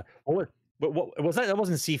 What was that? That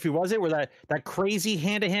wasn't Sifu, was it? Where that crazy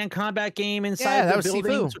hand-to-hand combat game inside that the was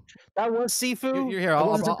building? Sifu. That was Sifu. You're here.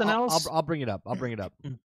 I'll bring it up.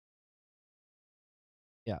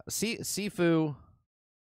 Yeah, Sifu.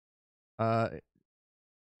 I'll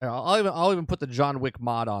even put the John Wick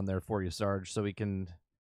mod on there for you, Sarge, so we can.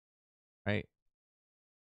 Right.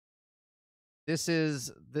 This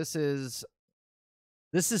is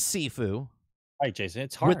Sifu. Right, Jason.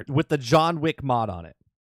 It's hard with the John Wick mod on it.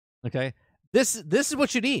 Okay. This is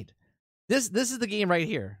what you need. This is the game right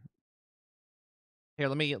here. Here,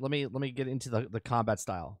 let me get into the combat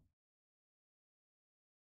style.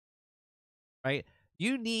 Right?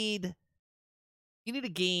 You need a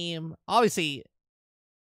game. Obviously,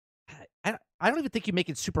 I don't even think you make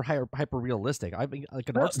it super hyper realistic. I mean, like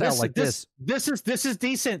an art style like this. This is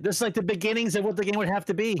decent. This is like the beginnings of what the game would have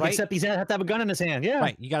to be. Right? Except he's gonna have to have a gun in his hand. Yeah.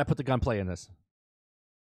 Right. You got to put the gunplay in this.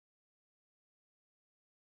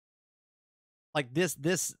 Like this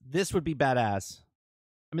would be badass.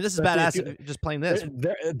 I mean, this is badass just playing this.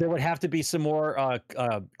 There would have to be some more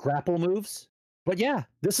grapple moves. But yeah,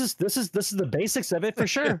 this is the basics of it for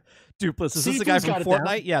sure. Dupless, is this the guy from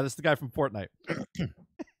Fortnite? Yeah, this is the guy from Fortnite.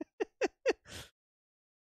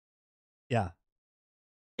 Yeah,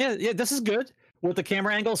 this is good. With the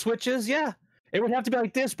camera angle switches, yeah. It would have to be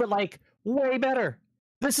like this, but like way better.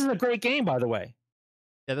 This is a great game, by the way.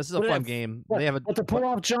 Yeah, this is a fun game. But to pull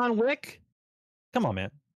off John Wick? Come on,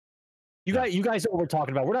 man. You guys know what we're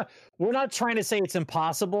talking about. We're not trying to say it's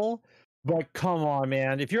impossible, but come on,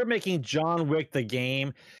 man. If you're making John Wick the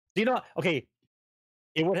game, okay,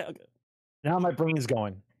 it would. Now my brain's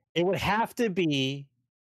going. It would have to be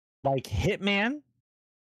like Hitman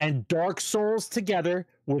and Dark Souls together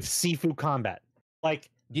with Sifu combat. Like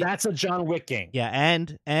that's a John Wick game. Yeah,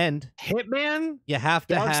 and Hitman. You have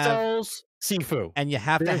to Dark Souls. Sifu. And you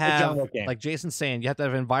have to have, like Jason's saying, you have to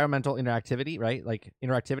have environmental interactivity, right? Like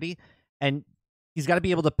interactivity. And he's got to be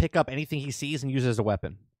able to pick up anything he sees and use it as a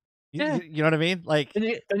weapon. You know what I mean? Like, and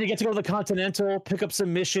you get to go to the Continental, pick up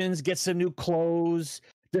some missions, get some new clothes,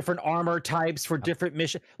 different armor types for different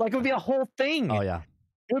missions. Like, it would be a whole thing. Oh, yeah.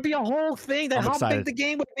 It would be a whole thing. How big the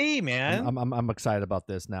game would be, man. I'm excited about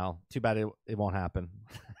this now. Too bad it won't happen.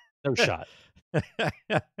 No shot.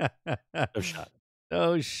 No shot.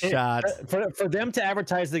 No shot. For them to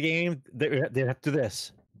advertise the game, they have to do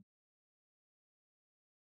this.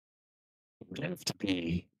 It have to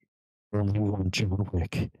be John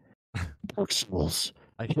Wick, Dark Souls,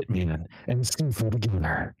 Hitman, and Sifu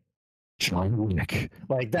together. John Wick.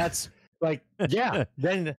 Like that's like yeah.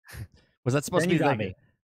 Then was that supposed to be like me?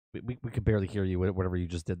 We could barely hear you, whatever you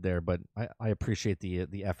just did there, but I appreciate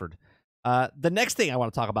the effort. The next thing I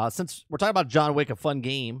want to talk about, since we're talking about John Wick, a fun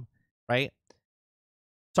game, right?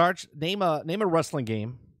 Sarge, name a wrestling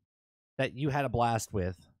game that you had a blast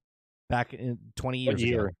with back in 20 years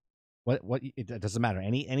ago. What it doesn't matter.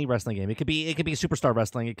 Any wrestling game. It could be Superstar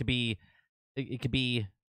Wrestling. It could be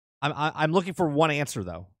I'm looking for one answer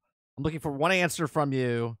though. I'm looking for one answer from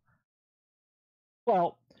you.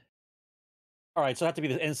 Well, all right, so it have to be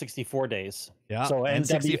the N64 days. Yeah. So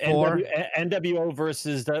N64 NWO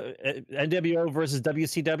versus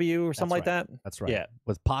WCW or something like that. That's right. Yeah.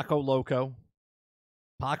 With Paco Loco.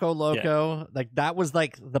 Like that was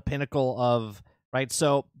like the pinnacle of, right?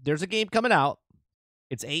 So there's a game coming out.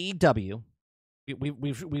 It's AEW.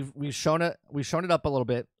 We've shown it up a little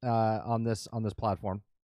bit on this platform.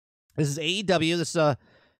 This is AEW.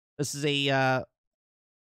 This is a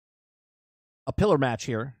pillar match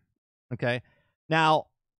here. Okay. Now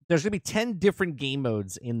there's gonna be 10 different game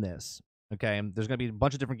modes in this. Okay. There's gonna be a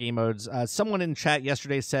bunch of different game modes. Someone in chat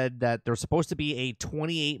yesterday said that there's supposed to be a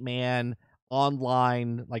 28-man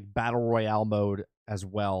online like battle royale mode as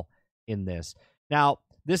well in this. Now,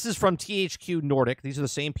 this is from THQ Nordic. These are the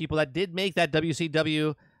same people that did make that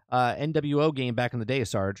WCW NWO game back in the day,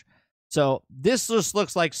 Sarge. So this just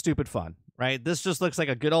looks like stupid fun, right? This just looks like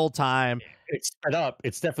a good old time. It's sped up.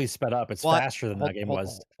 It's definitely sped up. It's faster than that game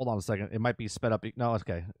was. Hold on a second. It might be sped up. No, it's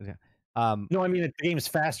okay. No, I mean the game's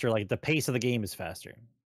faster. Like the pace of the game is faster.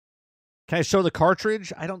 Can I show the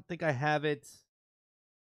cartridge? I don't think I have it.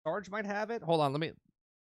 Sarge might have it. Hold on.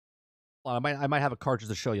 I might have a cartridge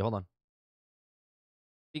to show you. Hold on.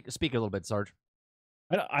 Speak a little bit, Sarge.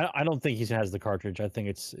 I don't think he has the cartridge. I think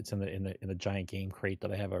it's in the giant game crate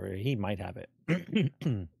that I have already. He might have it.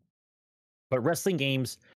 But wrestling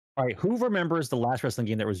games. All right, who remembers the last wrestling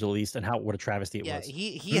game that was released and what a travesty it was?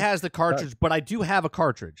 Yeah, he has the cartridge, but I do have a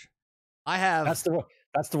cartridge. I have. That's the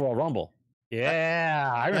Royal Rumble.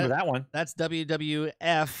 Yeah, I remember that one. That's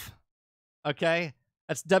WWF. Okay,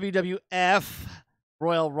 that's WWF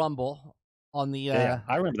Royal Rumble on the.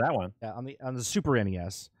 I remember that one. Yeah, on the Super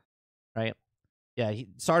NES, right? Yeah,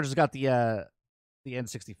 Sarge has got the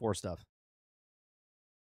N64 stuff.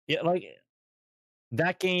 Yeah, like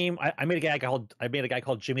that game. I made a guy called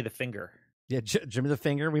Jimmy the Finger. Yeah, Jimmy the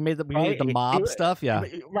Finger. We made the mob stuff. Yeah,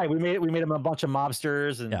 right. We made him a bunch of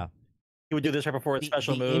mobsters, and he would do this right before the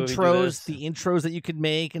special move. The intros that you could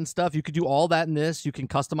make and stuff. You could do all that in this. You can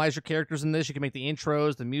customize your characters in this. You can make the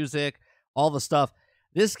intros, the music, all the stuff.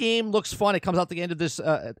 This game looks fun. It comes out the end of this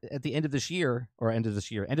end of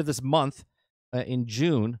this month in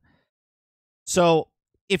June. So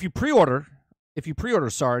if you pre-order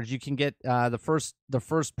Sarge, you can get the first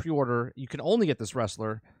pre-order. You can only get this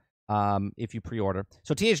wrestler if you pre-order.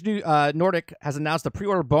 So THQ Nordic has announced the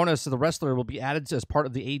pre-order bonus of the wrestler will be added as part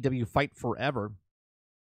of the AEW Fight Forever.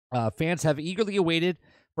 Fans have eagerly awaited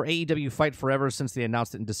for AEW Fight Forever since they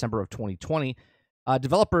announced it in December of 2020.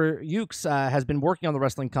 Developer Ukes has been working on the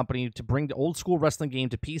wrestling company to bring the old school wrestling game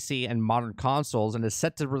to PC and modern consoles, and is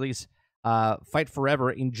set to release Fight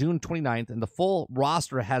Forever in June 29th. And the full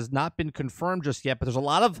roster has not been confirmed just yet, but there's a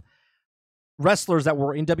lot of wrestlers that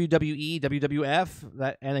were in WWE,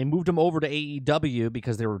 WWF, and they moved them over to AEW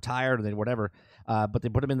because they were retired and whatever. But they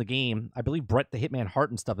put them in the game. I believe Bret the Hitman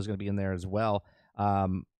Hart and stuff is going to be in there as well.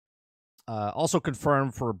 Also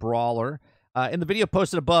confirmed for Brawler. In the video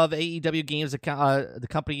posted above, AEW Games, the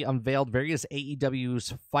company unveiled various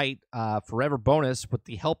AEW's Fight Forever bonus with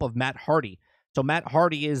the help of Matt Hardy. So Matt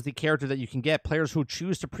Hardy is the character that you can get. Players who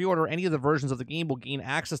choose to pre-order any of the versions of the game will gain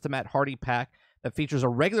access to Matt Hardy pack that features a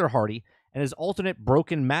regular Hardy and his alternate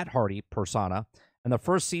broken Matt Hardy persona. And the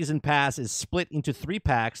first season pass is split into 3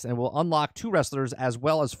 packs and will unlock 2 wrestlers as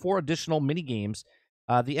well as 4 additional mini-games.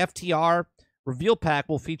 The FTR reveal pack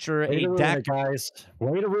will feature Way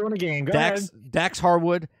to ruin a game. Go ahead. Dax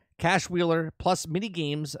Harwood, Cash Wheeler, plus mini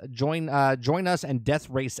games. Join us and Death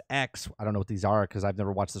Race X. I don't know what these are because I've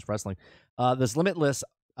never watched this wrestling. This Limitless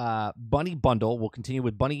Bunny bundle will continue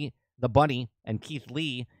with the Bunny, and Keith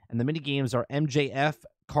Lee, and the mini games are MJF,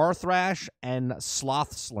 Car Thrash, and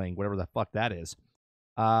Sloth Sling, whatever the fuck that is.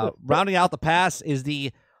 Rounding out the pass is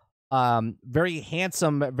the very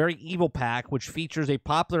handsome, very evil pack, which features a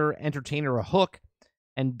popular entertainer, a Hook,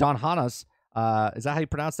 and Don Hannes. Is that how you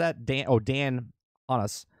pronounce that? Dan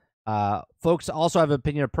Hannes. Folks also have an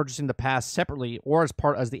opinion of purchasing the pass separately or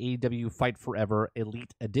as the AEW Fight Forever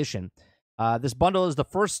Elite Edition. This bundle is the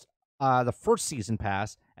first season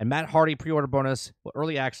pass, and Matt Hardy pre-order bonus will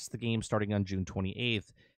early access the game starting on June 28th.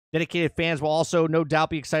 Dedicated fans will also no doubt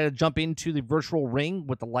be excited to jump into the virtual ring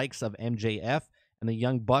with the likes of MJF and the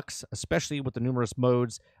Young Bucks, especially with the numerous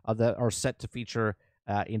modes that are set to feature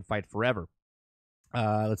in Fight Forever.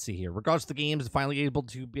 Let's see here. Regards to the games, finally able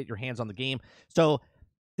to get your hands on the game. So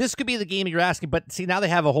this could be the game you're asking, but see, now they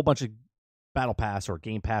have a whole bunch of Battle Pass or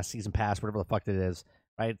Game Pass, Season Pass, whatever the fuck it is,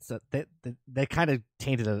 right? So they kind of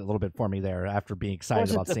tainted it a little bit for me there after being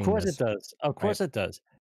excited about seeing this. Of course it does. Of course it does.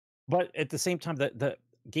 But at the same time, the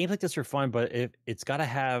games like this are fun, but it's got to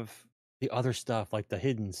have the other stuff, like the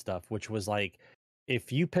hidden stuff, which was like,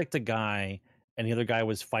 if you picked a guy and the other guy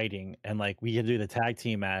was fighting, and like we had to do the tag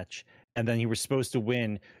team match, and then he was supposed to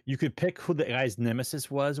win, you could pick who the guy's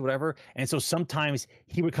nemesis was, whatever. And so sometimes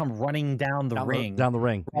he would come running down the ring,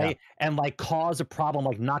 right? Yeah. And like cause a problem,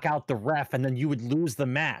 like knock out the ref, and then you would lose the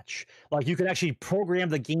match. Like you could actually program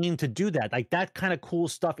the game to do that. Like that kind of cool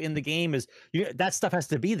stuff in the game is that stuff has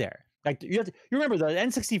to be there. Like you remember the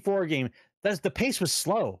N64 game. The pace was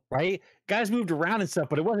slow, right? Guys moved around and stuff,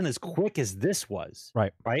 but it wasn't as quick as this was,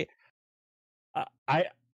 right?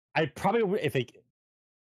 I probably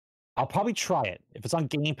I'll probably try it if it's on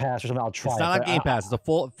Game Pass or something. I'll try. It's not on Game Pass. It's a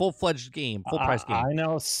full-fledged game, full price game. I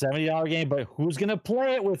know, $70 game, but who's gonna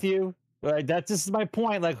play it with you? Like this is my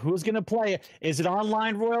point. Like, who's gonna play it? Is it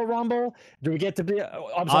online Royal Rumble? Do we get to be?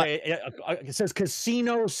 I'm sorry. It says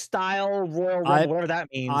casino style Royal Rumble, whatever that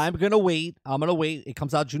means. I'm gonna wait. It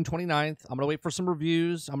comes out June 29th. I'm gonna wait for some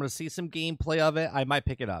reviews. I'm gonna see some gameplay of it. I might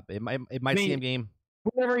pick it up. It might same game.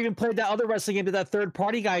 We never even played that other wrestling game that third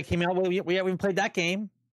party guy came out. We haven't even played that game.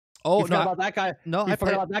 Oh, you forgot about that guy. No, I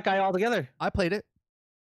forgot about that guy altogether. I played it.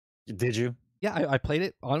 Did you? Yeah, I played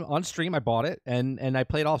it on stream. I bought it and I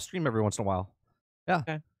play it off stream every once in a while. Yeah,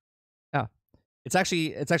 okay. Yeah. It's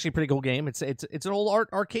actually a pretty cool game. It's an old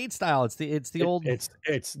arcade style. It's the old.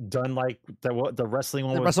 It's done like the wrestling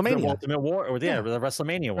one, WrestleMania, the Ultimate War, or the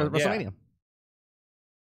WrestleMania one. WrestleMania. Yeah.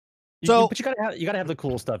 So, but you gotta have the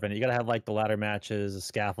cool stuff in it. You gotta have like the ladder matches, the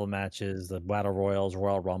scaffold matches, the battle royals,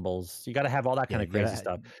 Royal Rumbles. You gotta have all that kind of crazy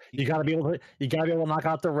stuff. You gotta be able to knock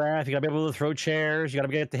out the ref. You gotta be able to throw chairs. You gotta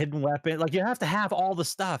be able to get the hidden weapon. Like you have to have all the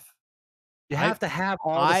stuff. You have to have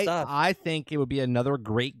all the stuff. I think it would be another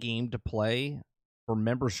great game to play for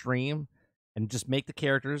member stream, and just make the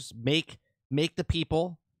characters, make the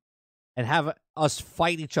people, and have us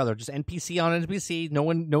fight each other. Just NPC on NPC. No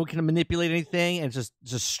one can manipulate anything, and just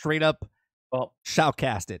straight up,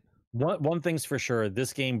 shoutcast it. One thing's for sure,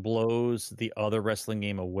 this game blows the other wrestling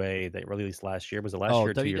game away that released last year. Was it last year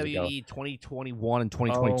or 2 years ago? WWE 2021 and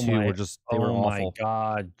 2022 were they were awful. Oh my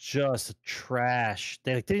god, just trash.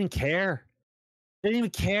 They didn't care. They didn't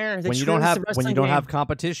even care. When you don't have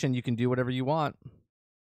competition, you can do whatever you want.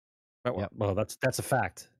 Well, that's a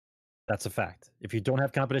fact. That's a fact. If you don't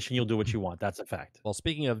have competition, you'll do what you want. That's a fact. Well,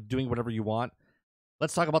 speaking of doing whatever you want,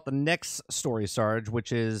 let's talk about the next story, Sarge,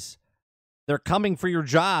 which is they're coming for your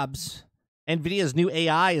jobs. NVIDIA's new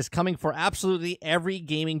AI is coming for absolutely every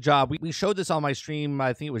gaming job. We showed this on my stream,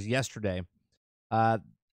 I think it was yesterday. So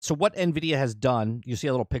what NVIDIA has done, you see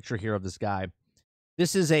a little picture here of this guy.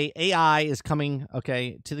 This is AI is coming,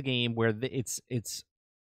 to the game where it's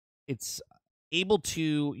able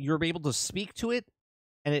to, you're able to speak to it,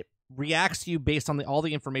 and it reacts to you based on all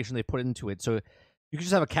the information they put into it. So you can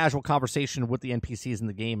just have a casual conversation with the NPCs in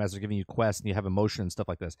the game as they're giving you quests, and you have emotion and stuff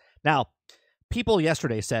like this. Now, people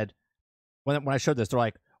yesterday said, when I showed this, they're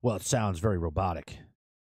like, "Well, it sounds very robotic.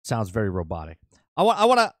 Sounds very robotic." I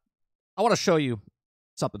want to show you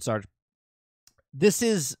something, Sarge. This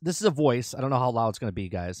is a voice. I don't know how loud it's going to be,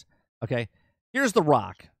 guys. Okay, here's The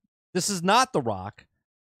Rock. This is not The Rock,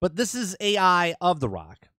 but this is AI of The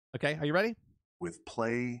Rock. Okay, are you ready? With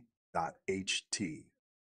Play.ht,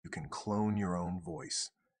 you can clone your own voice,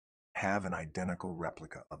 have an identical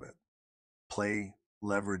replica of it. Play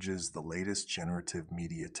leverages the latest generative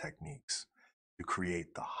media techniques to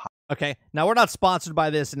create the Okay, now we're not sponsored by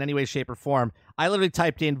this in any way, shape, or form. I literally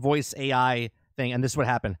typed in voice AI thing, and this is what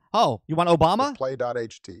happened. Oh, you want Obama? With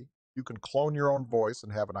Play.ht, you can clone your own voice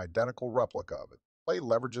and have an identical replica of it. Play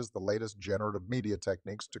leverages the latest generative media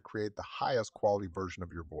techniques to create the highest quality version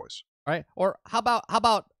of your voice. All right, or how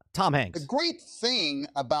about Tom Hanks? The great thing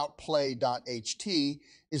about Play.ht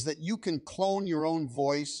is that you can clone your own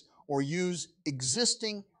voice or use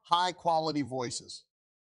existing high-quality voices.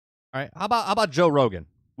 All right, how about Joe Rogan?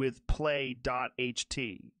 With Play.ht,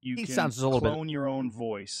 you can clone your own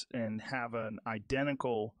voice and have an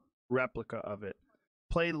identical replica of it.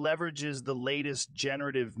 Play leverages the latest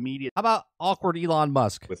generative media. How about awkward Elon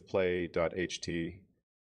Musk? With Play.ht,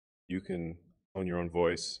 you can clone your own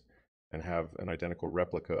voice and have an identical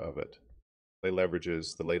replica of it. Play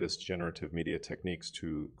leverages the latest generative media techniques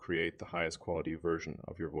to create the highest quality version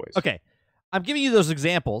of your voice. Okay, I'm giving you those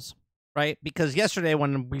examples, right? Because yesterday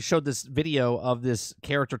when we showed this video of this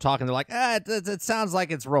character talking, they're like, it sounds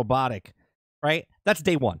like it's robotic, right? That's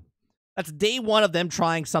day one. That's day one of them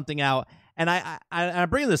trying something out. And I'm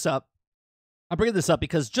bringing this up. I'm bringing this up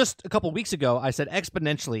because just a couple of weeks ago, I said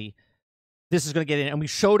exponentially this is going to get in. And we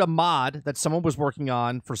showed a mod that someone was working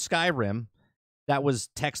on for Skyrim that was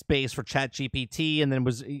text-based for ChatGPT, and then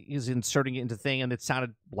was inserting it into thing, and it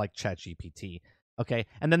sounded like ChatGPT. Okay,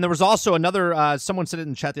 and then there was also another. Someone said it in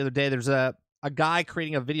the chat the other day. There's a guy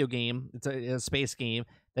creating a video game. It's a space game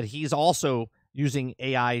that he's also using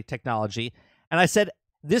AI technology. And I said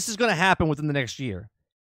this is going to happen within the next year,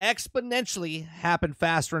 exponentially happen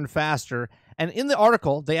faster and faster. And in the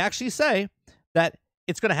article, they actually say that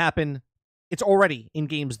it's going to happen. It's already in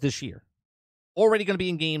games this year. Already going to be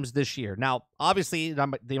in games this year. Now, obviously,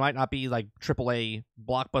 they might not be like AAA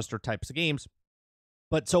blockbuster types of games.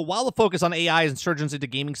 But so while the focus on AI's insurgence into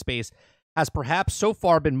gaming space has perhaps so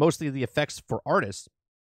far been mostly the effects for artists,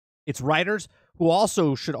 it's writers who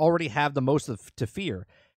also should already have the most to fear.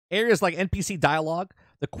 Areas like NPC dialogue,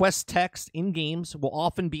 the quest text in games will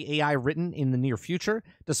often be AI written in the near future.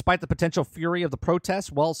 Despite the potential fury of the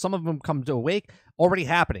protests, well, some of them come to awake, already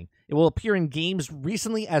happening. It will appear in games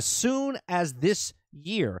recently as soon as this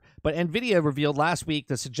year. But NVIDIA revealed last week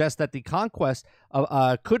to suggest that the conquest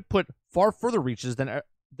could put far further reaches than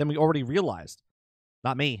we already realized.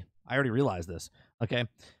 Not me. I already realized this. Okay.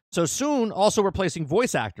 So soon, also replacing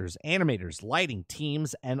voice actors, animators, lighting,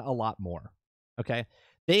 teams, and a lot more. Okay.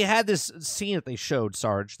 They had this scene that they showed,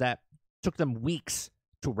 Sarge, that took them weeks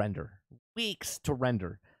to render. Weeks to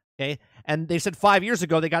render. Okay. And they said 5 years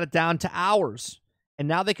ago they got it down to hours. And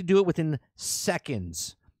now they can do it within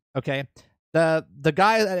seconds. Okay. The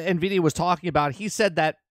guy that NVIDIA was talking about, he said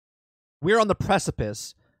that we're on the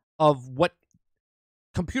precipice of what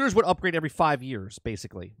computers would upgrade every 5 years,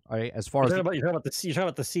 basically. All right, as far you're talking about the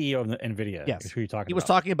CEO of NVIDIA. Yes, who you're talking. He was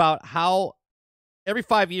talking about how every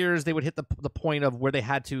 5 years they would hit the point of where they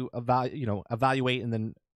had to evaluate and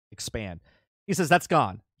then expand. He says that's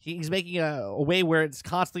gone. He's making a way where it's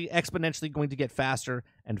constantly exponentially going to get faster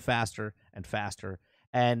and faster and faster,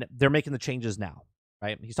 and they're making the changes now.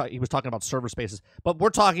 Right? He was talking about server spaces, but we're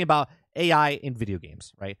talking about AI in video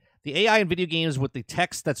games, right? The AI in video games with the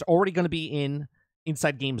text that's already going to be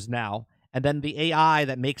inside games now, and then the AI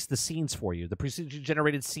that makes the scenes for you, the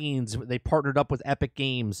procedure-generated scenes. They partnered up with Epic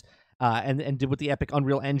Games and did with the Epic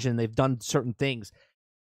Unreal Engine. They've done certain things.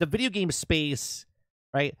 The video game space,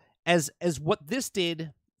 right? As what this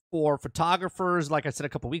did for photographers, like I said a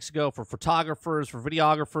couple weeks ago, for photographers, for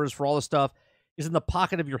videographers, for all this stuff, is in the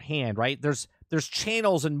pocket of your hand, right? There's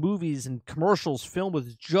channels and movies and commercials filmed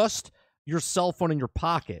with just your cell phone in your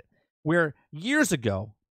pocket, where years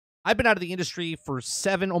ago, I've been out of the industry for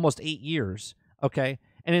 7, almost 8 years, okay?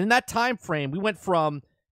 And in that time frame, we went from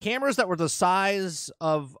cameras that were the size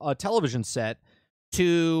of a television set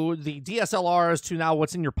to the DSLRs to now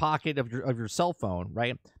what's in your pocket of your cell phone,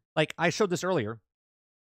 right? Like I showed this earlier.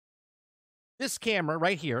 This camera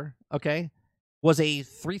right here, okay, was a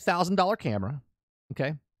 $3,000 camera,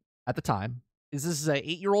 okay, at the time. This is an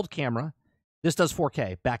 8-year-old camera. This does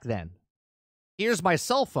 4K back then. Here's my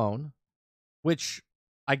cell phone, which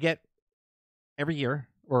I get every year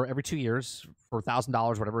or every 2 years for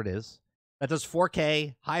 $1,000, whatever it is. That does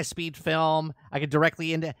 4K, high-speed film. I could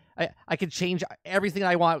directly into. I could change everything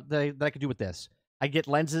I want that I could do with this. I get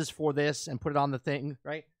lenses for this and put it on the thing,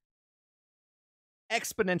 right?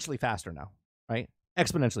 Exponentially faster now, right?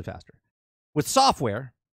 Exponentially faster. With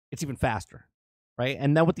software, it's even faster, right?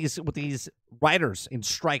 And then with these writers in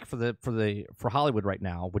strike for Hollywood right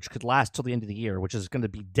now, which could last till the end of the year, which is going to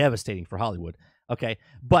be devastating for Hollywood. Okay,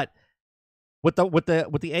 but with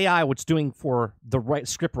the AI, what's doing for the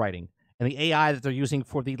script writing and the AI that they're using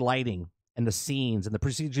for the lighting and the scenes and the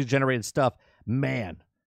procedure generated stuff, man,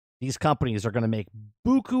 these companies are going to make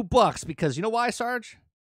buku bucks because you know why, Sarge?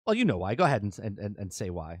 Well, you know why. Go ahead and say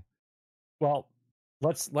why. Well,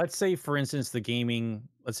 let's say, for instance,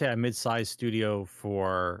 let's say a mid-sized studio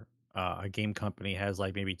for a game company has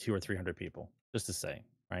like maybe 200 or 300 people, just to say,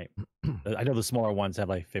 right? I know the smaller ones have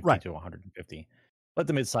like 50 to 150, but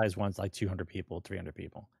the mid-sized ones like 200 people, 300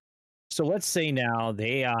 people. So let's say now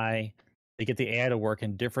they get the AI to work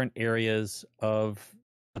in different areas of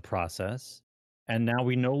the process, and now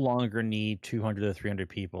we no longer need 200 to 300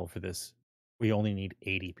 people for this. We only need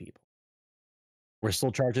 80 people. We're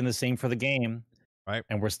still charging the same for the game. Right.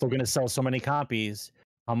 And we're still going to sell so many copies.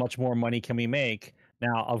 How much more money can we make?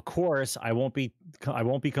 Now, of course, I won't be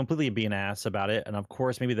completely being ass about it. And of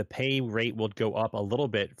course, maybe the pay rate will go up a little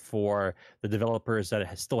bit for the developers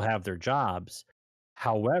that still have their jobs.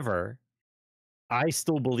 However, I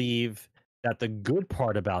still believe that the good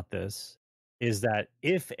part about this is that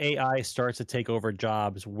if AI starts to take over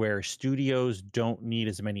jobs where studios don't need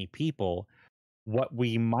as many people, what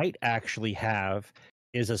we might actually have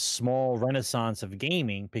is a small renaissance of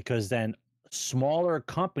gaming, because then smaller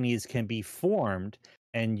companies can be formed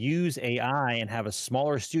and use AI and have a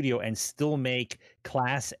smaller studio and still make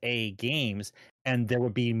class A games, and there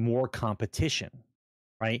would be more competition,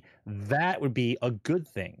 right? That would be a good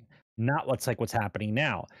thing, not what's happening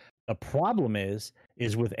now. The problem is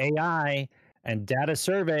with AI and data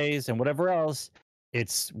surveys and whatever else,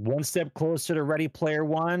 it's one step closer to Ready Player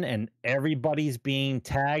One, and everybody's being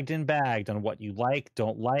tagged and bagged on what you like,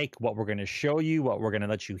 don't like, what we're going to show you, what we're going to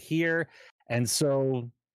let you hear. And so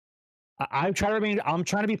I'm trying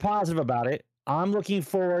to be positive about it. I'm looking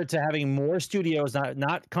forward to having more studios,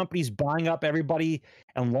 not companies buying up everybody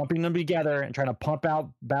and lumping them together and trying to pump out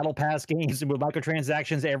battle pass games with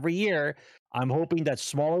microtransactions every year. I'm hoping that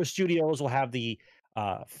smaller studios will have the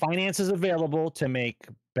finances available to make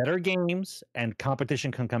better games, and competition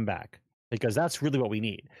can come back, because that's really what we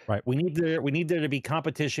need. Right. We need there to be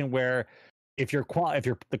competition where if the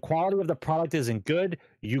quality of the product isn't good,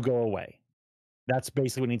 you go away. That's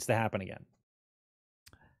basically what needs to happen again.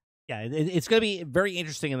 Yeah, it's going to be very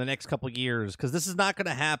interesting in the next couple of years, because this is not going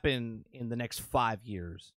to happen in the next 5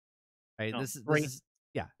 years, right? No, This is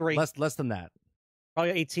less than that.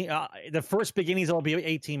 Probably 18. The first beginnings will be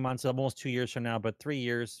 18 months, almost 2 years from now, but 3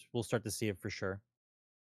 years we'll start to see it for sure,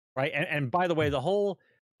 right? And by the way, the whole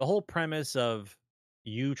premise of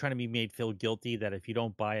you trying to be made feel guilty that if you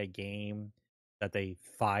don't buy a game that they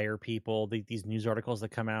fire people, these news articles that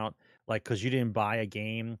come out, like because you didn't buy a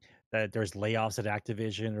game, that there's layoffs at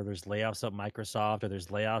Activision, or there's layoffs at Microsoft, or there's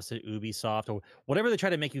layoffs at Ubisoft, or whatever they try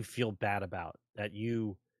to make you feel bad about, that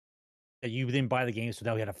you didn't buy the game, so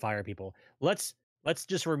now we had to fire people. Let's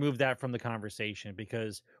just remove that from the conversation,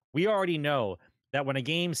 because we already know that when a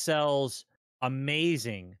game sells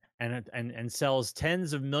amazing and sells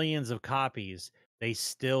tens of millions of copies, they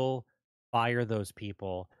still fire those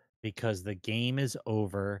people because the game is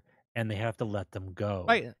over and they have to let them go.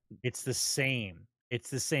 Right. It's the same.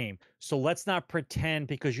 So let's not pretend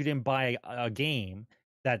because you didn't buy a game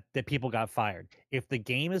that people got fired. If the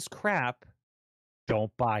game is crap,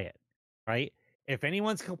 don't buy it, right? If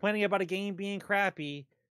anyone's complaining about a game being crappy,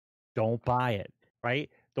 don't buy it,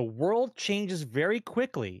 right? The world changes very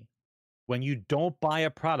quickly when you don't buy a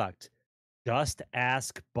product. Just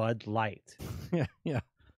ask Bud Light.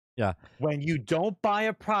 Yeah. When you don't buy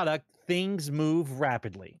a product, things move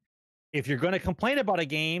rapidly. If you're going to complain about a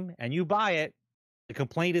game and you buy it, the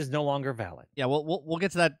complaint is no longer valid. Yeah, we'll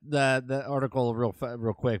get to that the article real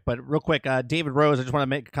quick, but real quick, David Rose, I just want to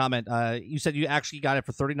make a comment. You said you actually got it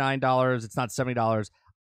for $39. It's not $70.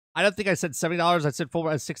 I don't think I said $70. I said full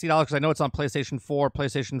 $60 because I know it's on PlayStation 4,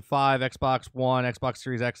 PlayStation 5, Xbox One, Xbox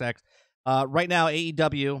Series XX. Right now,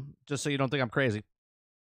 AEW, just so you don't think I'm crazy,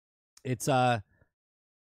 it's right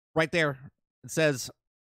there. It says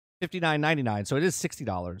 $59.99, so it is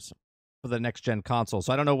 $60 for the next gen console.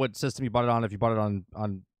 So I don't know what system you bought it on. If you bought it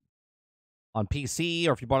on PC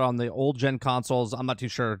or if you bought it on the old gen consoles, I'm not too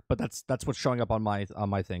sure. But that's what's showing up on my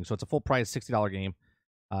thing. So it's a full price $60 game,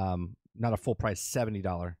 not a full price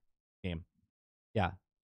 $70 game. Yeah.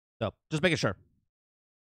 So just making sure.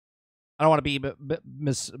 I don't want to be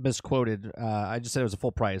misquoted. I just said it was a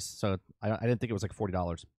full price, so I didn't think it was like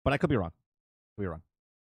 $40. But I could be wrong.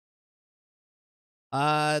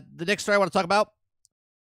 The next story I want to talk about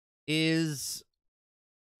is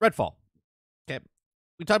Redfall. Okay,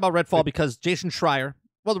 we talked about Redfall because Jason Schreier.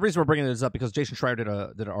 Well, the reason we're bringing this up because Jason Schreier did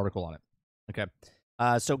an article on it. Okay,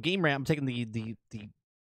 so Game Rant. I'm taking the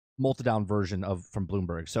melted down version from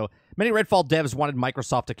Bloomberg. So many Redfall devs wanted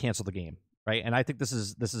Microsoft to cancel the game, right? And I think this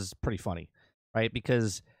is pretty funny, right?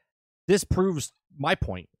 Because this proves my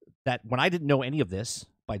point that when I didn't know any of this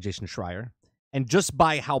by Jason Schreier, and just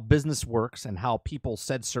by how business works and how people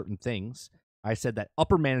said certain things, I said that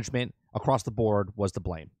upper management across the board was to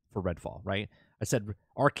blame for Redfall, right? I said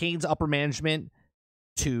Arcane's upper management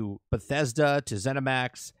to Bethesda, to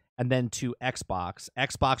ZeniMax, and then to Xbox.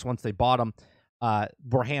 Xbox, once they bought them,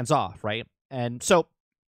 were hands off, right? And so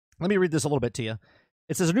let me read this a little bit to you.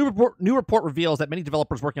 It says, a new report reveals that many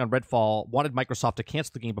developers working on Redfall wanted Microsoft to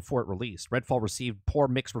cancel the game before it released. Redfall received poor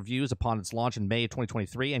mixed reviews upon its launch in May of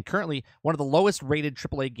 2023, and currently one of the lowest rated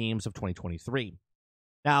AAA games of 2023.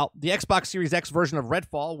 Now, the Xbox Series X version of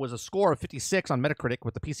Redfall was a score of 56 on Metacritic,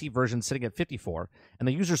 with the PC version sitting at 54, and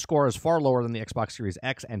the user score is far lower than the Xbox Series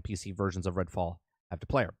X and PC versions of Redfall have to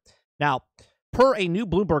player. Now, per a new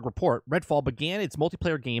Bloomberg report, Redfall began its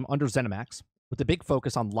multiplayer game under ZeniMax, with a big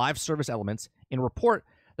focus on live service elements, in a report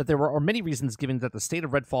that there are many reasons given that the state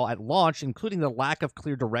of Redfall at launch, including the lack of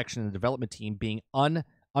clear direction in the development team being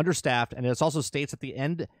understaffed, and it also states at the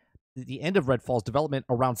end the end of Redfall's development,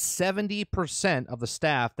 around 70% of the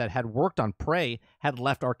staff that had worked on Prey had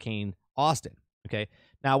left Arcane Austin. Okay.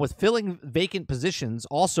 Now, with filling vacant positions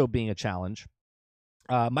also being a challenge,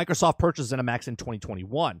 Microsoft purchased ZeniMax in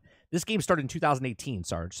 2021. This game started in 2018,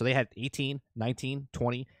 Sarge. So they had 18, 19,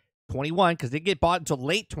 20, 21, because they get bought until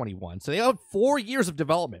late 21. So they had 4 years of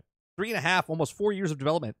development, 3.5, almost 4 years of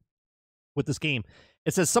development with this game.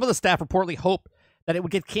 It says some of the staff reportedly hoped that it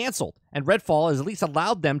would get canceled, and Redfall has at least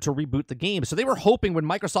allowed them to reboot the game. So they were hoping when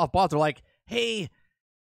Microsoft bought, they're like, hey,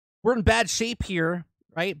 we're in bad shape here,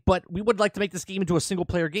 right? But we would like to make this game into a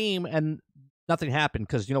single-player game, and nothing happened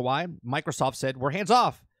because you know why? Microsoft said, we're hands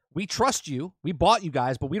off. We trust you. We bought you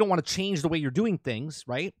guys, but we don't want to change the way you're doing things,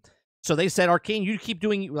 right? So they said, Arcane, you keep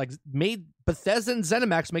doing, like, made Bethesda and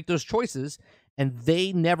ZeniMax make those choices, and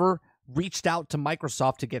they never reached out to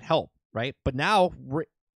Microsoft to get help, right? But now,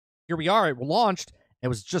 here we are, it launched, it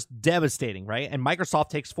was just devastating, right? And Microsoft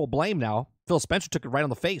takes full blame now. Phil Spencer took it right on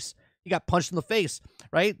the face. He got punched in the face,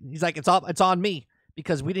 right? He's like, it's on me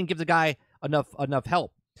because we didn't give the guy enough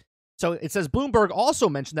help. So it says Bloomberg also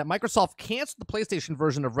mentioned that Microsoft canceled the PlayStation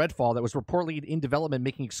version of Redfall that was reportedly in development,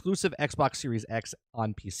 making exclusive Xbox Series X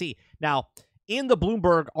on PC. Now, in the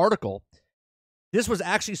Bloomberg article, this was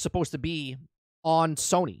actually supposed to be on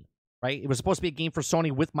Sony, right? It was supposed to be a game for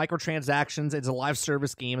Sony with microtransactions. It's a live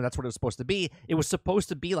service game, and that's what it was supposed to be. It was supposed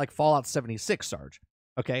to be like Fallout 76, Sarge.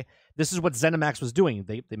 Okay? This is what ZeniMax was doing.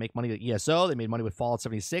 They make money with ESO. They made money with Fallout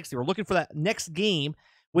 76. They were looking for that next game,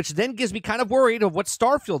 which then gives me kind of worried of what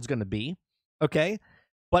Starfield's going to be, okay?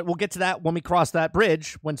 But we'll get to that when we cross that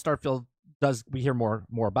bridge, when Starfield does, we hear more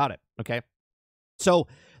about it, okay? So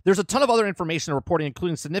there's a ton of other information reporting,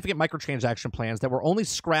 including significant microtransaction plans that were only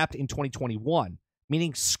scrapped in 2021,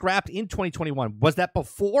 meaning scrapped in 2021. Was that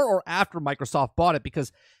before or after Microsoft bought it?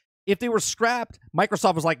 Because if they were scrapped,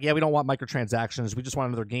 Microsoft was like, yeah, we don't want microtransactions. We just want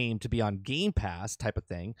another game to be on Game Pass type of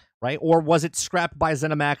thing, right? Or was it scrapped by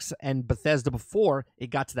ZeniMax and Bethesda before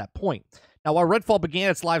it got to that point? Now, while Redfall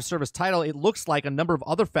began its live service title, it looks like a number of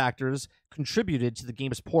other factors contributed to the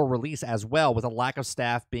game's poor release as well, with a lack of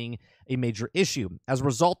staff being a major issue. As a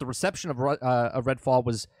result, the reception of Redfall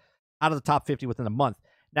was out of the top 50 within a month.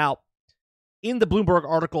 Now, in the Bloomberg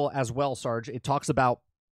article as well, Sarge, it talks about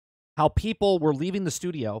how people were leaving the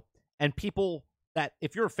studio, and people that,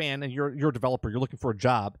 if you're a fan and you're a developer, you're looking for a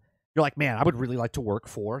job, you're like, man, I would really like to work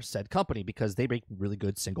for said company because they make really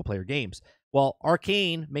good single-player games. Well,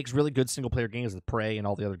 Arcane makes really good single-player games with Prey and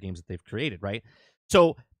all the other games that they've created, right?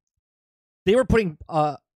 So they were putting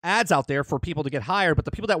ads out there for people to get hired, but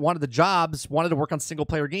the people that wanted the jobs wanted to work on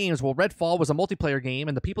single-player games. Well, Redfall was a multiplayer game,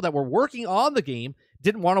 and the people that were working on the game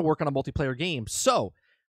didn't want to work on a multiplayer game. So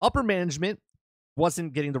upper management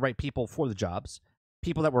wasn't getting the right people for the jobs.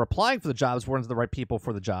 People that were applying for the jobs weren't the right people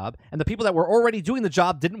for the job. And the people that were already doing the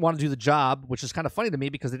job didn't want to do the job, which is kind of funny to me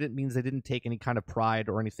because it means they didn't take any kind of pride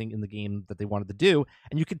or anything in the game that they wanted to do.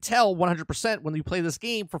 And you could tell 100% when you play this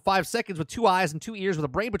game for 5 seconds with 2 eyes and 2 ears with a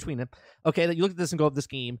brain between them, okay, that you look at this and go, this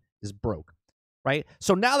game is broke, right?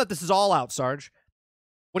 So now that this is all out, Sarge,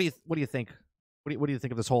 what do you think? What do you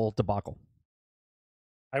think of this whole debacle?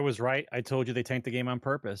 I was right. I told you they tanked the game on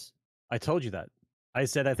purpose. I told you that. I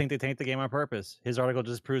said I think they tanked the game on purpose. His article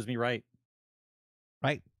just proves me right.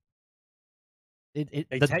 Right. They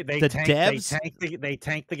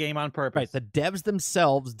tanked the game on purpose. Right. The devs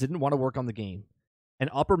themselves didn't want to work on the game, and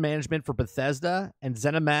upper management for Bethesda and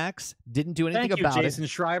ZeniMax didn't do anything about it. Jason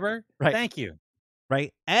Schreiber. Right. Thank you.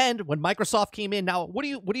 Right. And when Microsoft came in, now what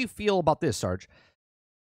do you feel about this, Sarge?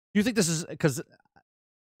 Do you think this is because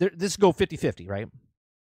this go 50-50, right?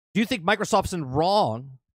 Do you think Microsoft's in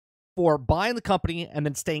wrong for buying the company and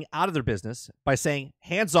then staying out of their business by saying,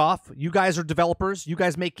 hands off, you guys are developers, you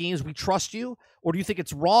guys make games, we trust you? Or do you think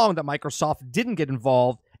it's wrong that Microsoft didn't get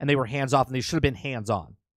involved and they were hands off and they should have been hands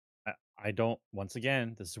on? I don't, once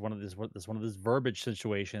again, this is one of these verbiage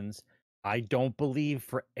situations. I don't believe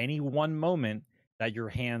for any one moment that you're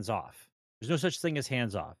hands off. There's no such thing as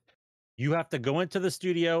hands off. You have to go into the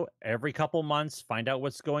studio every couple months, find out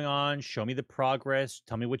what's going on, show me the progress,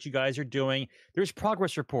 tell me what you guys are doing. There's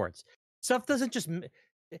progress reports. Stuff doesn't just...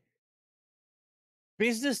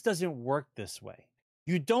 Business doesn't work this way.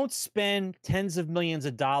 You don't spend tens of millions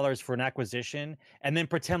of dollars for an acquisition and then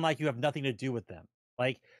pretend like you have nothing to do with them.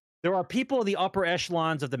 Like, there are people in the upper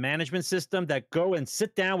echelons of the management system that go and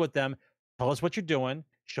sit down with them, tell us what you're doing,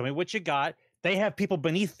 show me what you got. They have people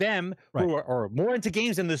beneath them who are more into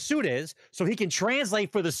games than the suit is, so he can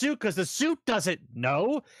translate for the suit because the suit doesn't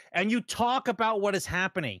know. And you talk about what is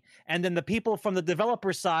happening. And then the people from the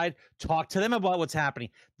developer side talk to them about what's happening.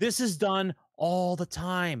 This is done all the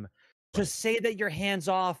time. To say that you're hands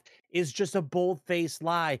off is just a bold-faced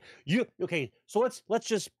lie. So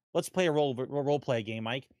let's play a role play game,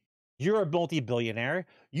 Mike. You're a multi-billionaire.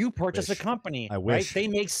 You purchase a company, I right? wish. They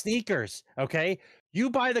make sneakers, okay? You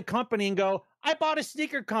buy the company and go, I bought a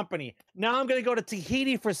sneaker company. Now I'm going to go to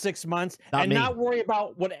Tahiti for 6 months not worry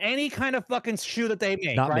about what any kind of fucking shoe that they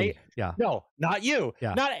make, right? Me. Yeah. No, not you.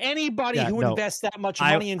 Yeah. Not anybody who invests that much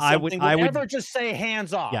money in I something would ever just say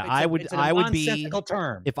hands off. Yeah, it's I would nonsensical be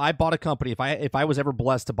term. If I bought a company, if I was ever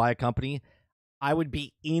blessed to buy a company, I would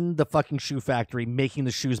be in the fucking shoe factory making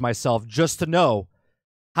the shoes myself just to know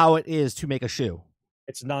how it is to make a shoe.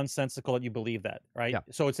 It's nonsensical that you believe that, right? Yeah.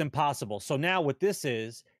 So it's impossible. So now what this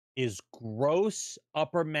is gross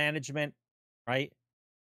upper management, right?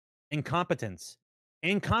 Incompetence.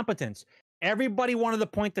 Everybody wanted to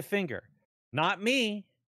point the finger. Not me.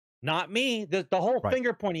 The whole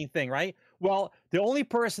finger pointing thing, right? Well, the only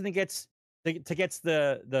person that gets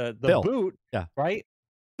the boot, right?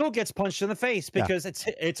 Bill gets punched in the face because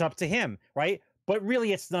it's up to him, right? But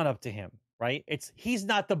really, it's not up to him, right? He's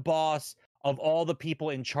not the boss of all the people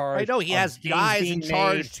in charge. I know he has guys in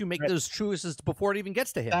charge to make those choices before it even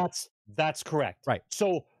gets to him. That's correct. Right.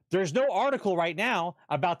 So there's no article right now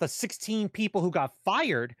about the 16 people who got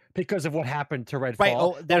fired because of what happened to Redfall. Right.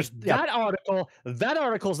 Oh, there's that article. That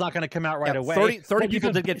article is not going to come out right away. 30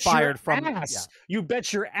 people did get fired from. You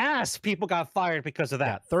bet your ass people got fired because of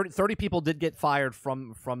that. Yeah, 30 people did get fired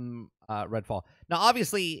from Redfall. Now,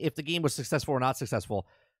 obviously, if the game was successful or not successful,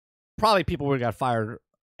 probably people would have got fired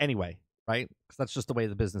anyway, right? Because that's just the way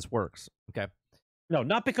the business works. Okay. No,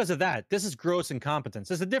 not because of that. This is gross incompetence.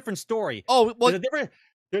 There's a different story. Oh, well,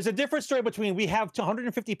 there's a different story between we have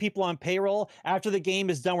 150 people on payroll. After the game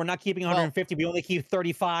is done, we're not keeping 150. We only keep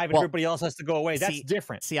 35, and everybody else has to go away. That's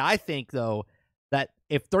different. See, I think, though, that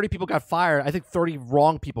if 30 people got fired, I think 30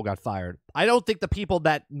 wrong people got fired. I don't think the people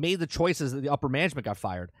that made the choices, the upper management, got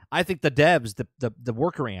fired. I think the devs, the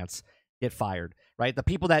worker ants, get fired, right? The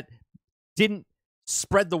people that didn't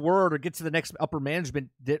spread the word or get to the next upper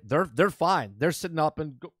management, they're fine. They're sitting up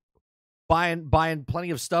and buying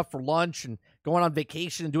plenty of stuff for lunch and going on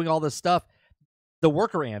vacation and doing all this stuff. The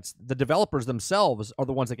worker ants, the developers themselves, are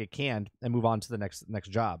the ones that get canned and move on to the next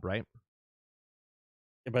job, right?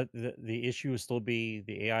 But the issue will still be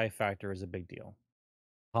the AI factor is a big deal.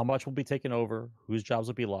 How much will be taken over? Whose jobs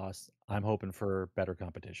will be lost? I'm hoping for better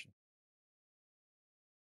competition.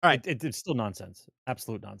 All right. It's still nonsense.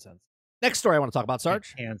 Absolute nonsense. Next story I want to talk about,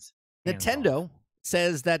 Sarge. Nintendo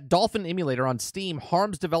says that Dolphin emulator on Steam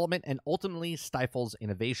harms development and ultimately stifles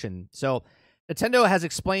innovation. So Nintendo has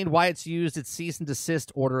explained why it's used its cease and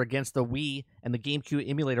desist order against the Wii and the GameCube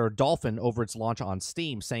emulator Dolphin over its launch on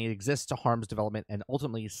Steam, saying it exists to harm development and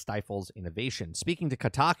ultimately stifles innovation. Speaking to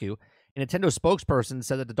Kotaku, a Nintendo spokesperson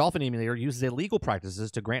said that the Dolphin emulator uses illegal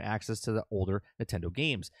practices to grant access to the older Nintendo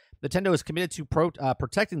games. Nintendo is committed to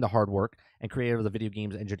protecting the hard work and creative of the video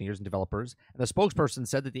games engineers and developers, and the spokesperson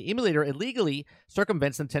said that the emulator illegally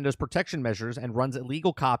circumvents Nintendo's protection measures and runs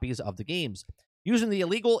illegal copies of the games. Using the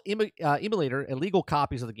illegal emulator, illegal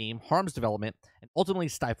copies of the game harms development and ultimately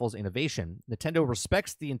stifles innovation. Nintendo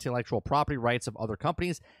respects the intellectual property rights of other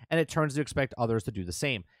companies, and it turns to expect others to do the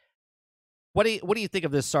same. What do you think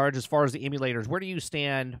of this, Sarge? As far as the emulators, where do you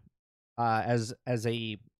stand as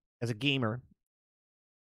a gamer?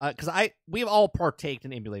 Because we've all partaked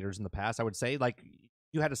in emulators in the past. I would say, like,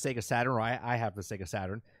 you had a Sega Saturn, or I have the Sega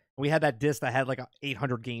Saturn. We had that disc that had like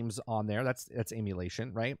 800 games on there. That's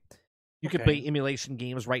emulation, right? You could play emulation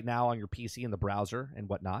games right now on your PC in the browser and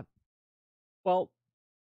whatnot. Well,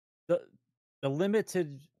 the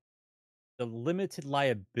limited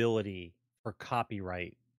liability for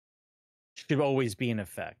copyright should always be in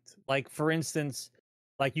effect. Like, for instance,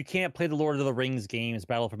 like you can't play the Lord of the Rings games,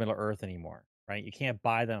 Battle for Middle Earth anymore, right? You can't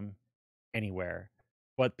buy them anywhere,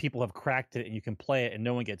 but people have cracked it and you can play it and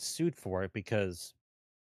no one gets sued for it because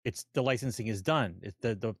the licensing is done. It's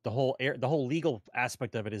the whole legal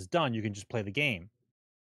aspect of it is done. You can just play the game.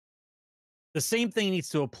 The same thing needs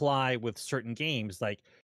to apply with certain games. Like,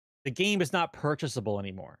 the game is not purchasable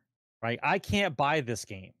anymore, right? I can't buy this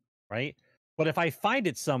game, right? But if I find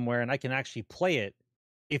it somewhere and I can actually play it,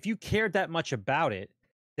 if you cared that much about it,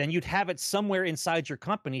 then you'd have it somewhere inside your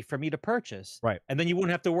company for me to purchase. Right. And then you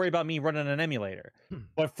wouldn't have to worry about me running an emulator.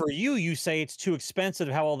 But for you say it's too expensive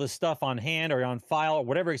to have all this stuff on hand or on file or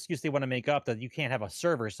whatever excuse they want to make up that you can't have a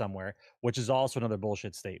server somewhere, which is also another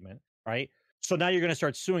bullshit statement, right? So now you're going to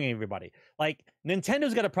start suing everybody. Like,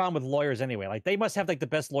 Nintendo's got a problem with lawyers anyway. Like, they must have like the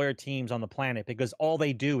best lawyer teams on the planet because all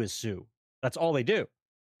they do is sue. That's all they do,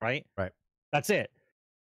 right? Right. That's it.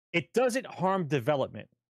 It doesn't harm development.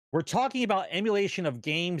 We're talking about emulation of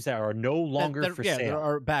games that are no longer for sale. They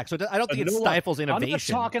are back. So I don't think it stifles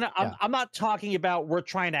innovation. I'm not talking about we're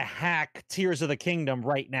trying to hack Tears of the Kingdom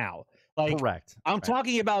right now. Like, correct. I'm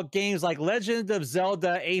talking about games like Legend of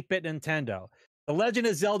Zelda 8-bit Nintendo, The Legend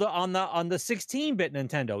of Zelda on the 16-bit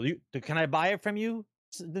Nintendo. Can I buy it from you,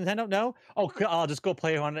 Nintendo? No. Oh, I'll just go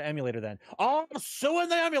play it on an emulator then. Oh, suing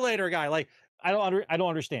the emulator guy. Like, I don't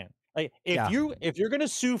understand. Like, if you're gonna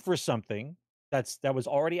sue for something that was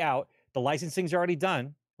already out, the licensing's already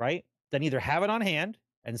done, right? Then either have it on hand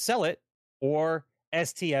and sell it, or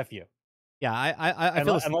STF you. Yeah, I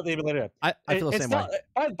feel let the emulator. I feel the same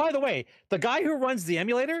way. By the way, the guy who runs the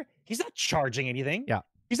emulator, he's not charging anything. Yeah,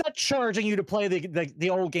 he's not charging you to play the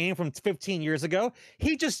old game from 15 years ago.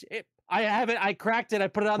 I have it. I cracked it. I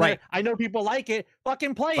put it on there. I know people like it.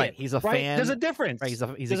 Fucking play it. He's a fan. There's a difference. He's a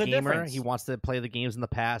gamer. Difference. He wants to play the games in the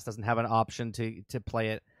past. Doesn't have an option to play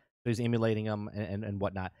it. So he's emulating them and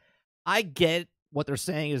whatnot. I get what they're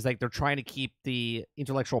saying is like they're trying to keep the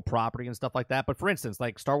intellectual property and stuff like that. But for instance,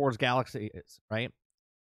 like Star Wars Galaxy is, right?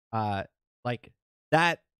 Like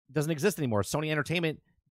that doesn't exist anymore. Sony Entertainment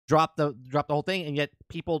dropped the whole thing, and yet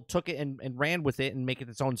people took it and ran with it and make it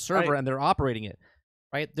its own server, and they're operating it.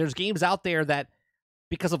 Right? There's games out there that,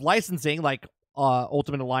 because of licensing, like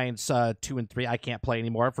Ultimate Alliance 2 and 3, I can't play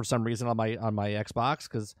anymore for some reason on my Xbox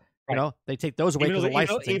because you know they take those away because of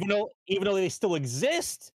licensing. Even though they still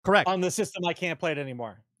exist, correct, on the system, I can't play it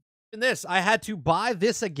anymore. In this, I had to buy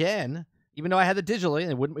this again, even though I had it digitally,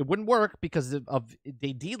 and it wouldn't work because of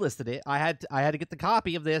they delisted it. I had to get the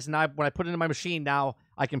copy of this, and when I put it in my machine, now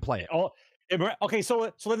I can play it. Oh, okay.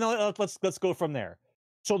 So then let's go from there.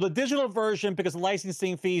 So the digital version, because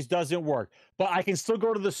licensing fees, doesn't work, but I can still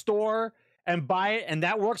go to the store and buy it, and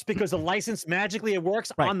that works because the license magically it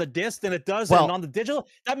works on the disc than it does and on the digital.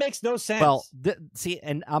 That makes no sense. Well, see,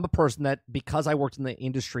 and I'm a person that, because I worked in the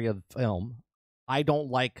industry of film, I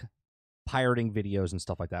don't like pirating videos and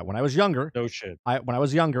stuff like that. When I was younger, no shit. When I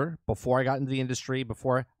was younger, before I got into the industry,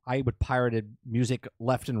 before I would pirated music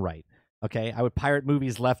left and right. Okay, I would pirate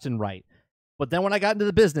movies left and right. But then when I got into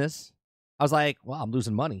the business, I was like, well, I'm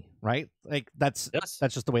losing money, right? Like that's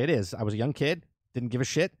just the way it is. I was a young kid, didn't give a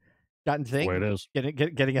shit. Got into things,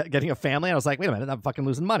 getting a family. I was like, wait a minute, I'm fucking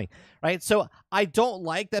losing money, right? So I don't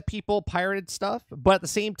like that people pirated stuff, but at the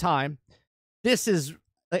same time, this is,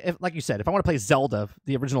 like you said, if I want to play Zelda,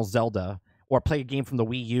 the original Zelda, or play a game from the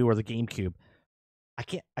Wii U or the GameCube, I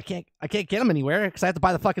can't get them anywhere because I have to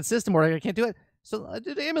buy the fucking system, or I can't do it. So I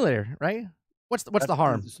do the emulator, right? What's the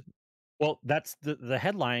harm? Well, that's the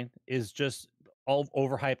headline is just all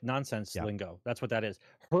overhyped nonsense lingo. That's what that is.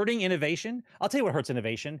 Hurting innovation. I'll tell you what hurts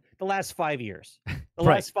innovation. The last 5 years. The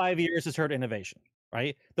last 5 years has hurt innovation,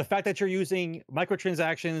 right? The fact that you're using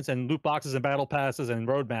microtransactions and loot boxes and battle passes and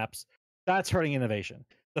roadmaps, that's hurting innovation.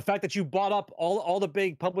 The fact that you bought up all the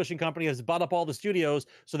big publishing companies, bought up all the studios,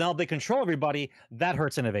 so now they control everybody, that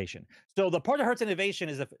hurts innovation. So the part that hurts innovation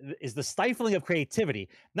is the stifling of creativity,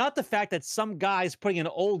 not the fact that some guy's putting an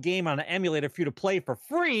old game on an emulator for you to play for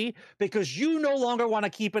free because you no longer want to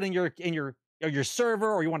keep it in your server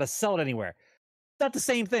or you want to sell it anywhere. It's not the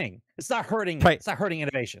same thing. It's not hurting. Right. It's not hurting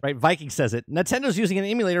innovation. Right. Viking says it. Nintendo's using an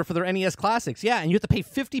emulator for their NES classics. Yeah, and you have to pay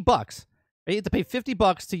 $50. You have to pay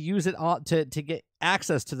 $50 to use it to get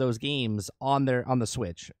access to those games on the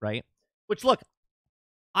Switch, right? Which, look,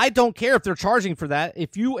 I don't care if they're charging for that.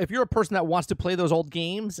 If you're a person that wants to play those old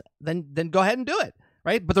games, then go ahead and do it,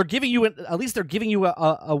 right? But they're giving you at least they're giving you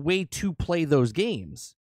a way to play those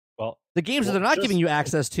games. Well, the games that they're not giving you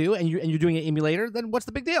access to, and you're doing an emulator, then what's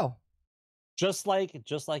the big deal? Just like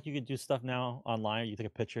you can do stuff now online. You take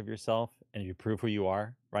a picture of yourself and you prove who you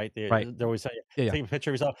are, right? They're always saying, take a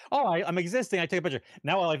picture of yourself. Oh, I'm existing. I take a picture.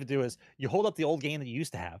 Now all I have to do is you hold up the old game that you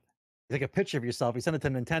used to have. You take a picture of yourself. You send it to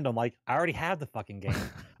Nintendo. I'm like, I already have the fucking game.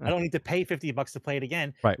 I don't need to pay $50 to play it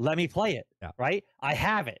again. Right. Let me play it. Yeah. Right. I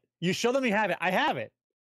have it. You show them you have it. I have it.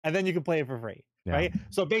 And then you can play it for free. Yeah. Right.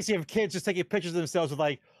 So basically, if kids just taking pictures of themselves with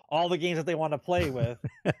like all the games that they want to play with,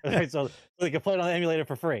 right? So they can play it on the emulator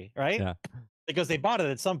for free. Right. Yeah. Because they bought it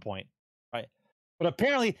at some point, right? But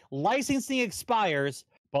apparently licensing expires,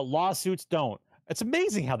 but lawsuits don't. It's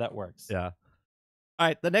amazing how that works. Yeah. All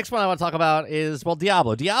right, the next one I want to talk about is, well,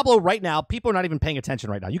 Diablo. Diablo right now, people are not even paying attention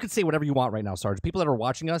right now. You can say whatever you want right now, Sarge. People that are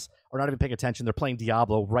watching us are not even paying attention. They're playing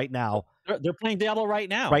Diablo right now. They're playing Diablo right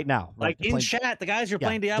now. Right now. Like in chat, the guys are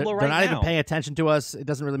playing Diablo right now. They're not even paying attention to us. It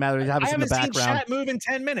doesn't really matter. They have us in the background. I haven't seen chat move in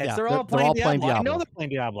 10 minutes. Yeah, they're all playing Diablo. I know they're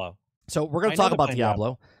playing Diablo. So we're going to talk about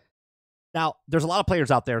Diablo. Now, there's a lot of players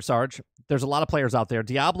out there, Sarge. There's a lot of players out there.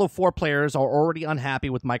 Diablo 4 players are already unhappy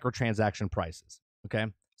with microtransaction prices, okay?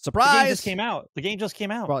 Surprise! The game just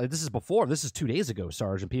came out. Well, this is before. This is 2 days ago,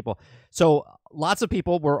 Sarge, and people. So lots of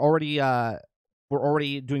people were already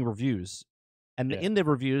doing reviews, and in the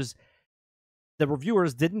reviews, the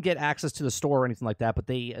reviewers didn't get access to the store or anything like that, but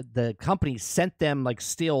the company sent them like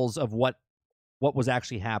stills of what was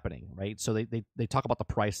actually happening, right? So they talk about the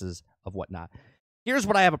prices of whatnot. Here's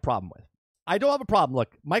what I have a problem with. I don't have a problem.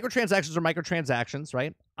 Look, microtransactions are microtransactions,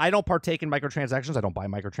 right? I don't partake in microtransactions. I don't buy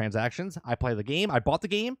microtransactions. I play the game. I bought the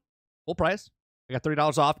game full price. I got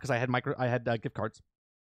 $30 off because I had gift cards.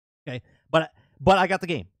 Okay, but I got the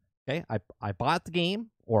game. Okay, I bought the game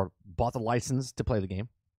or bought the license to play the game.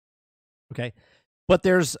 Okay, but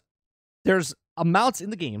there's amounts in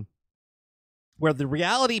the game where the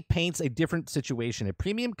reality paints a different situation. A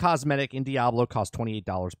premium cosmetic in Diablo costs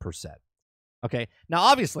 $28 per set. Okay, now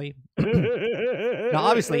obviously, it's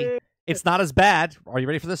not as bad. Are you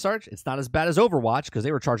ready for this, Sarge? It's not as bad as Overwatch because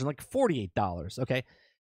they were charging like $48. Okay,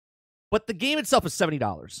 but the game itself is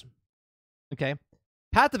 $70. Okay,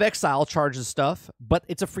 Path of Exile charges stuff, but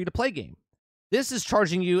it's a free-to-play game. This is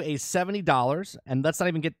charging you a $70, and let's not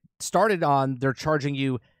even get started on they're charging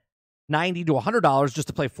you $90 to $100 just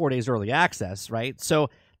to play 4 days early access, right?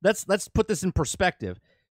 So let's put this in perspective.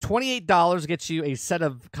 $28 gets you a set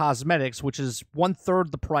of cosmetics, which is 1/3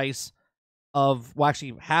 the price of, well,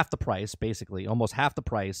 actually half the price, basically, almost half the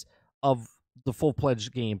price of the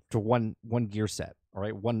full-fledged game for one gear set, all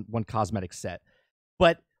right, one cosmetic set.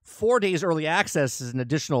 But 4 days early access is an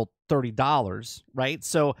additional $30, right?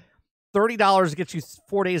 So $30 gets you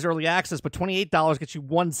 4 days early access, but $28 gets you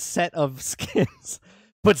one set of skins.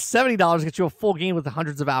 But $70 gets you a full game with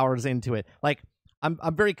hundreds of hours into it. Like,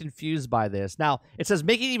 I'm very confused by this. Now, it says,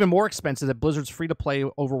 make it even more expensive that Blizzard's free-to-play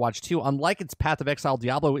Overwatch 2. Unlike its Path of Exile,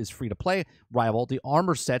 Diablo is free-to-play rival. The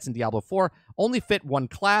armor sets in Diablo 4 only fit one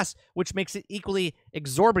class, which makes it equally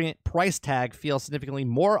exorbitant price tag feel significantly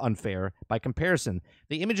more unfair by comparison.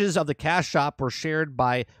 The images of the cash shop were shared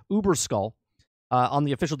by Uberskull on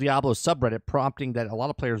the official Diablo subreddit, prompting that a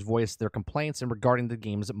lot of players voiced their complaints regarding the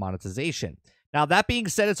game's monetization. Now, that being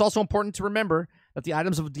said, it's also important to remember that the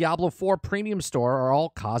items of Diablo 4 Premium Store are all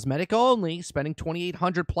cosmetic only. Spending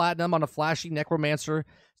 2,800 platinum on a flashy Necromancer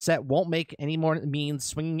set won't make any more means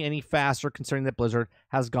swinging any faster, considering that Blizzard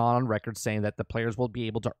has gone on record saying that the players will be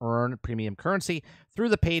able to earn premium currency through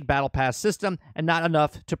the paid Battle Pass system and not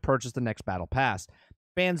enough to purchase the next Battle Pass.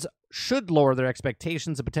 Fans should lower their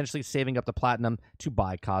expectations of potentially saving up the platinum to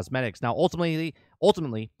buy cosmetics. Now, ultimately,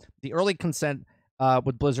 the early consent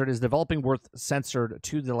with Blizzard is developing worth censored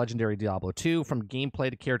to the legendary Diablo 2. From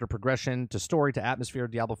gameplay to character progression to story to atmosphere,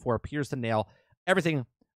 Diablo 4 appears to nail everything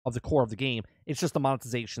of the core of the game. It's just the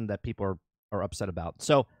monetization that people are upset about.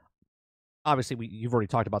 So, obviously, you've already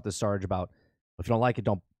talked about this, Sarge, about if you don't like it,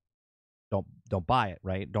 don't buy it,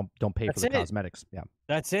 right? Don't pay for the cosmetics. Yeah,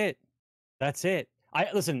 that's it.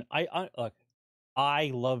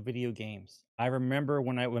 I love video games. I remember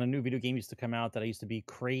when a new video game used to come out that I used to be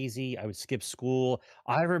crazy. I would skip school.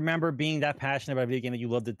 I remember being that passionate about a video game that you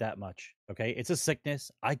loved it that much. Okay, it's a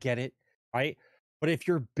sickness. I get it, right? But if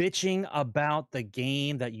you're bitching about the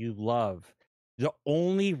game that you love, the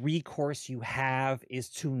only recourse you have is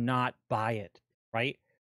to not buy it, right?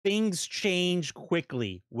 Things change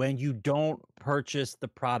quickly when you don't purchase the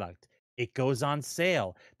product. It goes on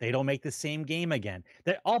sale. They don't make the same game again.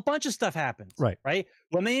 A bunch of stuff happens. Right?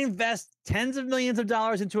 When they invest tens of millions of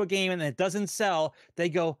dollars into a game and it doesn't sell, they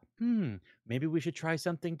go, maybe we should try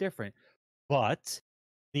something different. But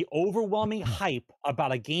the overwhelming hype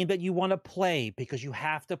about a game that you want to play because you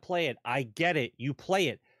have to play it, I get it. You play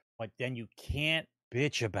it, but then you can't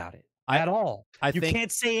bitch about it at all. You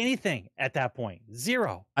can't say anything at that point.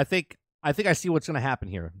 Zero. I think I see what's going to happen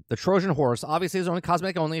here. The Trojan horse, obviously, is only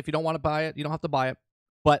cosmetic only. If you don't want to buy it, you don't have to buy it.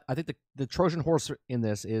 But I think the Trojan horse in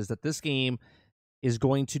this is that this game is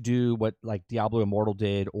going to do what like Diablo Immortal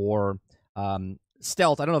did, or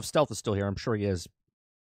Stealth. I don't know if Stealth is still here. I'm sure he is.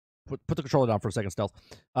 Put the controller down for a second, Stealth.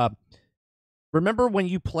 Remember when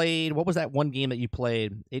you played, what was that one game that you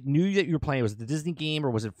played? It knew that you were playing. Was it the Disney game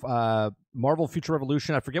or was it Marvel Future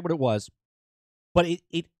Revolution? I forget what it was. But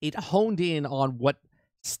it honed in on what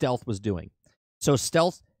Stealth was doing. So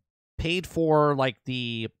Stealth paid for like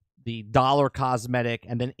the dollar cosmetic,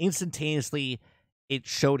 and then instantaneously it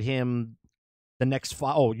showed him the next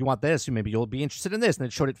you want this, maybe you'll be interested in this, and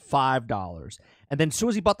it showed it $5. And then as soon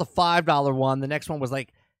as he bought the $5 one, the next one was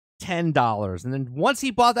like $10. And then once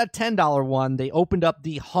he bought that $10 one, they opened up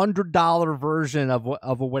the $100 version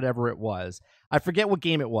of whatever it was. I forget what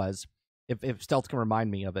game it was, if Stealth can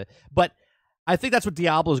remind me of it. But I think that's what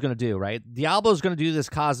Diablo is going to do, right? Diablo is going to do this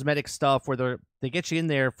cosmetic stuff where they get you in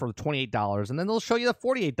there for $28, and then they'll show you the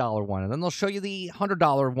 $48 one, and then they'll show you the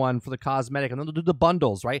 $100 one for the cosmetic, and then they'll do the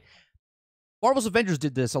bundles, right? Marvel's Avengers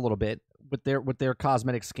did this a little bit with their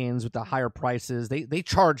cosmetic skins with the higher prices. They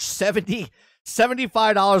charge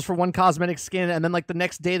 $75 for one cosmetic skin, and then like the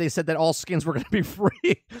next day they said that all skins were going to be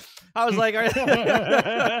free. I was like, are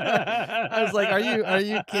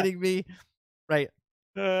you kidding me? Right.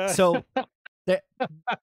 So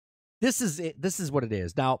this is it. This is what it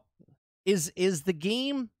is. Now, is the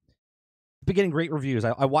game getting great reviews?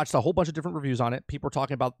 I watched a whole bunch of different reviews on it. People are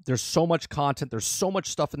talking about there's so much content, there's so much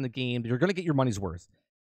stuff in the game. You're going to get your money's worth.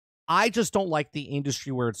 I just don't like the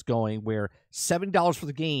industry where it's going, where $70 for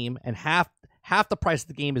the game and half the price of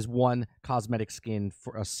the game is one cosmetic skin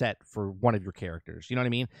for a set for one of your characters. You know what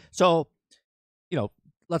I mean? So,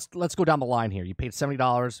 let's go down the line here. You paid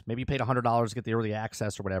 $70, maybe you paid $100 to get the early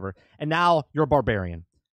access or whatever, and now you're a barbarian,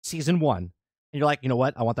 season 1, and you're like, you know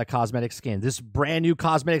what? I want that cosmetic skin. This brand new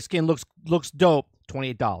cosmetic skin looks dope.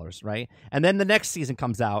 $28, right? And then the next season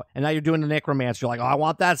comes out, and now you're doing the necromancer. You're like, oh, I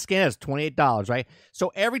want that skin. It's $28, right?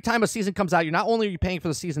 So every time a season comes out, you're not only are you paying for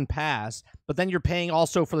the season pass, but then you're paying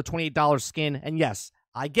also for the $28 skin. And yes,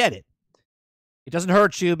 I get it. It doesn't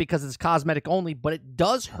hurt you because it's cosmetic only, but it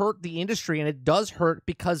does hurt the industry, and it does hurt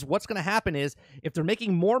because what's going to happen is if they're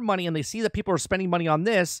making more money and they see that people are spending money on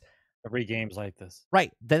this, every game's like this,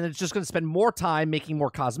 right? Then it's just going to spend more time making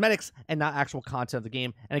more cosmetics and not actual content of the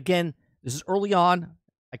game. And again, this is early on.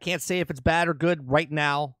 I can't say if it's bad or good right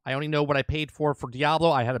now. I only know what I paid for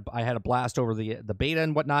Diablo. I had a blast over the beta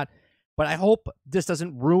and whatnot, but I hope this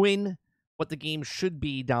doesn't ruin what the game should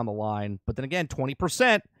be down the line. But then again,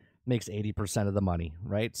 20% makes 80% of the money,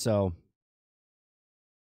 right? So, I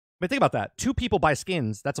mean, think about that. 2 people buy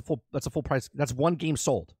skins. That's a full price. That's one game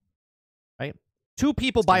sold, right? 2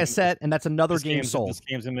 people buy a set, and that's another game sold. This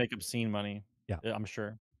game's gonna make obscene money. Yeah, I'm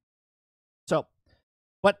sure. So,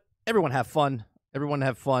 but everyone have fun. Everyone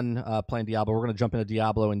have fun playing Diablo. We're going to jump into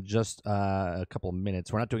Diablo in just a couple of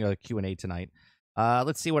minutes. We're not doing a Q&A tonight.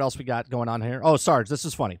 Let's see what else we got going on here. Oh, Sarge, this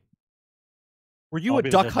is funny. Were you a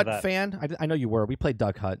Duck Hunt fan? I know you were. We played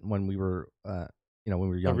Duck Hunt when we were, when we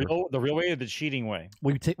were younger. The real way or the cheating way?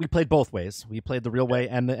 We played both ways. We played the real way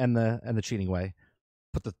and the cheating way.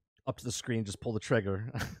 Put the up to the screen, just pull the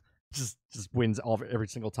trigger, just wins every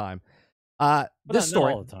single time. This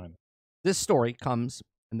story all the time. This story comes,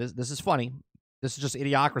 and this is funny. This is just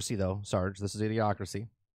idiocracy, though, Sarge. This is idiocracy.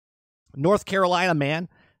 North Carolina man.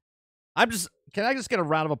 Can I just get a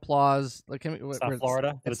round of applause? Like, it's not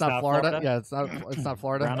Florida. It's not Florida. Yeah, it's not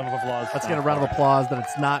Florida. Round of applause. Let's get a round of applause that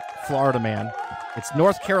it's not Florida man. It's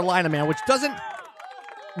North Carolina man, which doesn't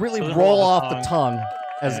really roll off the tongue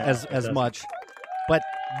as much. But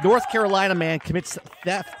North Carolina man commits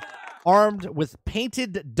theft armed with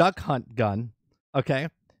painted duck hunt gun. Okay.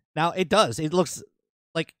 Now it does. It looks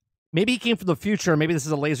like maybe he came from the future. Maybe this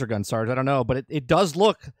is a laser gun, Sarge. I don't know, but it does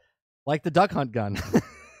look like the duck hunt gun.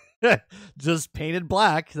 Just painted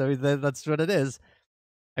black. I mean, that's what it is.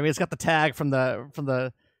 I mean, it's got the tag from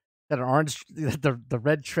the that orange, the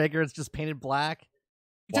red trigger. It's just painted black.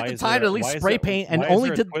 You took the time to at least spray paint and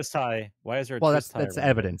only did twist tie. Why is there? That's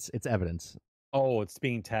evidence. It's evidence. Oh, it's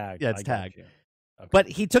being tagged. Yeah, it's tagged. Okay. But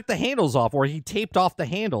he took the handles off, or he taped off the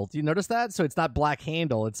handle. Do you notice that? So it's not black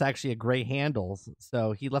handle; it's actually a gray handle.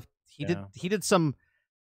 So he left. He did some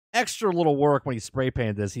extra little work when he spray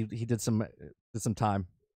painted this. He did some time.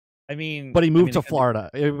 I mean, but he moved to Florida.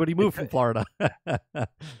 But he moved from Florida.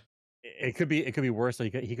 It could be worse. So he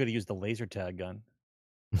could have used the laser tag gun.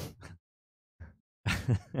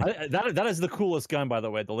 That is the coolest gun, by the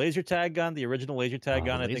way. The laser tag gun, the original laser tag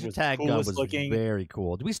gun. I think was tag gun was looking. Very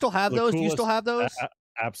cool. Do we still have those? Do you still have those?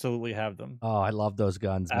 Absolutely have them. Oh, I love those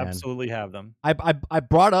guns, man. Absolutely have them. I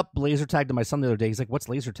brought up laser tag to my son the other day. He's like, "What's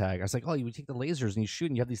laser tag?" I was like, "Oh, you take the lasers and you shoot,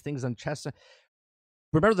 and you have these things on chest."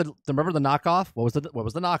 Remember the knockoff? What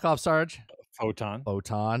was the knockoff, Sarge?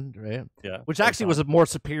 Photon, right? Yeah. Which actually was more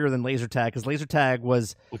superior than laser tag, because laser tag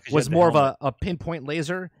was more of a pinpoint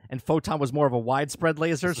laser, and Photon was more of a widespread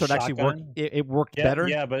laser, so it actually worked. It worked better.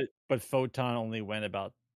 Yeah, but Photon only went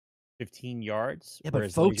about 15 yards. Yeah,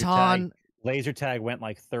 but Photon laser tag went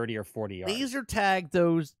like 30 or 40 yards. Laser tag,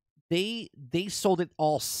 they sold it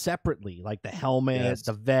all separately, like the helmet,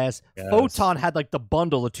 the vest. Yes. Photon had like the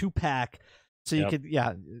bundle, the 2-pack. So you could,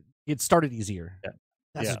 it started easier. Yeah.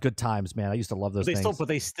 That's good times, man. I used to love those things. But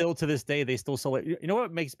they still, to this day, they still sell it. You know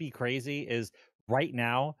what makes me crazy is right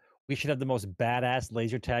now, we should have the most badass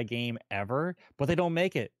laser tag game ever, but they don't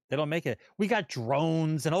make it. We got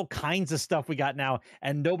drones and all kinds of stuff we got now,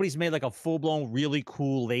 and nobody's made like a full-blown, really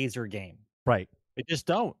cool laser game. Right. They just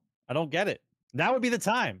don't. I don't get it. Now would be the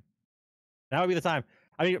time. Now would be the time.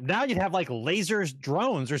 I mean, now you'd have like lasers,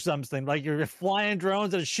 drones, or something. Like you're flying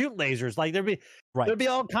drones that shoot lasers. Like there'd be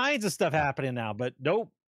all kinds of stuff happening now. But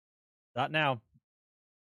nope, not now.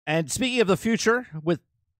 And speaking of the future, with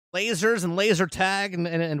lasers and laser tag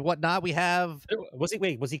and whatnot, we have. Was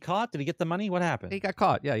he caught? Did he get the money? What happened? He got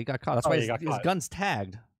caught. Yeah, he got caught. That's why his caught. gun's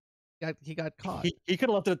tagged. He got caught. He could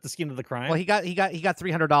have left it at the scene of the crime. Well, he got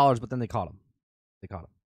 $300, but then they caught him.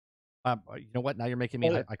 You know what? Now you're making me.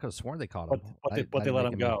 I could have sworn they caught him. But they let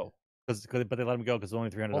him go. But they let him go because only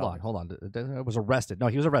 $300. Hold on. It was arrested. No,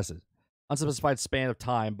 he was arrested. Unspecified span of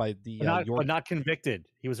time by the. But not convicted.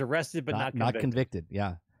 He was arrested, but not convicted. Not convicted.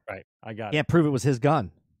 Yeah. Right. I got it. Can't prove it was his gun.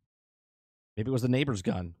 Maybe it was the neighbor's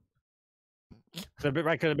gun. Could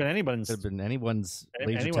have been anyone's. Could have been anyone's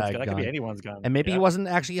laser tag gun. That could be anyone's gun. And maybe he wasn't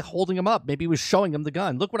actually holding him up. Maybe he was showing him the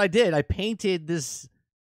gun. Look what I did. I painted this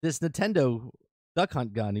Nintendo duck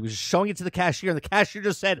hunt gun. He was showing it to the cashier, and the cashier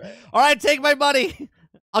just said, "All right, take my money.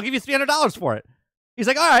 I'll give you $300 for it." He's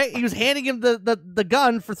like, "All right." He was handing him the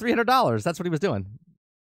gun for $300. That's what he was doing.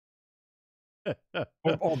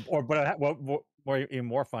 Or even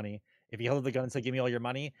more funny, if he held up the gun and said, "Give me all your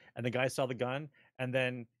money," and the guy saw the gun, and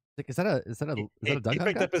then is that a duck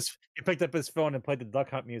hunt gun? He picked up his phone and played the duck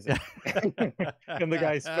hunt music in the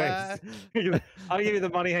guy's face. I'll give you the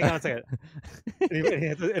money. Hang on a second.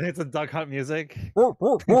 And it's a duck hunt music.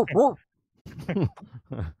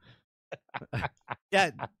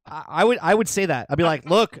 Yeah, I would say that. I'd be like,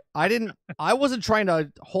 look, I wasn't trying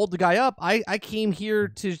to hold the guy up. I came here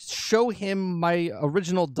to show him my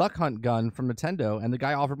original duck hunt gun from Nintendo, and the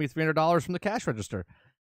guy offered me $300 from the cash register.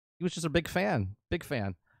 He was just a big fan.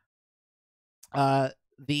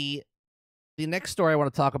 The next story I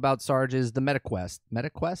want to talk about, Sarge, is the MetaQuest.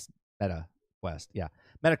 Yeah.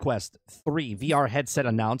 MetaQuest 3 VR headset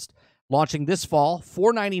announced, launching this fall,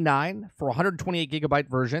 $499 for 128 gigabyte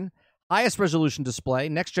version. Highest resolution display,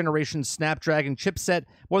 next generation Snapdragon chipset,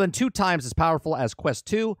 more than 2 times as powerful as Quest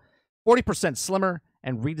 2, 40% slimmer,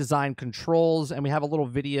 and redesigned controls. And we have a little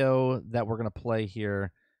video that we're going to play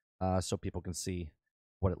here so people can see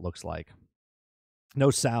what it looks like.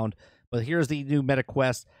 No sound, but here's the new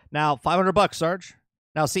MetaQuest. Now, $500, Sarge.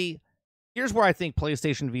 Now, see, here's where I think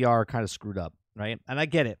PlayStation VR kind of screwed up, right? And I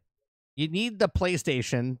get it. You need the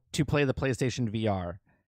PlayStation to play the PlayStation VR.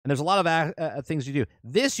 And there's a lot of things you do.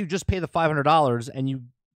 This, you just pay the $500, and you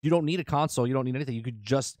don't need a console. You don't need anything. You could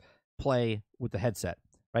just play with the headset,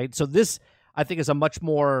 right? So this, I think, is a much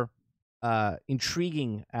more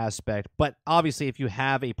intriguing aspect. But obviously, if you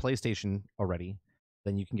have a PlayStation already,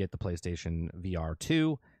 then you can get the PlayStation VR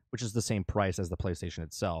 2, which is the same price as the PlayStation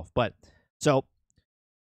itself. But so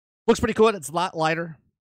looks pretty cool. It's a lot lighter,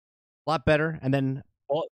 a lot better. And then,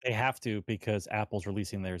 well, they have to because Apple's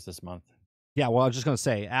releasing theirs this month. Yeah, well, I was just going to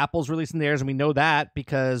say, Apple's releasing theirs, and we know that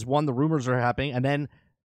because, one, the rumors are happening, and then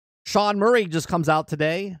Sean Murray just comes out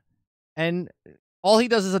today, and all he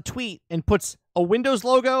does is a tweet and puts a Windows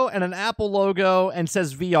logo and an Apple logo and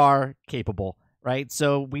says VR capable, right?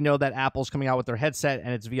 So we know that Apple's coming out with their headset,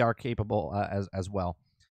 and it's VR capable as well.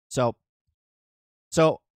 So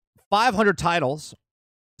 500 titles,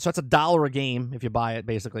 so that's $1 a game if you buy it,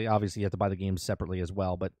 basically. Obviously, you have to buy the games separately as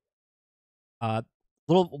well, but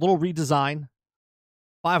little redesign,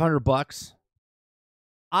 $500.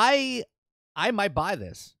 I might buy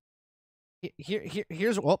this.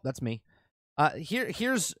 Here's that's me.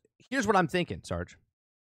 Here's what I'm thinking, Sarge.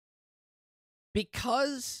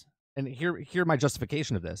 Because, and here my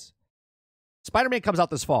justification of this. Spider-Man comes out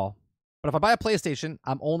this fall, but if I buy a PlayStation,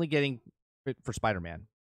 I'm only getting it for Spider-Man.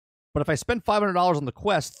 But if I spend $500 on the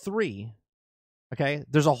Quest 3, okay,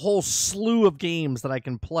 there's a whole slew of games that I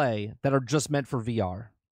can play that are just meant for VR.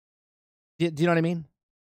 Do you know what I mean?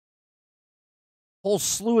 Whole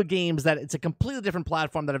slew of games that it's a completely different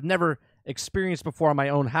platform that I've never experienced before in my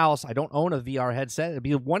own house. I don't own a VR headset. It'd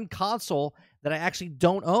be one console that I actually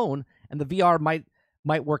don't own, and the VR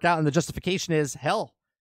might work out. And the justification is, hell,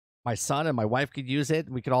 my son and my wife could use it.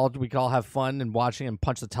 We could all have fun and watching and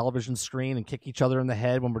punch the television screen and kick each other in the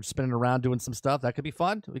head when we're spinning around doing some stuff. That could be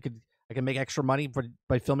fun. I can make extra money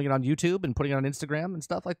by filming it on YouTube and putting it on Instagram and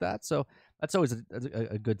stuff like that. So that's always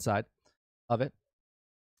a good side of it.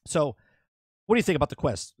 So what do you think about the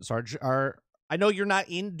Quest, Sarge? I know you're not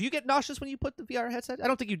in. Do you get nauseous when you put the VR headset? I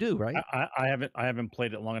don't think you do, right? I haven't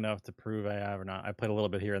played it long enough to prove I have or not. I played a little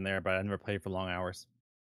bit here and there, but I never played for long hours.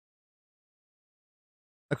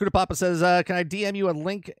 Akuta Papa says, can I DM you a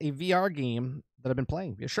VR game that I've been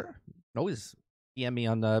playing? Yeah, sure. You can always DM me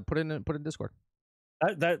on put it in Discord.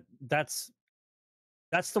 That's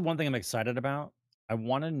the one thing I'm excited about. I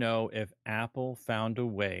want to know if Apple found a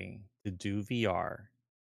way to do VR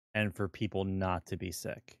and for people not to be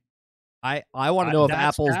sick. I want to know if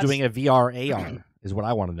Apple's doing a VR AR is what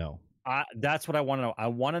I want to know. That's what I want to know. I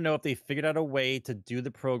want to know if they figured out a way to do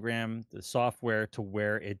the program, the software, to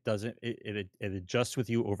where it doesn't it adjusts with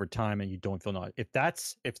you over time and you don't feel nauseous. If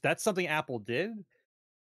that's something Apple did,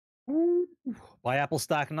 buy Apple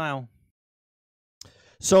stock now.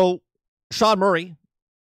 So Sean Murray,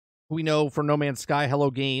 who we know for No Man's Sky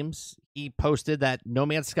Hello Games, he posted that No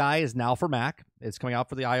Man's Sky is now for Mac. It's coming out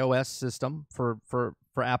for the iOS system for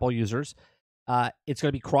Apple users. It's going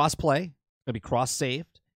to be cross-play. It's going to be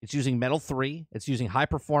cross-saved. It's using Metal 3. It's using high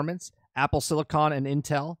performance, Apple Silicon and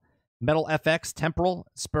Intel, Metal FX, temporal,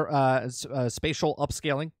 spatial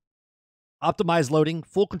upscaling, optimized loading,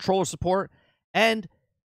 full controller support, and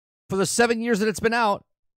for the 7 years that it's been out,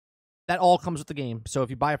 that all comes with the game. So if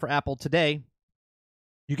you buy it for Apple today,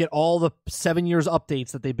 you get all the 7 years updates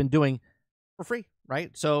that they've been doing for free,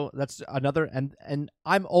 right? So that's another, and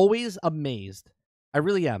I'm always amazed. I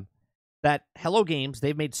really am. That Hello Games,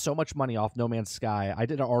 they've made so much money off No Man's Sky. I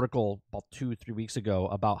did an article about 2-3 weeks ago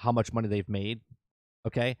about how much money they've made,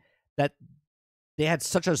 okay? That they had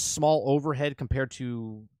such a small overhead compared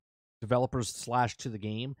to developers / to the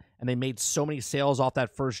game, and they made so many sales off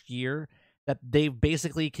that first year that they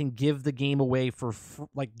basically can give the game away for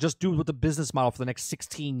like just do with the business model for the next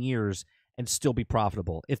 16 years and still be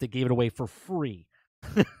profitable if they gave it away for free.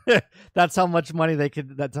 That's how much money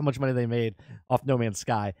that's how much money they made off No Man's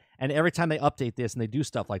Sky. And every time they update this and they do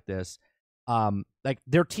stuff like this, like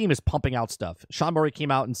their team is pumping out stuff. Sean Murray came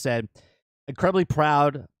out and said, incredibly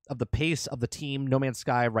proud of the pace of the team No Man's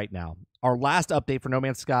Sky right now. Our last update for No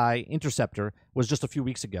Man's Sky Interceptor was just a few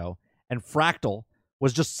weeks ago, and Fractal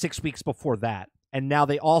was just 6 weeks before that. And now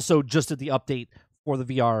they also just did the update for the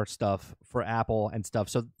VR stuff for Apple and stuff.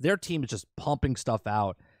 So their team is just pumping stuff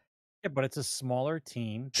out. Yeah, but it's a smaller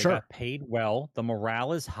team. They Sure. got paid well. The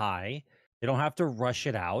morale is high. They don't have to rush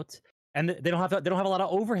it out, and they don't have a lot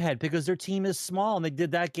of overhead because their team is small. And they did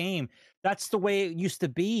that game. That's the way it used to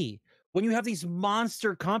be. When you have these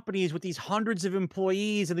monster companies with these hundreds of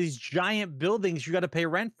employees and these giant buildings you got to pay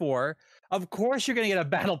rent for, of course you're going to get a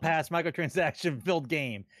battle pass microtransaction filled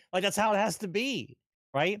game. Like that's how it has to be,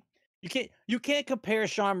 right? You can't compare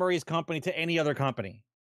Sean Murray's company to any other company,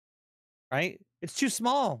 right? It's too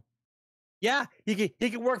small. Yeah, he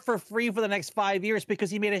could work for free for the next 5 years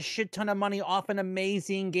because he made a shit ton of money off an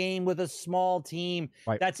amazing game with a small team.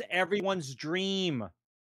 Right. That's everyone's dream.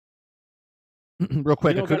 Real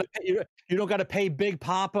quick, you don't got to pay Big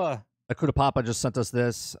Papa. Akuda Papa just sent us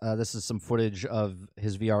this. This is some footage of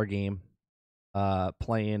his VR game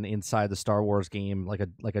playing inside the Star Wars game like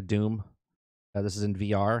a Doom. This is in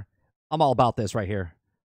VR. I'm all about this right here.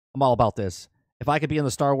 I'm all about this. If I could be in the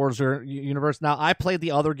Star Wars universe. Now, I played the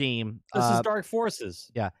other game. This is Dark Forces.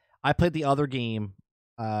 Yeah, I played the other game,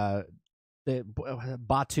 the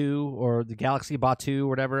Batu or the Galaxy Batu or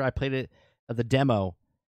whatever. I played it, the demo.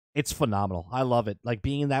 It's phenomenal. I love it. Like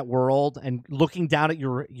being in that world and looking down at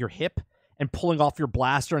your hip and pulling off your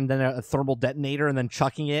blaster and then a thermal detonator and then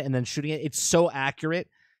chucking it and then shooting it. It's so accurate.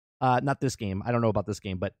 Not this game. I don't know about this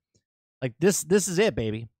game, but like this is it,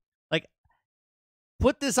 baby. Like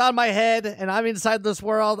put this on my head and I'm inside this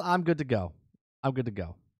world. I'm good to go. I'm good to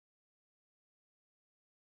go.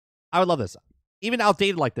 I would love this. Even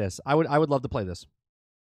outdated like this, I would love to play this.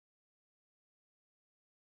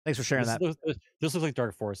 Thanks for sharing that. This looks like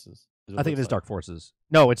Dark Forces. I think it is Dark Forces.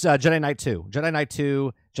 No, it's Jedi Knight 2. Jedi Knight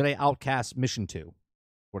 2, Jedi Outcast Mission 2.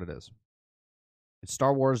 What it is. It's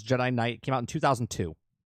Star Wars Jedi Knight. Came out in 2002.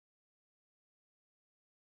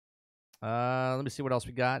 Let me see what else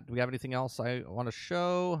we got. Do we have anything else I want to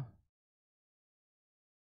show?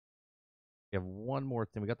 We have one more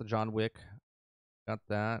thing. We got the John Wick. Got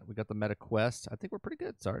that. We got the Meta Quest. I think we're pretty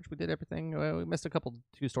good, Sarge. We did everything. We missed a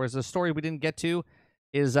two stories. The story we didn't get to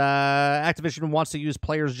is Activision wants to use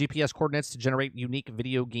players' GPS coordinates to generate unique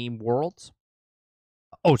video game worlds.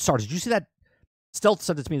 Oh, Sarge, did you see that? Stealth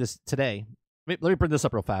sent it to me today. Let me bring this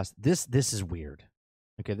up real fast. This is weird.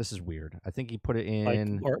 Okay, this is weird. I think he put it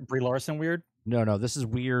in... Like Brie Larson weird? No, this is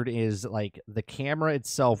weird is like the camera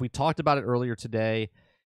itself. We talked about it earlier today.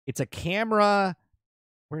 It's a camera...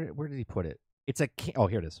 Where did he put it? Oh,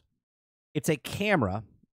 here it is. It's a camera.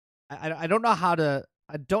 I don't know how to...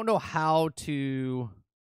 I don't know how to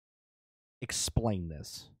explain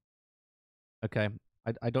this. Okay?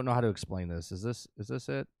 I don't know how to explain this. Is this it? Is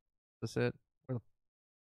this it? Where the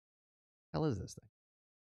hell is this thing?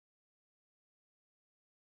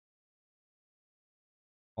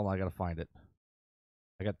 Hold on, I gotta find it.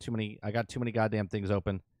 I got too many goddamn things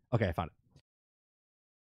open. Okay, I found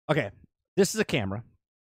it. Okay, this is a camera.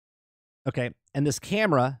 Okay, and this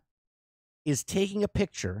camera is taking a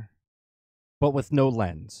picture, but with no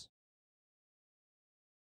lens.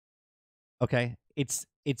 Okay, it's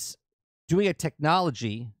doing a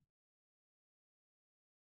technology.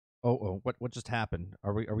 What just happened?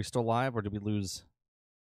 Are we still live, or did we lose?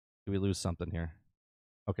 Did we lose something here?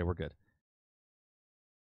 Okay, we're good.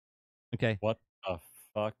 Okay. What the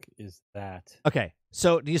fuck is that? Okay,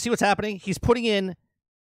 so do you see what's happening? He's putting in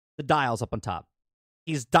the dials up on top.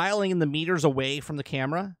 He's dialing in the meters away from the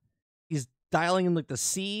camera. He's dialing in like the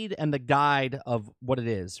seed and the guide of what it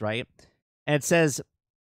is, right? And it says,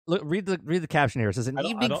 look, read the caption here. It says an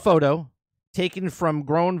evening photo taken from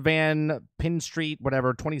Grown Van Pin Street,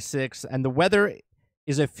 whatever, 26, and the weather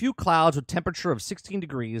is a few clouds with temperature of 16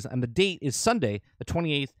 degrees, and the date is Sunday, the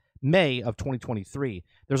 28th May of 2023.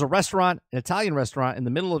 There's a restaurant, an Italian restaurant, in the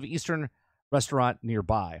middle of Eastern restaurant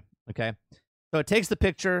nearby. Okay, so it takes the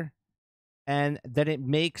picture, and then it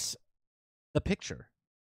makes the picture.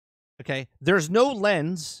 Okay, there's no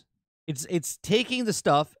lens. It's taking the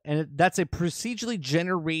stuff, and that's a procedurally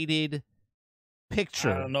generated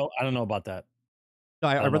picture. I don't know about that. No,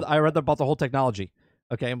 I read about the whole technology.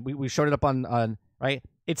 Okay, we showed it up on right.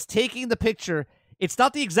 It's taking the picture. It's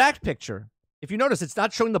not the exact picture. If you notice, it's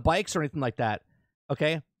not showing the bikes or anything like that.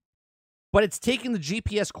 Okay, but it's taking the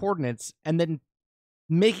GPS coordinates and then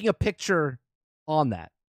making a picture on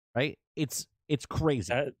that. Right? It's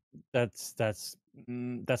crazy. That's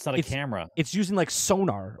not a camera. It's using like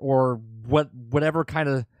sonar or whatever kind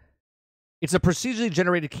of. It's a procedurally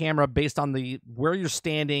generated camera based on where you're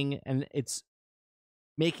standing, and it's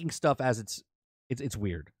making stuff as it's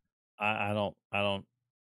weird. I don't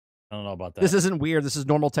know about that. This isn't weird. This is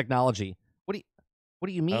normal technology. What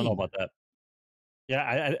do you mean? I don't know about that.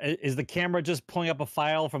 Yeah, is the camera just pulling up a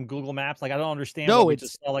file from Google Maps? Like, I don't understand. No,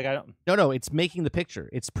 No, it's making the picture.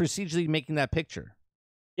 It's procedurally making that picture.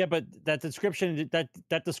 Yeah, but that description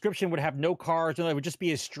would have no cars, and it would just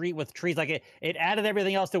be a street with trees. Like it added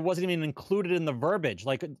everything else that wasn't even included in the verbiage.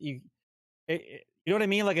 Like you know what I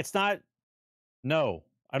mean? Like it's not. No,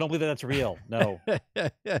 I don't believe that's real. No,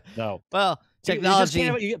 no. Well,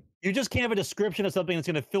 technology. You just can't have a description of something that's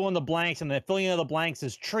going to fill in the blanks, and the filling in the blanks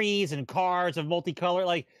is trees and cars and multicolor.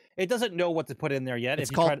 Like it doesn't know what to put in there yet.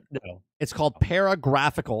 It's called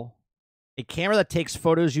paragraphical. A camera that takes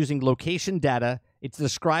photos using location data. It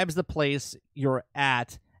describes the place you're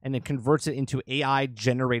at and it converts it into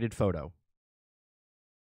AI-generated photo.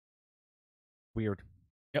 Weird.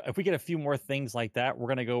 Yeah, if we get a few more things like that, we're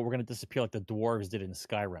gonna disappear like the dwarves did in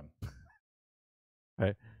Skyrim.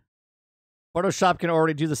 Right. Photoshop can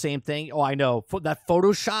already do the same thing. Oh, I know. That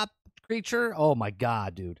Photoshop creature. Oh my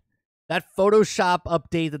god, dude. That Photoshop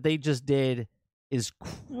update that they just did is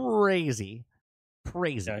crazy.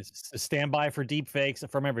 Crazy. Yeah, stand by for deep fakes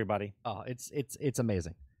from everybody. Oh, it's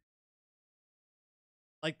amazing.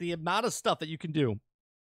 Like the amount of stuff that you can do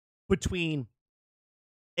between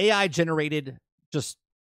AI generated, just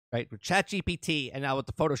right with ChatGPT and now with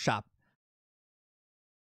the Photoshop.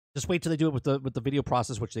 Just wait till they do it with the video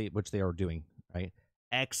process, which they are doing, right?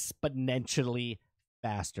 Exponentially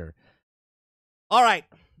faster. All right.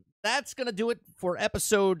 That's going to do it for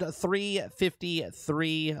episode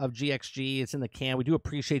 353 of GXG. It's in the can. We do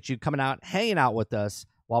appreciate you coming out, hanging out with us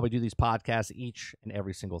while we do these podcasts each and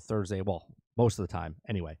every single Thursday. Well, most of the time,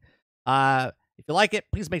 anyway. If you like it,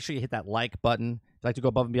 please make sure you hit that like button. If you'd like to go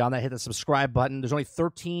above and beyond that, hit the subscribe button. There's only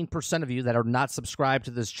 13% of you that are not subscribed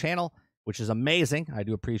to this channel, which is amazing. I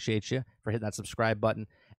do appreciate you for hitting that subscribe button.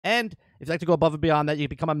 And if you'd like to go above and beyond that, you can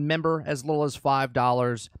become a member as little as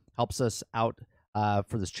 $5. Helps us out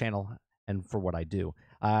for this channel and for what I do.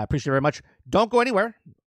 I appreciate it very much. Don't go anywhere.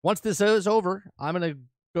 Once this is over, I'm going to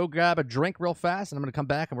go grab a drink real fast, and I'm going to come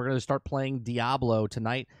back, and we're going to start playing Diablo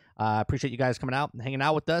tonight. Appreciate you guys coming out and hanging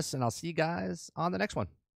out with us, and I'll see you guys on the next one.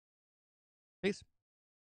 Peace.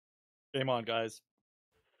 Game on, guys.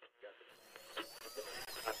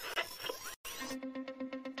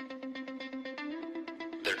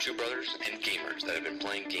 They're two brothers and gamers that have been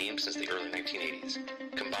playing games since the early 1980s.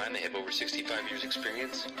 Combined, they have over 65 years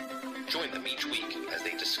experience. Join them each week as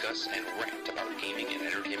they discuss and rant about gaming and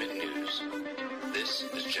entertainment news. This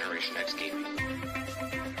is Generation X Gaming.